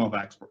another system of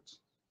experts.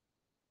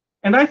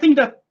 And I think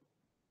that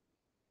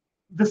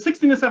the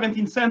 16th and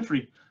 17th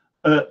century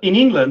in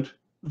England,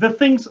 the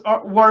things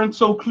weren't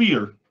so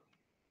clear.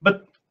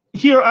 But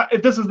here,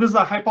 this is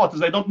a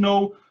hypothesis. I don't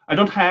know. I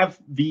don't have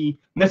the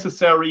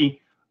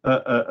necessary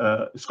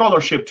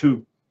scholarship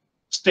to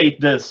state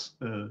this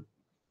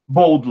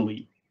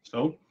boldly.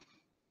 So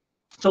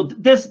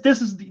this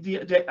is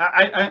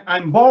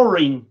I'm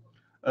borrowing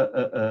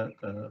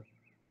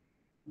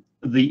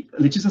the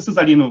Letizia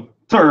Cesarino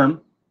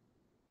term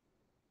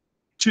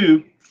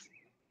to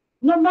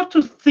not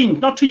to think,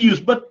 not to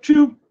use, but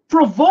to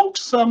provoke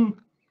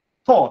some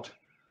thought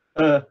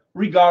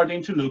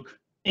regarding to look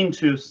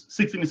into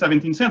 16th and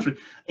 17th century.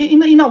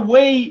 In a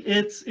way,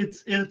 it's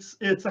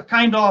a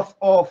kind of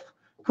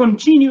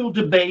continual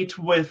debate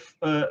with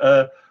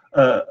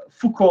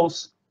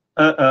Foucault's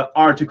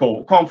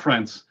article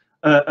conference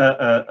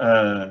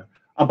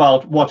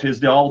about what is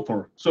the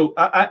author. So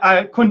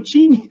I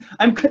continue.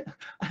 I'm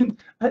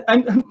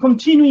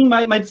continuing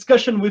my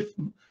discussion with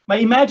my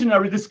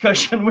imaginary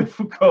discussion with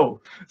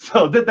Foucault.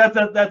 So that's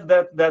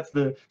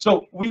the.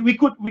 So we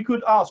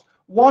could ask,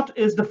 what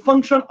is the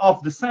function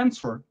of the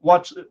censor?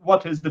 What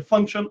is the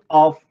function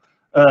of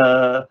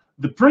the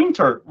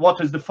printer?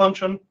 What is the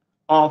function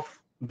of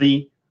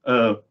the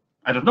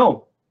I don't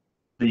know,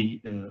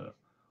 the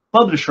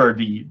publisher,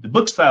 the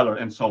bookseller,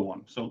 and so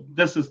on. So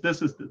this is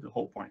the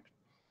whole point.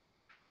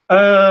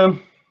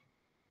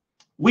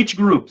 Which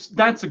groups?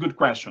 That's a good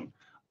question.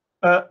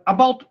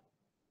 About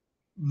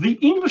the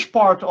English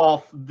part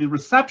of the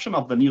reception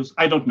of the news,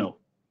 I don't know,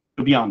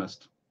 to be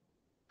honest.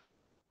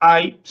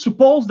 I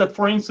suppose that,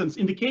 for instance,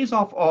 in the case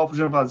of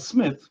Gervase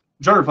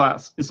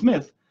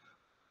Smith,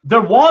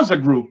 there was a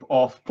group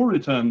of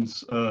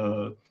Puritans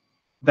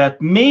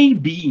that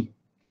maybe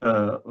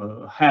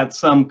had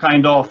some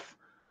kind of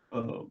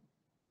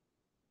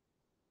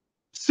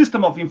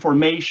system of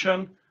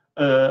information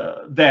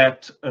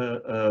that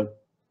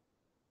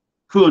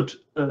could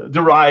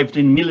derived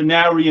in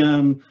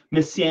millenarian,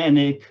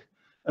 messianic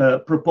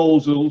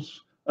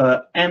proposals,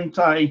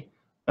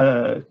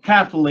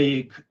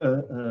 anti-Catholic,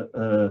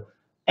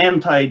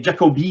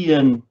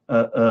 anti-Jacobean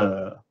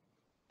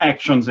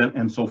actions,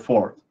 and so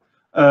forth.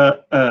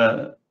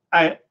 But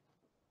I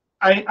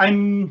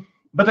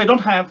don't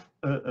have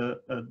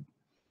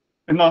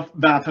enough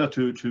data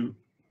to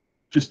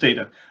state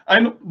it.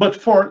 But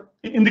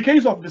in the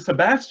case of the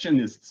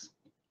Sebastianists,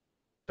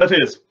 that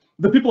is,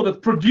 the people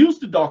that produced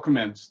the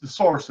documents, the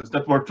sources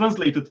that were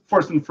translated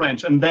first in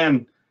French and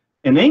then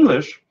in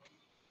English,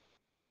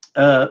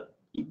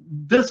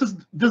 this is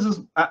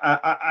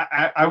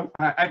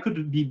I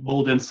could be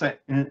bold and say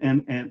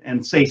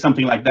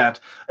something like that.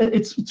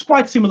 It's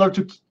quite similar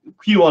to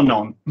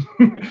QAnon,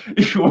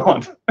 if you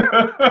want.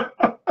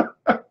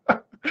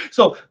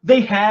 So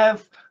they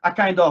have a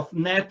kind of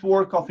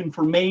network of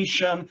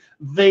information.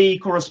 They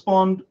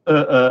correspond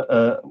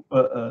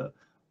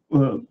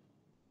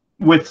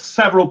with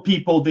several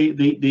people.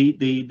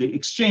 They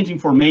exchange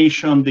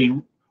information. They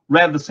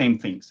read the same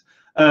things.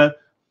 In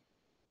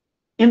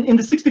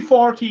the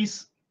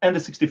 6040s and the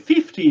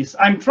 6050s,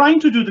 I'm trying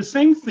to do the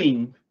same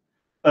thing,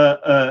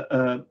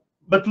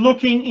 but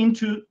looking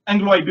into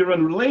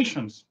Anglo-Iberian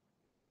relations.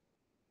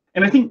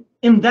 And I think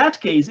in that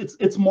case,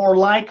 it's more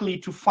likely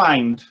to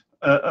find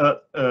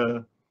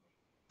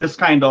this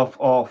kind of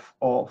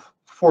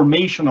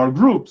formation or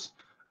groups,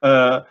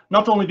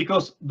 not only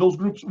because those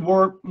groups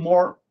were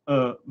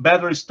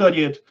better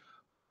studied,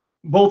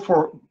 both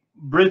for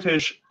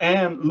British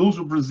and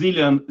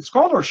Luso-Brazilian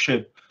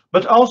scholarship,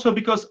 but also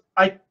because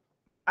I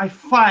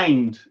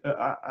think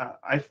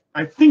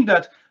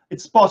that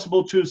it's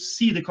possible to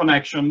see the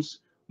connections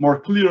more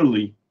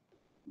clearly,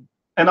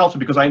 and also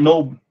because I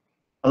know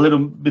a little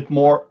bit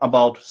more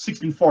about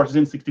 1640s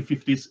and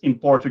 1650s in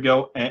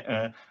Portugal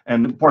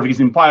and the Portuguese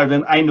Empire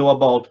than I know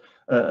about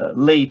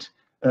late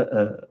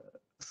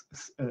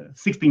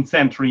 16th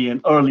century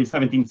and early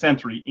 17th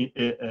century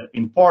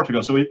in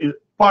Portugal. So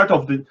part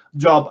of the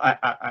job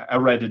I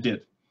already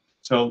did.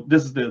 So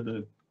this is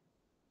the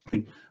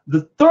thing.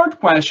 The third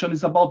question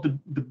is about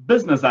the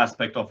business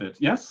aspect of it.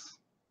 Yes.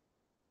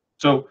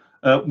 So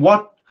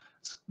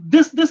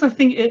this I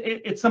think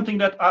it's something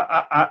that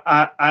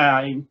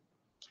I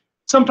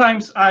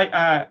sometimes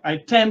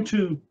I tend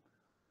to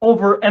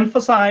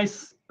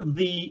overemphasize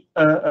the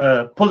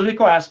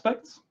political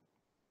aspects,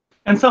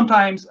 and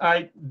sometimes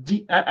I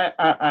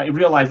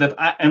realize that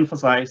I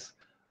emphasize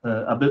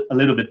a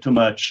little bit too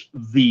much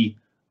the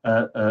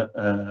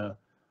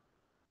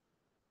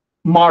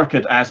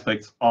market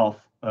aspects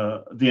of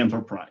the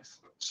enterprise.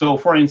 So,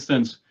 for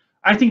instance,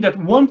 I think that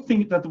one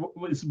thing that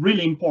is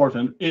really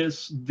important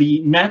is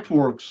the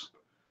networks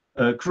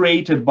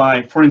created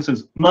by, for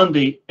instance,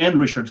 Mundy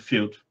and Richard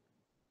Field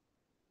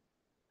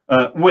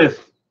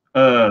with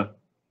the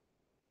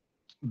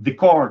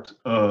court,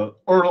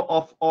 Earl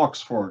of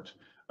Oxford,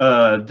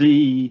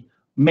 the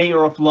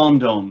Mayor of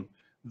London,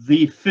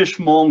 the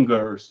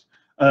fishmongers,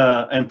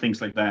 and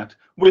things like that.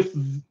 With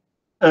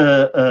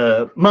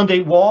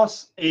Mundy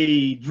was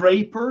a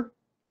draper.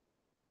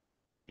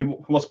 He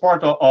was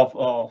part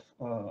of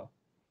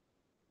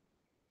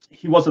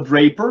he was a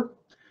draper,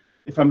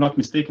 if I'm not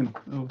mistaken.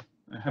 Oh,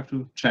 I have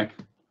to check.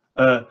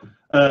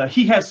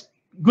 He has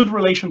good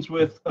relations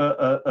with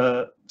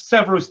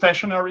several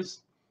stationaries,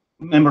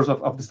 members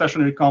of the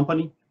stationery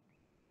company.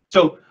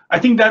 So I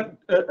think that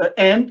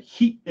and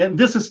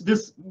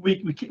this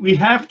we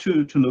have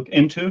to look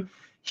into.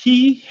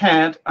 He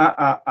had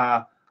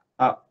a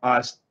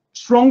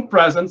strong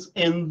presence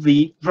in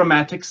the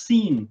dramatic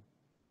scene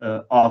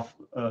of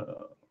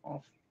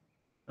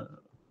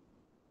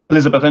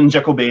Elizabethan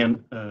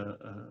Jacobean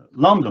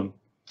London,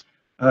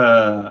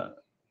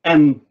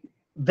 and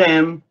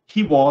then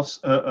he was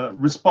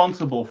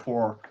responsible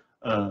for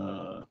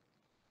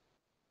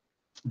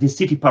the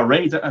city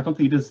parades. I don't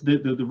think it is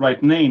the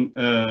right name.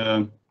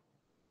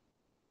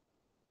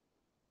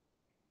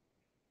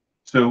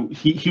 So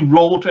he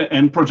wrote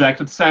and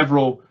projected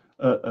several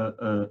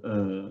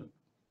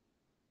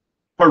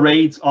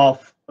parades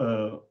of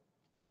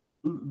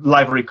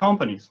livery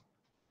companies,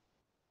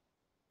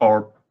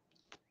 or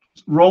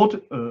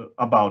wrote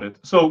about it.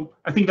 So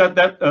I think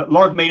that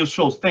Lord Mayo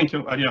shows. Thank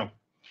you, Ariel.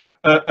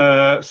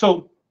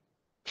 So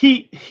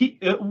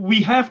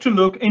we have to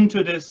look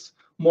into this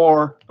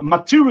more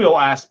material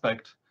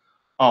aspect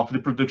of the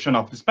production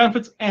of these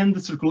pamphlets and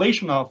the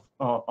circulation of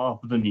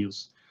the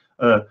news.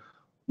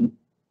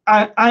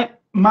 I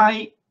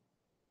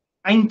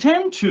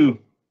intend to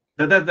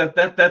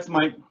that's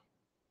my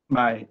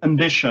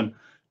ambition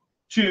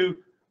to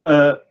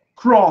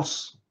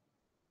cross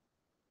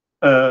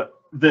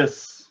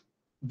this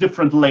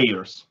different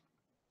layers.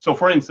 So,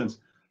 for instance,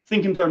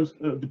 think in terms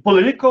of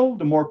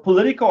the more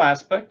political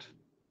aspect,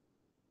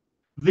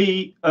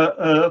 the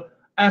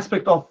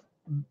aspect of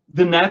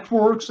the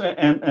networks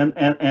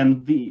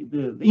and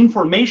the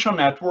information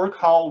network,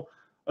 how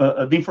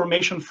the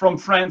information from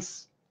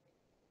France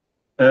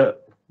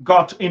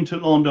got into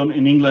London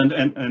in England,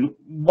 and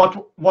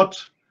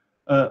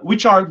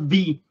which are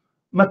the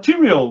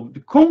material,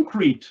 the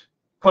concrete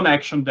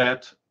connection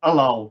that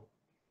allow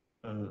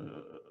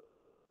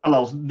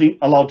allowed the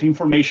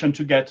information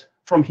to get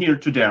from here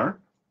to there,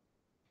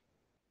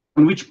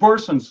 and which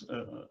persons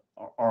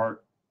are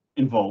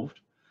involved,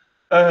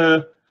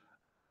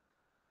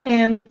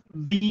 and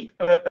the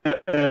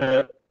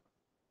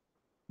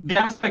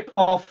aspect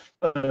of,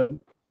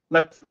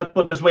 let's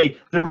put it this way,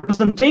 the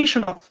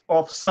representation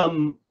of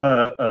some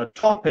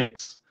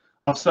topics,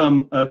 of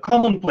some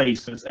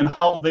commonplaces, and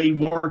how they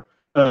were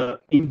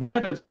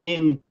embedded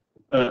in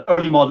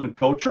early modern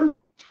culture,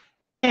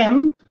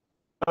 and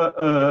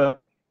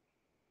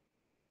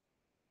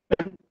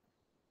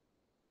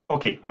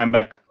okay, I'm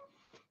back.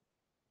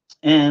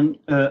 And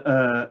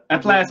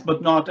at last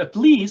but not at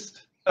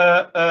least,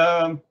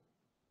 the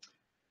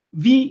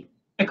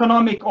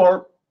economic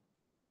or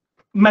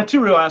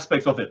material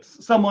aspects of it.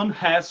 Someone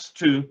has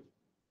to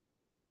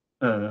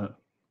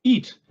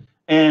eat,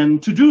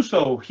 and to do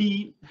so,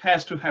 he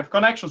has to have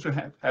connections,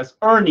 has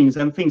earnings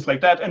and things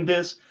like that. And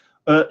this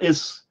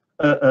is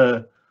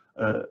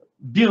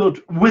built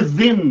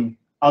within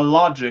a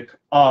logic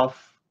of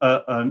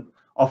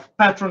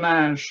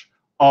patronage,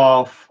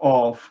 of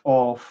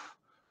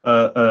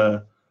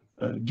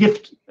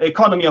gift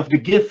economy of the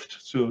gift,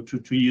 so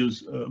to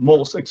use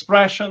most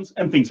expressions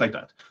and things like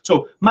that.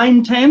 So my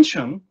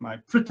intention, my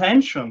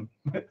pretension,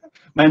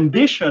 my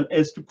ambition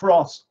is to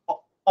cross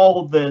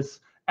all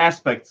these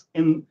aspects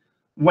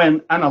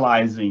when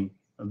analyzing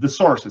the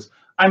sources.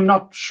 I'm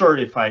not sure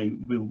if I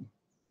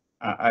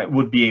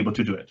would be able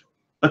to do it,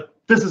 but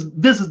this is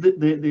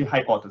the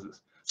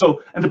hypothesis.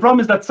 So, and the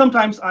problem is that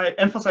sometimes I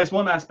emphasize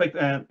one aspect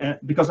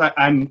because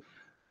I'm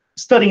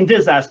studying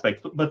this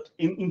aspect, but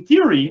in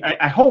theory,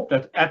 I hope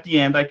that at the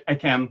end I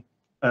can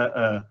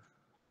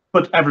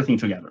put everything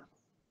together.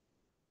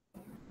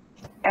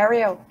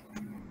 Ariel.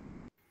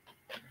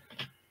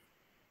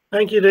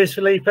 Thank you, Luís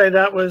Filipe.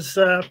 That was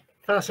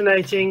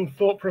fascinating,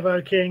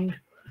 thought-provoking.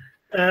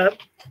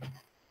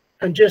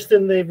 And just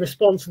in the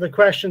response to the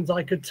questions,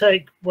 I could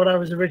take what I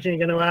was originally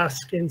going to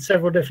ask in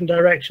several different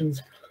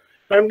directions.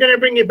 But I'm going to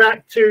bring you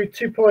back to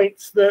 2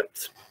 points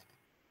that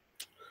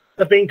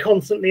have been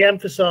constantly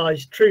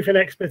emphasized: truth and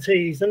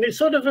expertise. And it's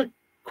sort of a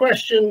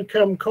question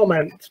come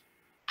comment.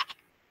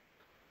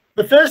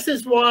 The first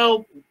is,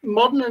 while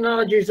modern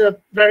analogies are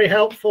very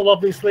helpful,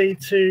 obviously,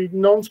 to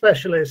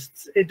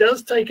non-specialists, it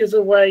does take us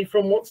away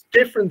from what's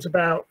different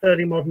about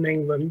early modern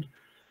England.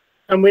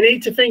 And we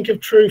need to think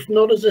of truth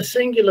not as a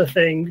singular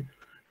thing,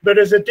 but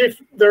as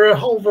there are a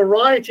whole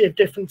variety of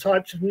different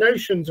types of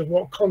notions of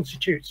what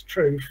constitutes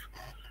truth,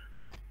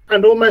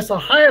 and almost a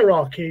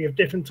hierarchy of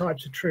different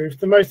types of truth,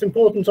 the most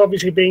important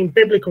obviously being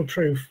biblical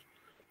truth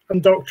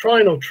and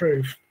doctrinal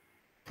truth.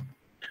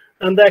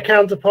 And their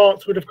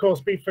counterparts would, of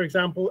course, be, for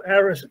example,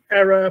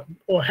 error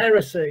or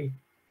heresy.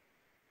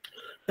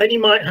 Then you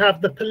might have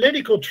the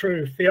political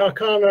truth, the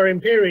arcana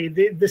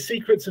imperii, the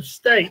secrets of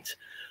state.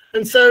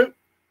 And so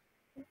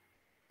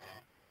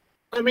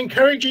I'm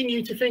encouraging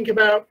you to think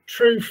about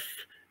truth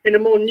in a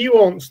more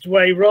nuanced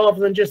way, rather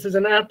than just as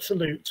an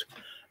absolute,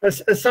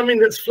 as something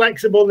that's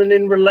flexible and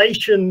in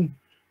relation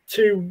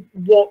to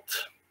what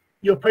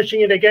you're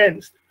pushing it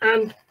against.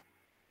 And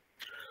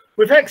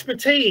with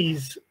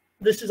expertise,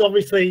 this is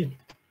obviously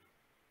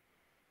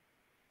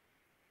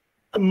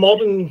a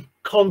modern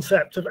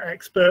concept of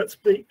experts,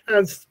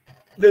 as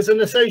there's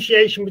an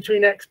association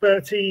between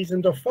expertise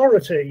and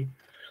authority.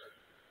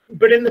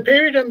 But in the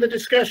period under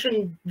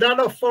discussion, that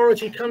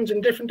authority comes in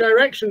different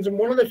directions. And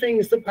one of the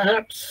things that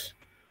perhaps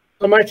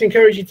I might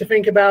encourage you to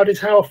think about is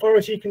how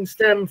authority can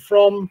stem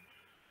from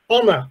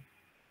honor,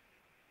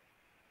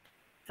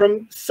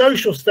 from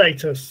social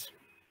status,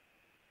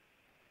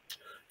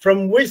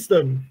 from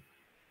wisdom,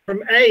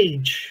 from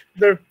age.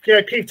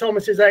 Keith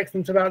Thomas is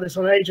excellent about this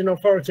on age and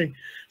authority.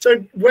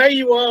 So where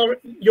you are,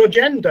 your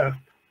gender,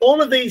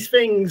 all of these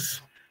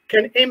things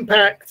can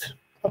impact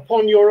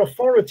upon your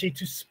authority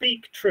to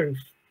speak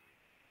truth.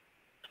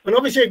 And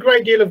obviously a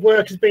great deal of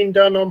work has been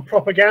done on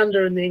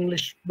propaganda in the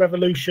English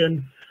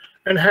Revolution,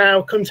 and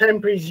how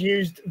contemporaries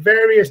used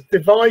various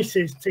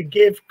devices to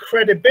give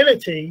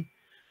credibility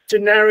to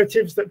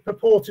narratives that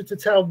purported to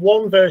tell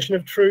one version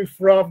of truth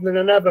rather than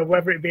another,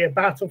 whether it be a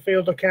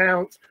battlefield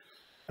account,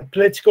 a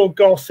political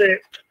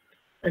gossip,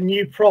 a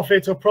new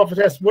prophet or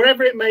prophetess,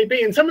 wherever it may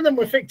be. And some of them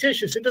were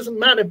fictitious, it doesn't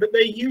matter, but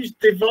they used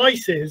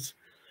devices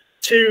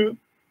to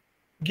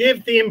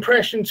give the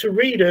impression to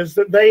readers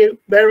that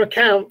their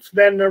account,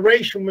 their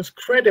narration was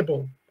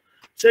credible.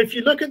 So if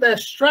you look at their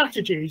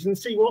strategies and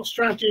see what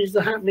strategies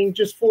are happening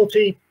just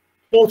 40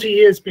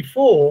 years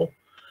before,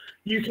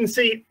 you can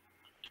see,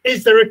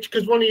 is there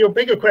because one of your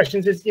bigger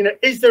questions is,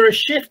 is there a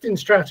shift in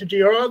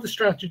strategy, or are the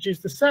strategies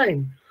the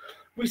same?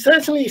 We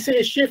certainly see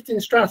a shift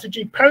in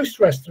strategy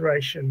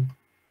post-Restoration,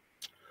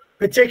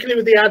 particularly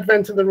with the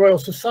advent of the Royal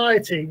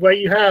Society, where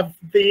you have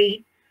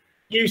the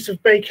use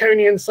of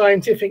Baconian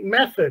scientific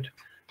method.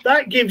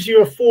 That gives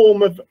you a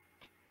form of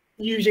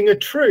using a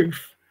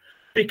truth,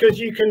 because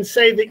you can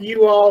say that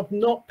you are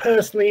not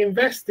personally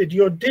invested.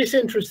 You're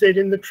disinterested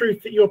in the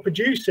truth that you're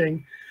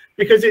producing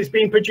because it's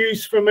been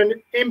produced from an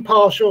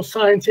impartial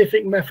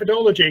scientific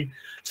methodology.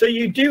 So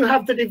you do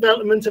have the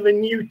development of a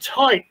new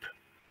type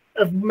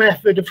a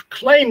method of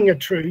claiming a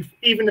truth,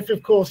 even if,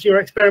 of course, your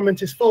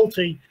experiment is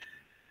faulty.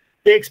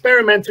 The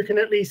experimenter can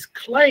at least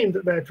claim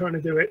that they're trying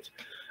to do it.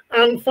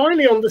 And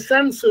finally, on the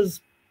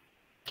censors,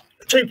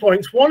 2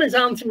 points. One is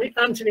Anthony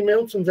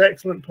Milton's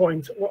excellent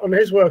point on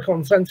his work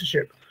on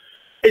censorship,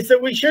 is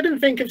that we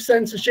shouldn't think of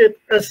censorship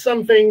as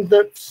something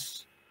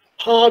that's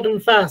hard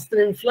and fast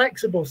and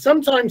inflexible.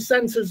 Sometimes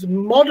censors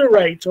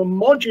moderate or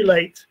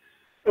modulate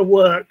a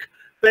work.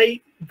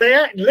 They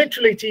act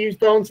literally, to use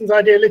Darnson's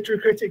idea,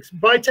 literary critics,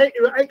 by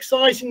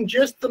excising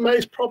just the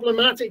most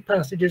problematic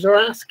passages or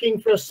asking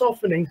for a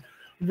softening,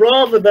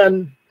 rather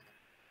than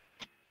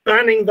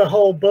banning the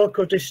whole book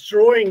or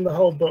destroying the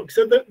whole book.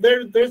 So that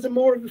there's a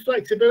more of a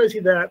flexibility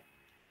there.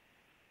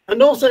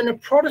 And also in a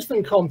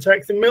Protestant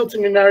context, and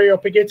Milton in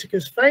Areopagitica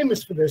is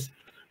famous for this,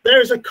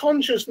 there is a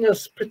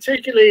consciousness,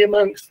 particularly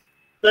amongst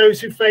those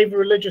who favour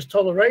religious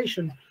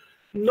toleration,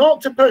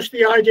 not to push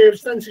the idea of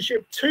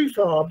censorship too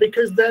far,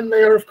 because then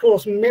they are, of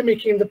course,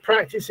 mimicking the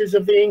practices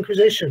of the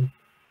Inquisition.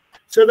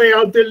 So they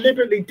are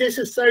deliberately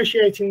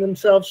disassociating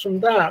themselves from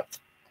that.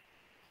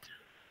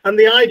 And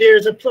the idea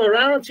is a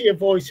plurality of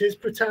voices,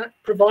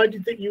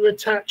 provided that you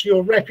attach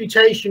your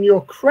reputation,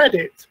 your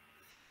credit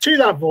to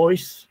that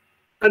voice,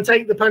 and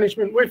take the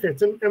punishment with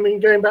it. And I mean,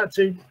 going back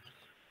to, I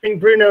think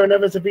Bruno and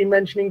others have been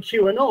mentioning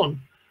QAnon.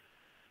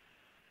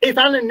 If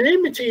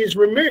anonymity is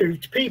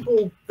removed,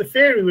 people, the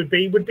theory would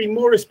be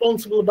more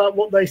responsible about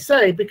what they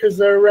say, because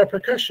there are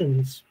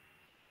repercussions.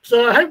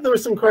 So I hope there were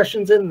some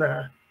questions in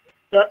there.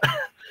 But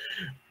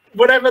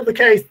whatever the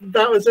case,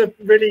 that was a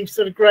really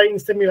sort of great and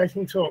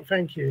stimulating talk.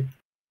 Thank you.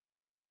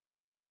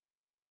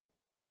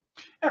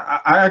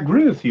 I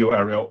agree with you,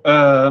 Ariel.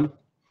 I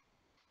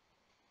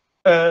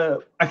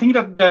think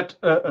that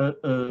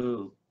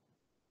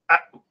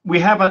we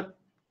have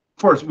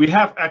first we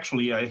have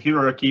actually a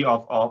hierarchy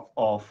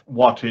of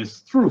what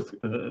is truth.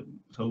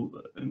 So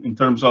in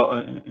terms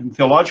of in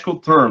theological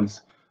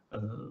terms,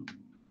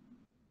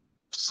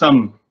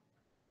 some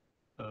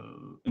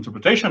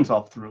interpretations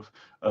of truth,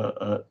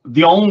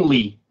 the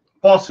only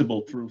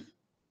possible truth,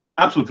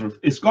 absolute truth,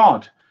 is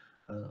God.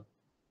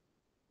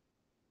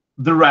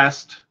 The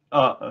rest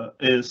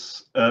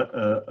is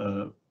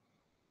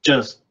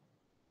just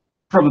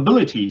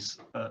probabilities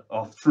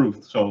of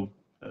truth. So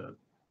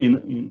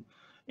in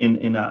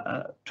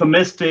a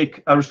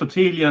Thomistic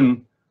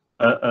Aristotelian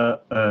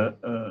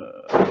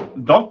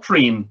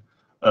doctrine,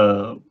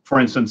 for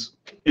instance,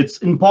 it's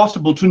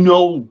impossible to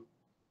know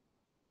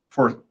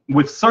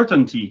with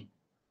certainty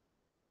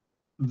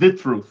the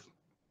truth,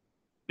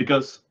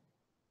 because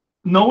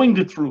knowing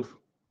the truth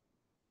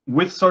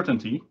with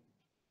certainty,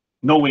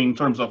 knowing in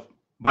terms of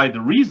by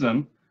the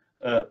reason,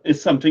 is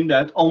something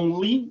that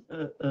only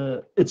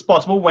it's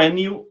possible when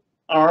you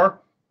are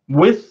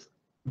with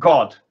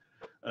God.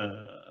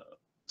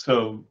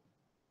 So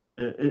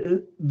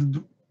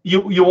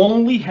you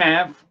only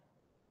have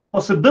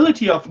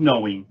possibility of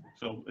knowing.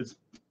 So it's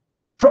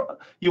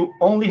you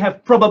only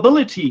have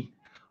probability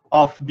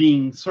of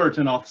being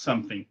certain of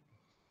something.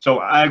 So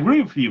I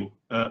agree with you.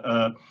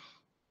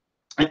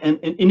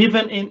 And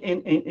even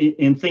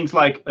in things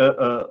like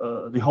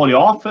the Holy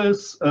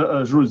Office,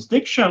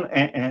 jurisdiction,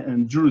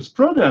 and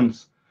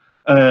jurisprudence,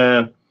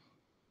 the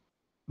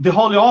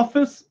Holy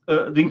Office,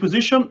 the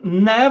Inquisition,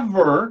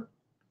 never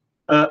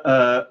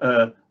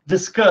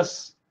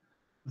discuss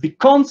the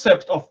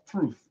concept of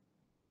truth.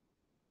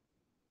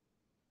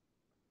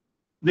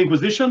 The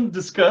Inquisition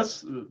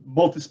discuss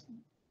both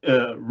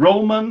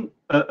Roman,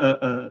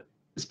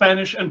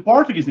 Spanish, and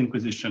Portuguese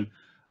Inquisition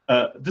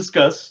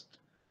discussed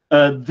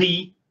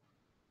the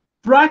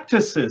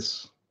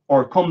practices,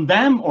 or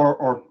condemn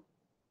or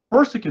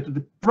persecute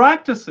the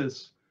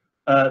practices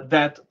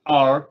that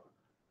are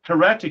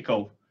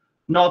heretical,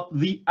 not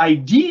the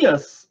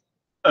ideas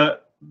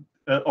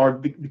or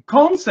the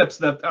concepts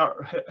that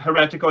are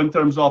heretical in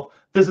terms of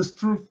this is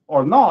truth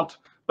or not,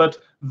 but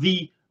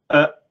the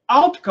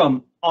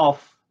outcome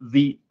of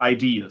the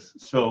ideas.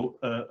 So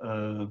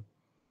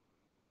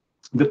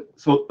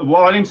so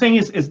what I'm saying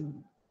is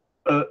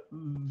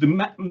the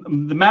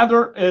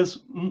matter is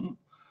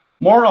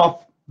more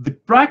of the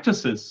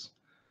practices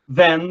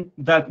than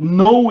that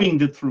knowing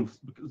the truth.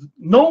 Because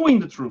knowing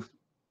the truth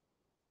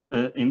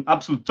in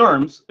absolute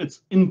terms,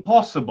 it's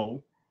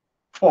impossible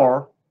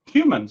for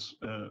humans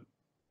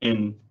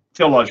in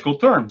theological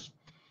terms.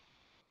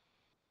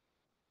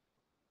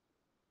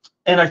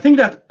 And I think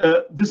that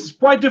this is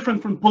quite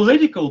different from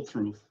political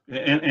truth.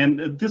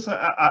 And this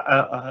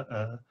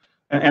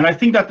and I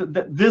think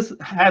that this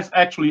has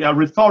actually a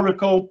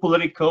rhetorical,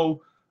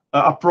 political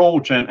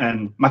approach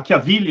and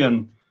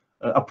Machiavellian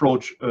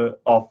approach to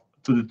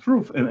the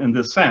truth in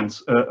this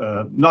sense,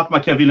 not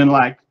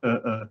Machiavellian-like.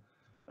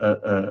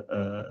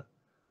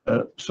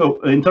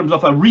 So in terms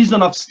of a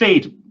reason of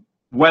state,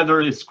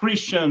 whether it's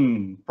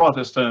Christian,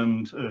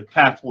 Protestant,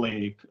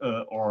 Catholic,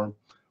 or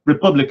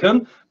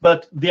Republican,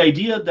 but the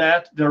idea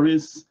that there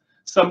is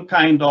some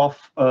kind of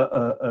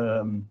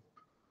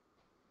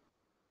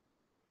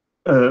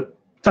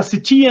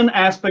Tacitian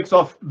aspects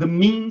of the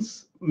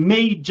means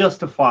may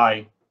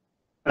justify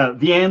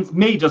the ends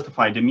may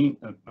justify the mean.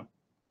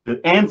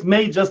 The ends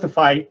may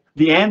justify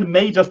the end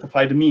may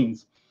justify the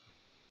means.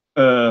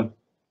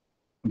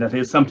 That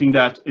is something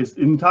that is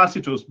in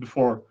Tacitus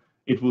before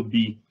it would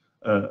be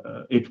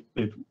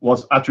it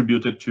was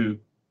attributed to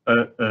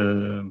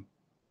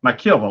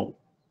Machiavel.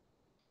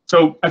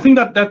 So I think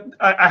that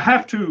I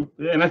have to,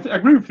 and I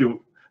agree with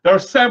you. There are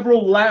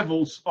several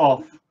levels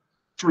of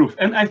truth,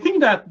 and I think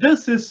that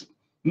this is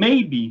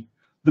maybe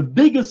the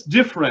biggest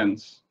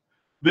difference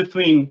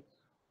between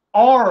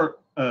our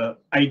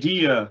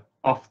idea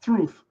of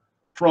truth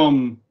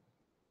from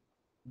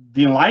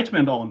the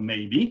Enlightenment on,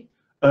 maybe,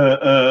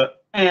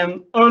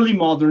 and early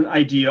modern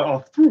idea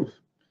of truth.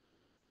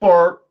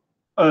 For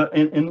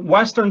in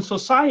Western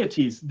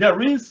societies,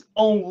 there is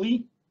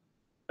only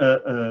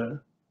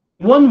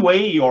one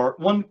way or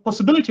one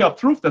possibility of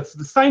truth. That's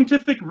the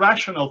scientific,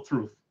 rational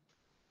truth,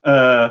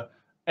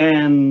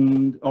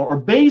 and or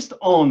based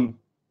on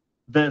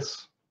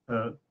this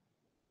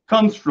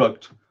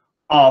construct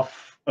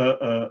of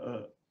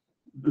the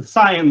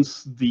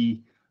science, the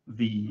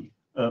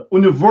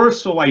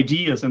universal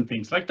ideas and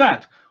things like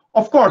that.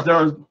 Of course, there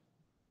are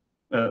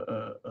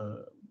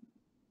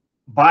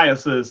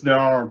biases, there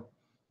are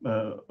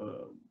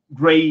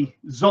gray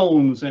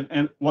zones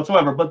and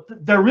whatsoever, but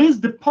there is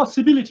the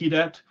possibility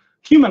that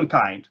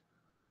humankind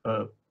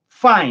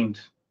find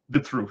the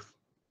truth.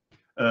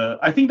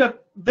 I think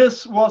that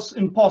this was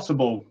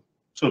impossible,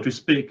 so to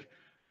speak,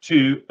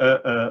 to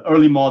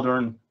early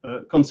modern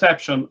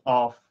conception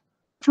of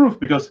truth,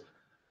 because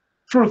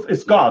truth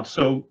is God.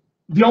 So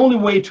the only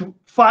way to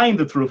find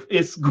the truth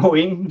is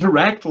going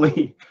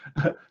directly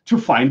to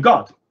find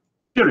God,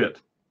 period.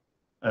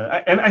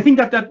 And I think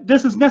that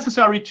this is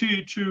necessary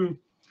to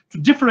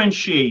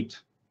differentiate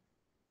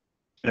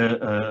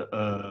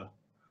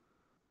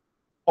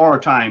our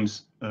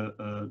times,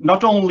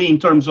 not only in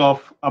terms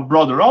of a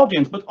broader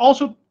audience, but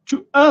also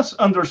to us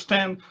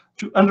understand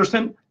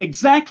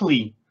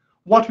exactly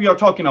what we are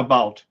talking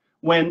about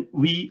when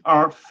we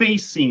are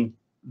facing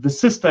the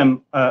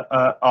system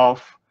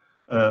of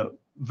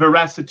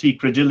veracity,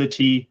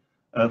 credulity,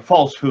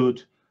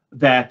 falsehood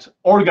that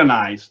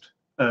organized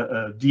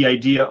the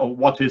idea of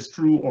what is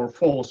true or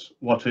false,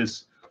 what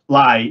is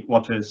lie,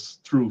 what is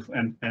truth,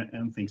 and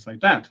things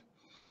like that.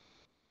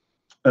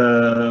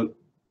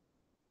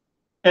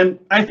 And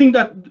I think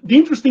that the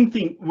interesting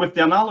thing with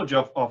the analogy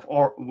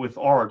with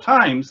our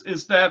times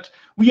is that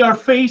we are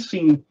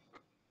facing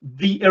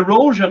the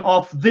erosion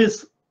of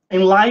this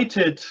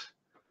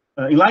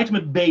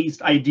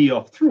enlightenment-based idea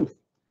of truth.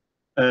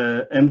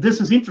 And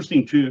this is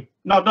interesting to,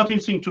 not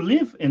interesting to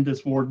live in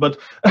this world, but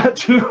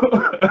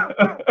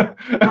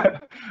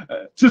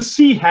to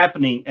see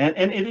happening.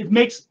 And it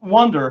makes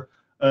wonder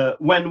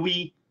when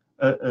we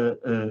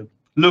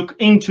look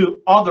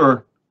into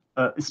other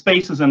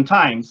spaces and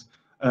times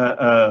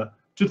to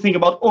think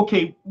about,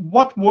 okay,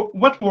 what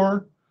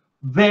were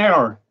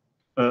their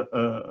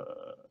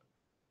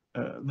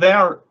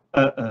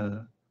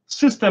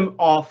system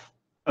of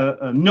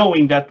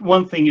knowing that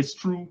one thing is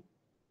true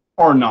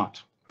or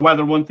not,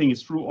 whether one thing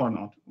is true or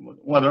not,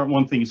 whether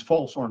one thing is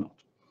false or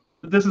not.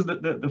 This is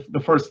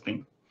the first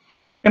thing.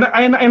 And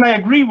I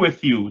agree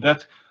with you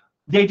that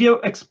the idea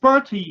of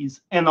expertise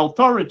and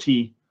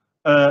authority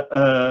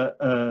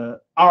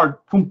are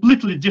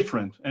completely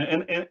different.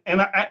 And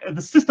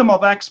the system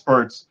of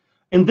experts,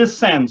 in this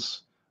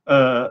sense,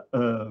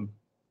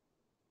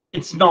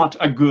 it's not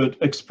a good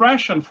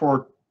expression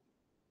for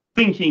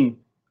thinking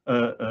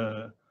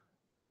the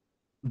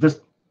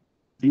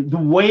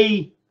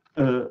way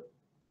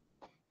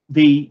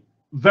they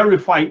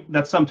verify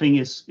that something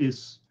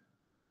is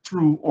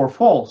true or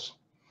false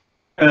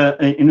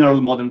in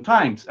early modern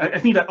times. I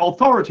think that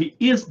authority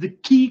is the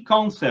key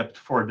concept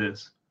for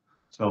this.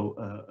 So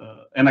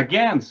and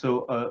again,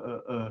 so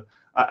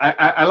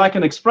I like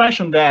an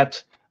expression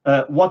that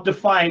what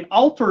defines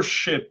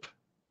authorship.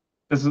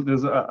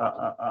 There's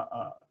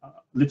a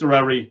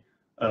literary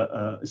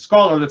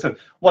scholar that said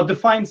what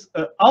defines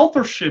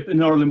authorship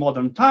in early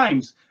modern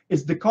times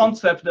is the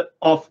concept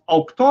of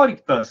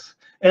auctoritas,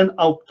 and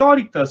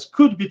auctoritas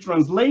could be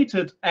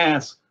translated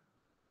as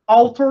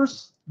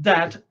authors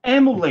that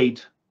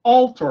emulate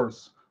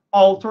authors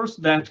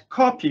that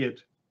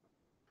copied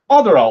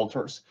other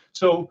authors.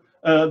 So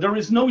there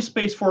is no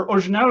space for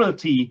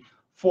originality,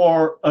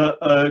 for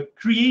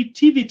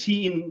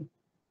creativity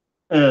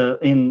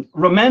in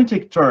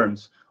romantic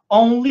terms,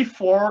 only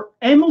for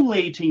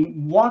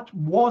emulating what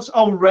was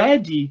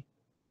already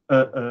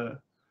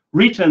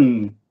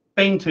written,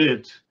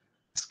 painted,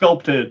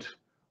 sculpted,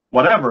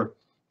 whatever,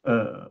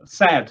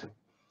 said.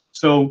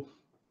 So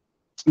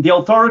the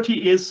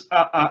authority is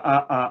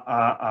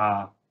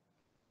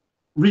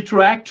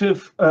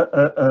retroactive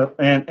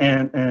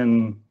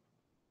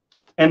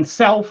and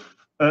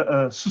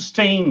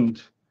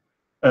self-sustained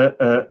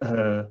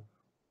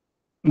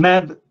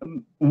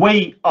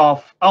way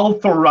of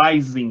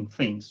authorizing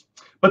things.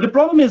 But the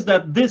problem is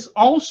that this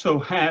also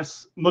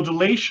has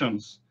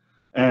modulations.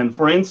 And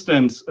for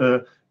instance,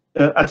 at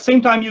the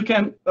same time, you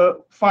can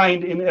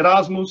find in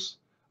Erasmus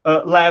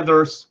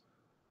letters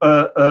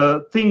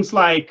things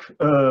like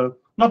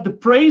not the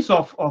praise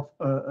of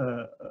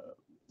the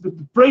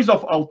praise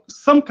of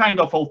some kind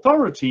of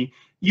authority.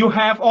 You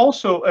have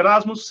also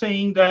Erasmus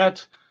saying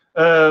that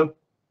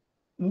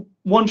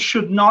one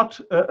should not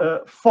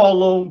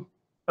follow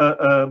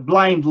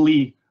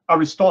blindly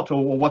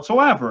Aristotle or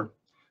whatsoever.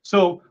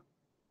 So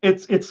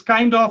it's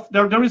kind of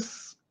there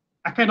is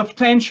a kind of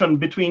tension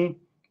between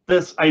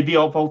this idea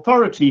of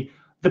authority,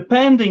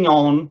 depending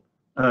on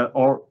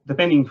or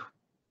depending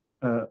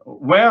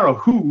where or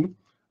who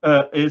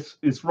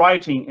is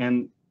writing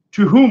and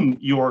to whom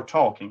you are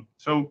talking.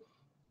 So,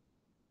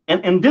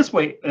 and this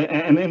way,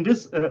 and in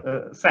this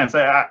sense,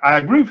 I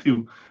agree with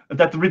you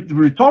that the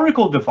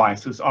rhetorical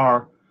devices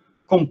are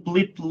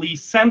completely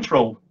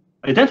central.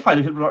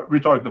 Identified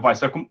rhetorical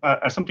devices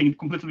are something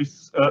completely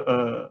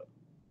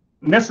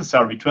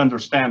necessary to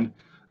understand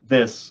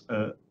this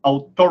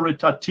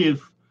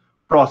authoritative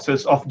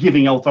process of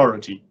giving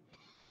authority.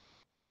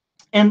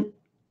 And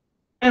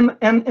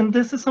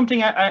this is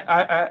something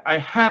I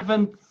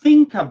haven't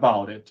think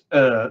about it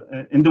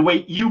in the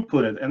way you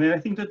put it, and I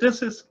think that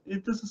this is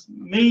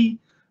may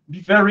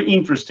be very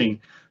interesting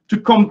to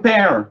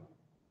compare,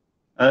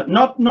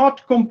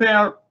 not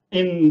compare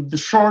in the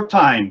short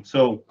time,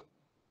 so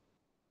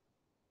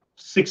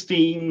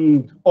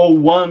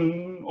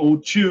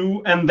 1601,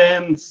 02, and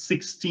then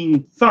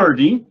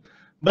 1630,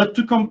 but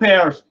to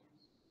compare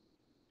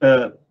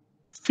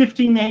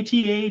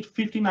 1588,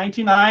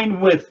 1599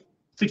 with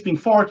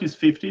 1640s,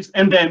 50s,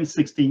 and then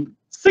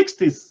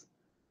 1660s,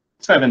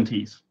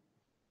 70s,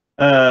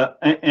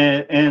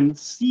 and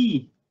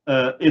see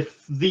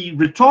if the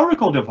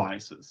rhetorical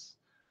devices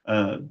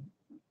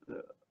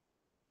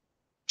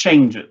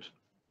change it.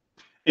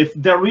 If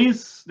there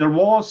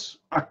was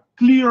a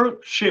clear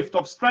shift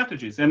of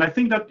strategies, and I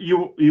think that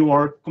you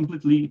are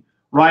completely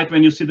right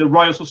when you see the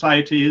Royal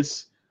Society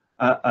is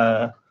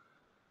a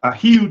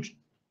huge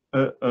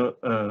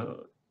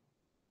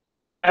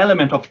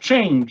element of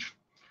change.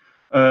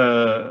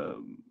 But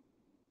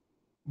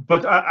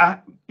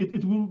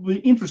it will be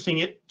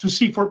interesting to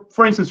see,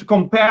 for instance, to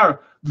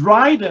compare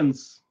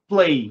Dryden's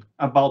play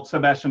about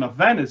Sebastian of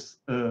Venice.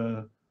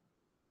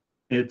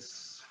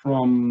 It's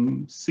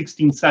from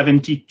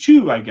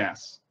 1672, I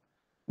guess,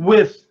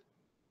 with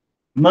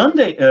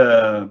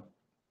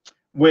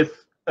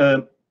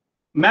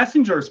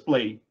Messenger's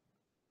play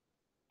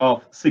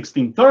of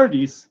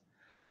 1630s,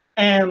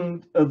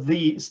 and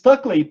the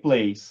Stuckley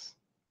plays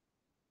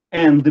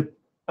and the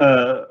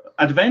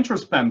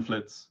adventures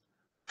pamphlets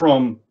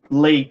from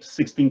late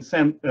 16th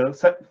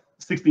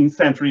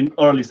century and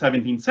early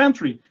 17th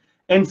century,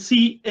 and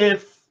see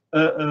if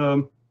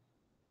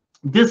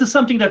this is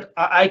something that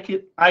I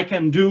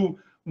can do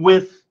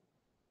with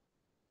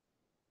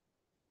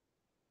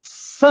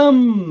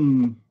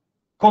some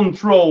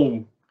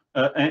control,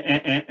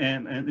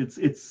 and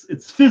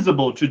it's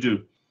feasible to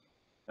do,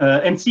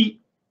 and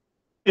see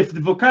if the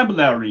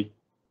vocabulary,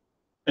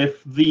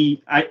 if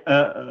the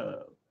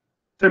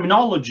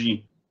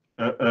terminology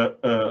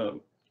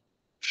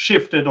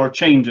shifted or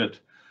changed.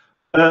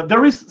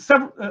 There is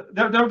several.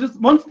 There's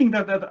one thing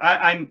that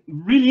I'm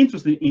really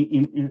interested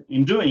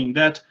in doing,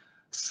 that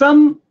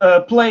some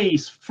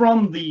plays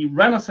from the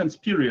Renaissance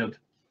period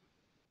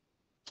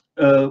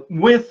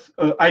with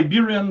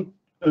Iberian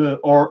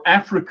or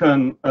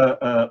African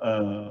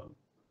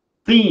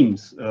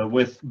themes,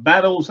 with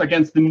battles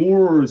against the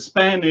Moors,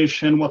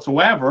 Spanish, and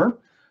whatsoever,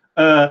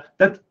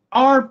 that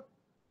are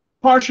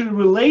partially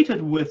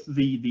related with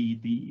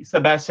the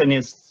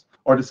Sebastianists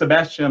or the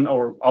Sebastian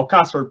or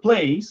Alcázar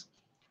plays,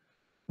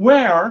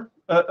 were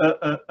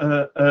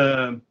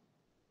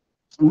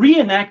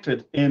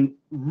reenacted and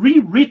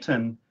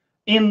rewritten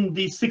in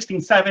the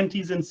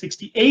 1670s and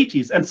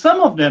 1680s, and some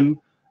of them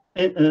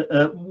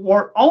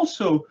were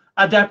also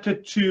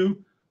adapted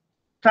to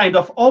kind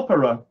of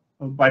opera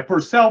by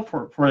Purcell,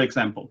 for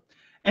example.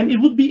 And it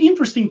would be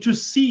interesting to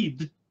see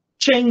the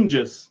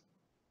changes.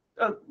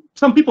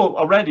 Some people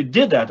already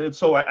did that, and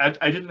so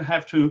I didn't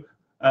have to.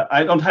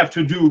 I don't have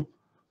to do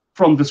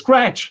from the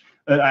scratch.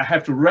 I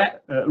have to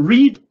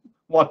read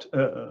what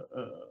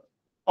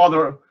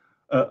other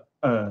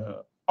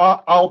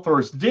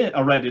authors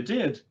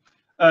already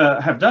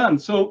have done.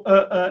 So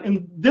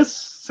in this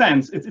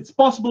sense, it's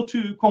possible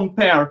to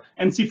compare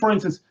and see, for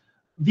instance,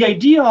 the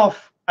idea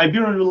of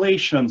Iberian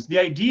relations, the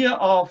idea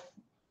of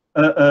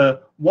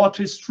what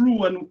is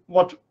true and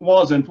what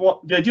wasn't,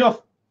 the idea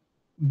of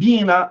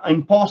being an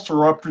imposter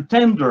or a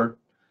pretender,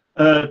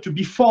 to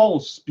be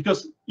false,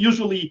 because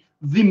usually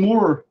the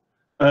Moor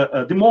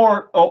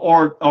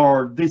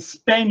or the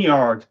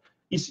Spaniard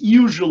is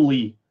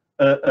usually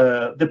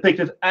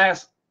depicted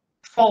as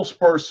false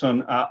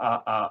person,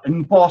 an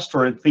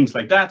imposter, and things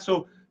like that.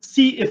 So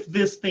see if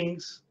these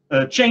things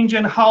change,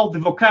 and how the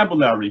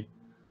vocabulary,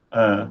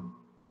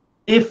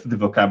 if the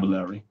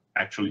vocabulary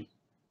actually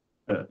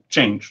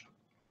changed.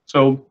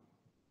 So,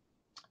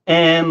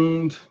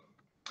 and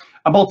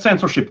about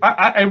censorship,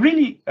 I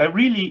really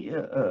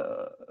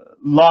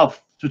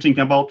love to think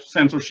about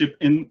censorship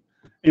in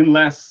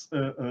less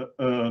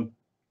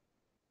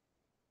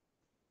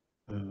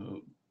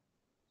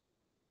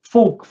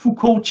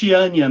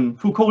Foucauldian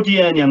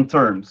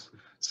terms.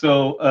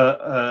 So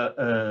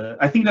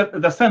I think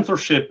that the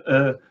censorship,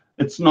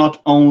 it's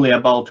not only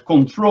about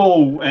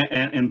control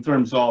in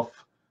terms of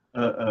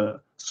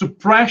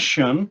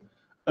suppression,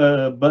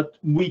 but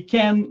we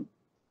can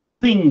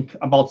think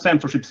about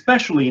censorship,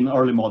 especially in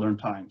early modern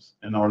times,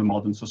 in early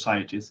modern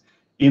societies,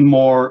 in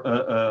more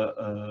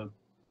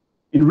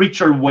in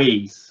richer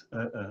ways,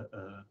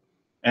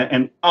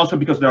 and also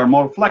because they are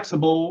more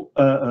flexible,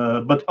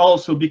 but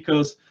also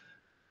because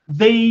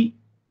they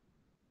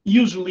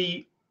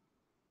usually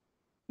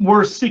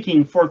were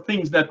seeking for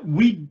things that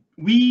we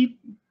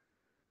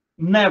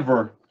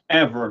never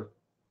ever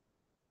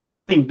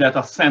think that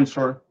a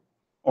censor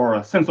or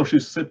a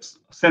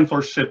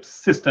censorship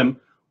system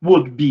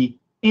would be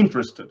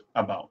interested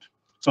about.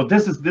 So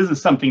this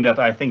is something that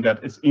I think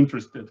that is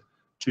interested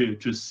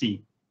to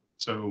see.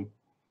 So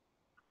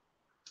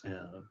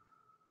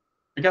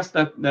I guess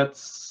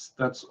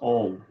that's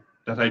all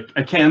that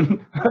I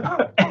can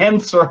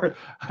answer.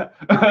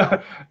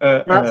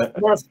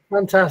 That's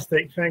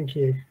fantastic. Thank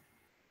you.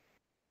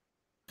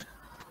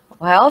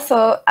 Well,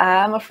 so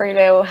I'm afraid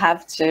I will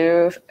have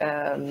to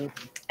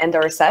end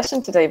our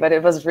session today, but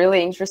it was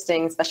really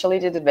interesting, especially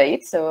the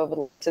debate. So I would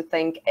like to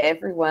thank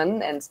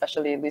everyone, and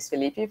especially Luís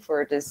Filipe,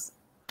 for this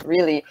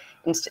really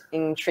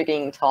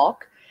intriguing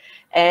talk.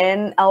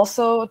 And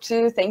also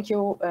to thank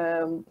you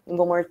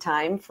one more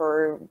time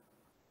for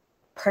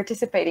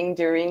participating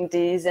during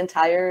this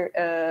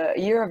entire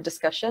year of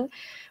discussion.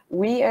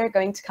 We are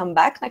going to come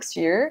back next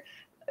year,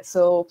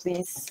 so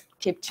please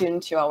keep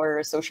tuned to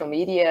our social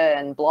media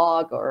and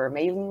blog or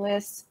mailing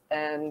list,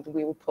 and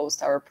we will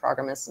post our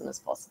program as soon as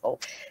possible.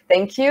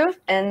 Thank you,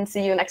 and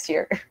see you next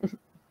year.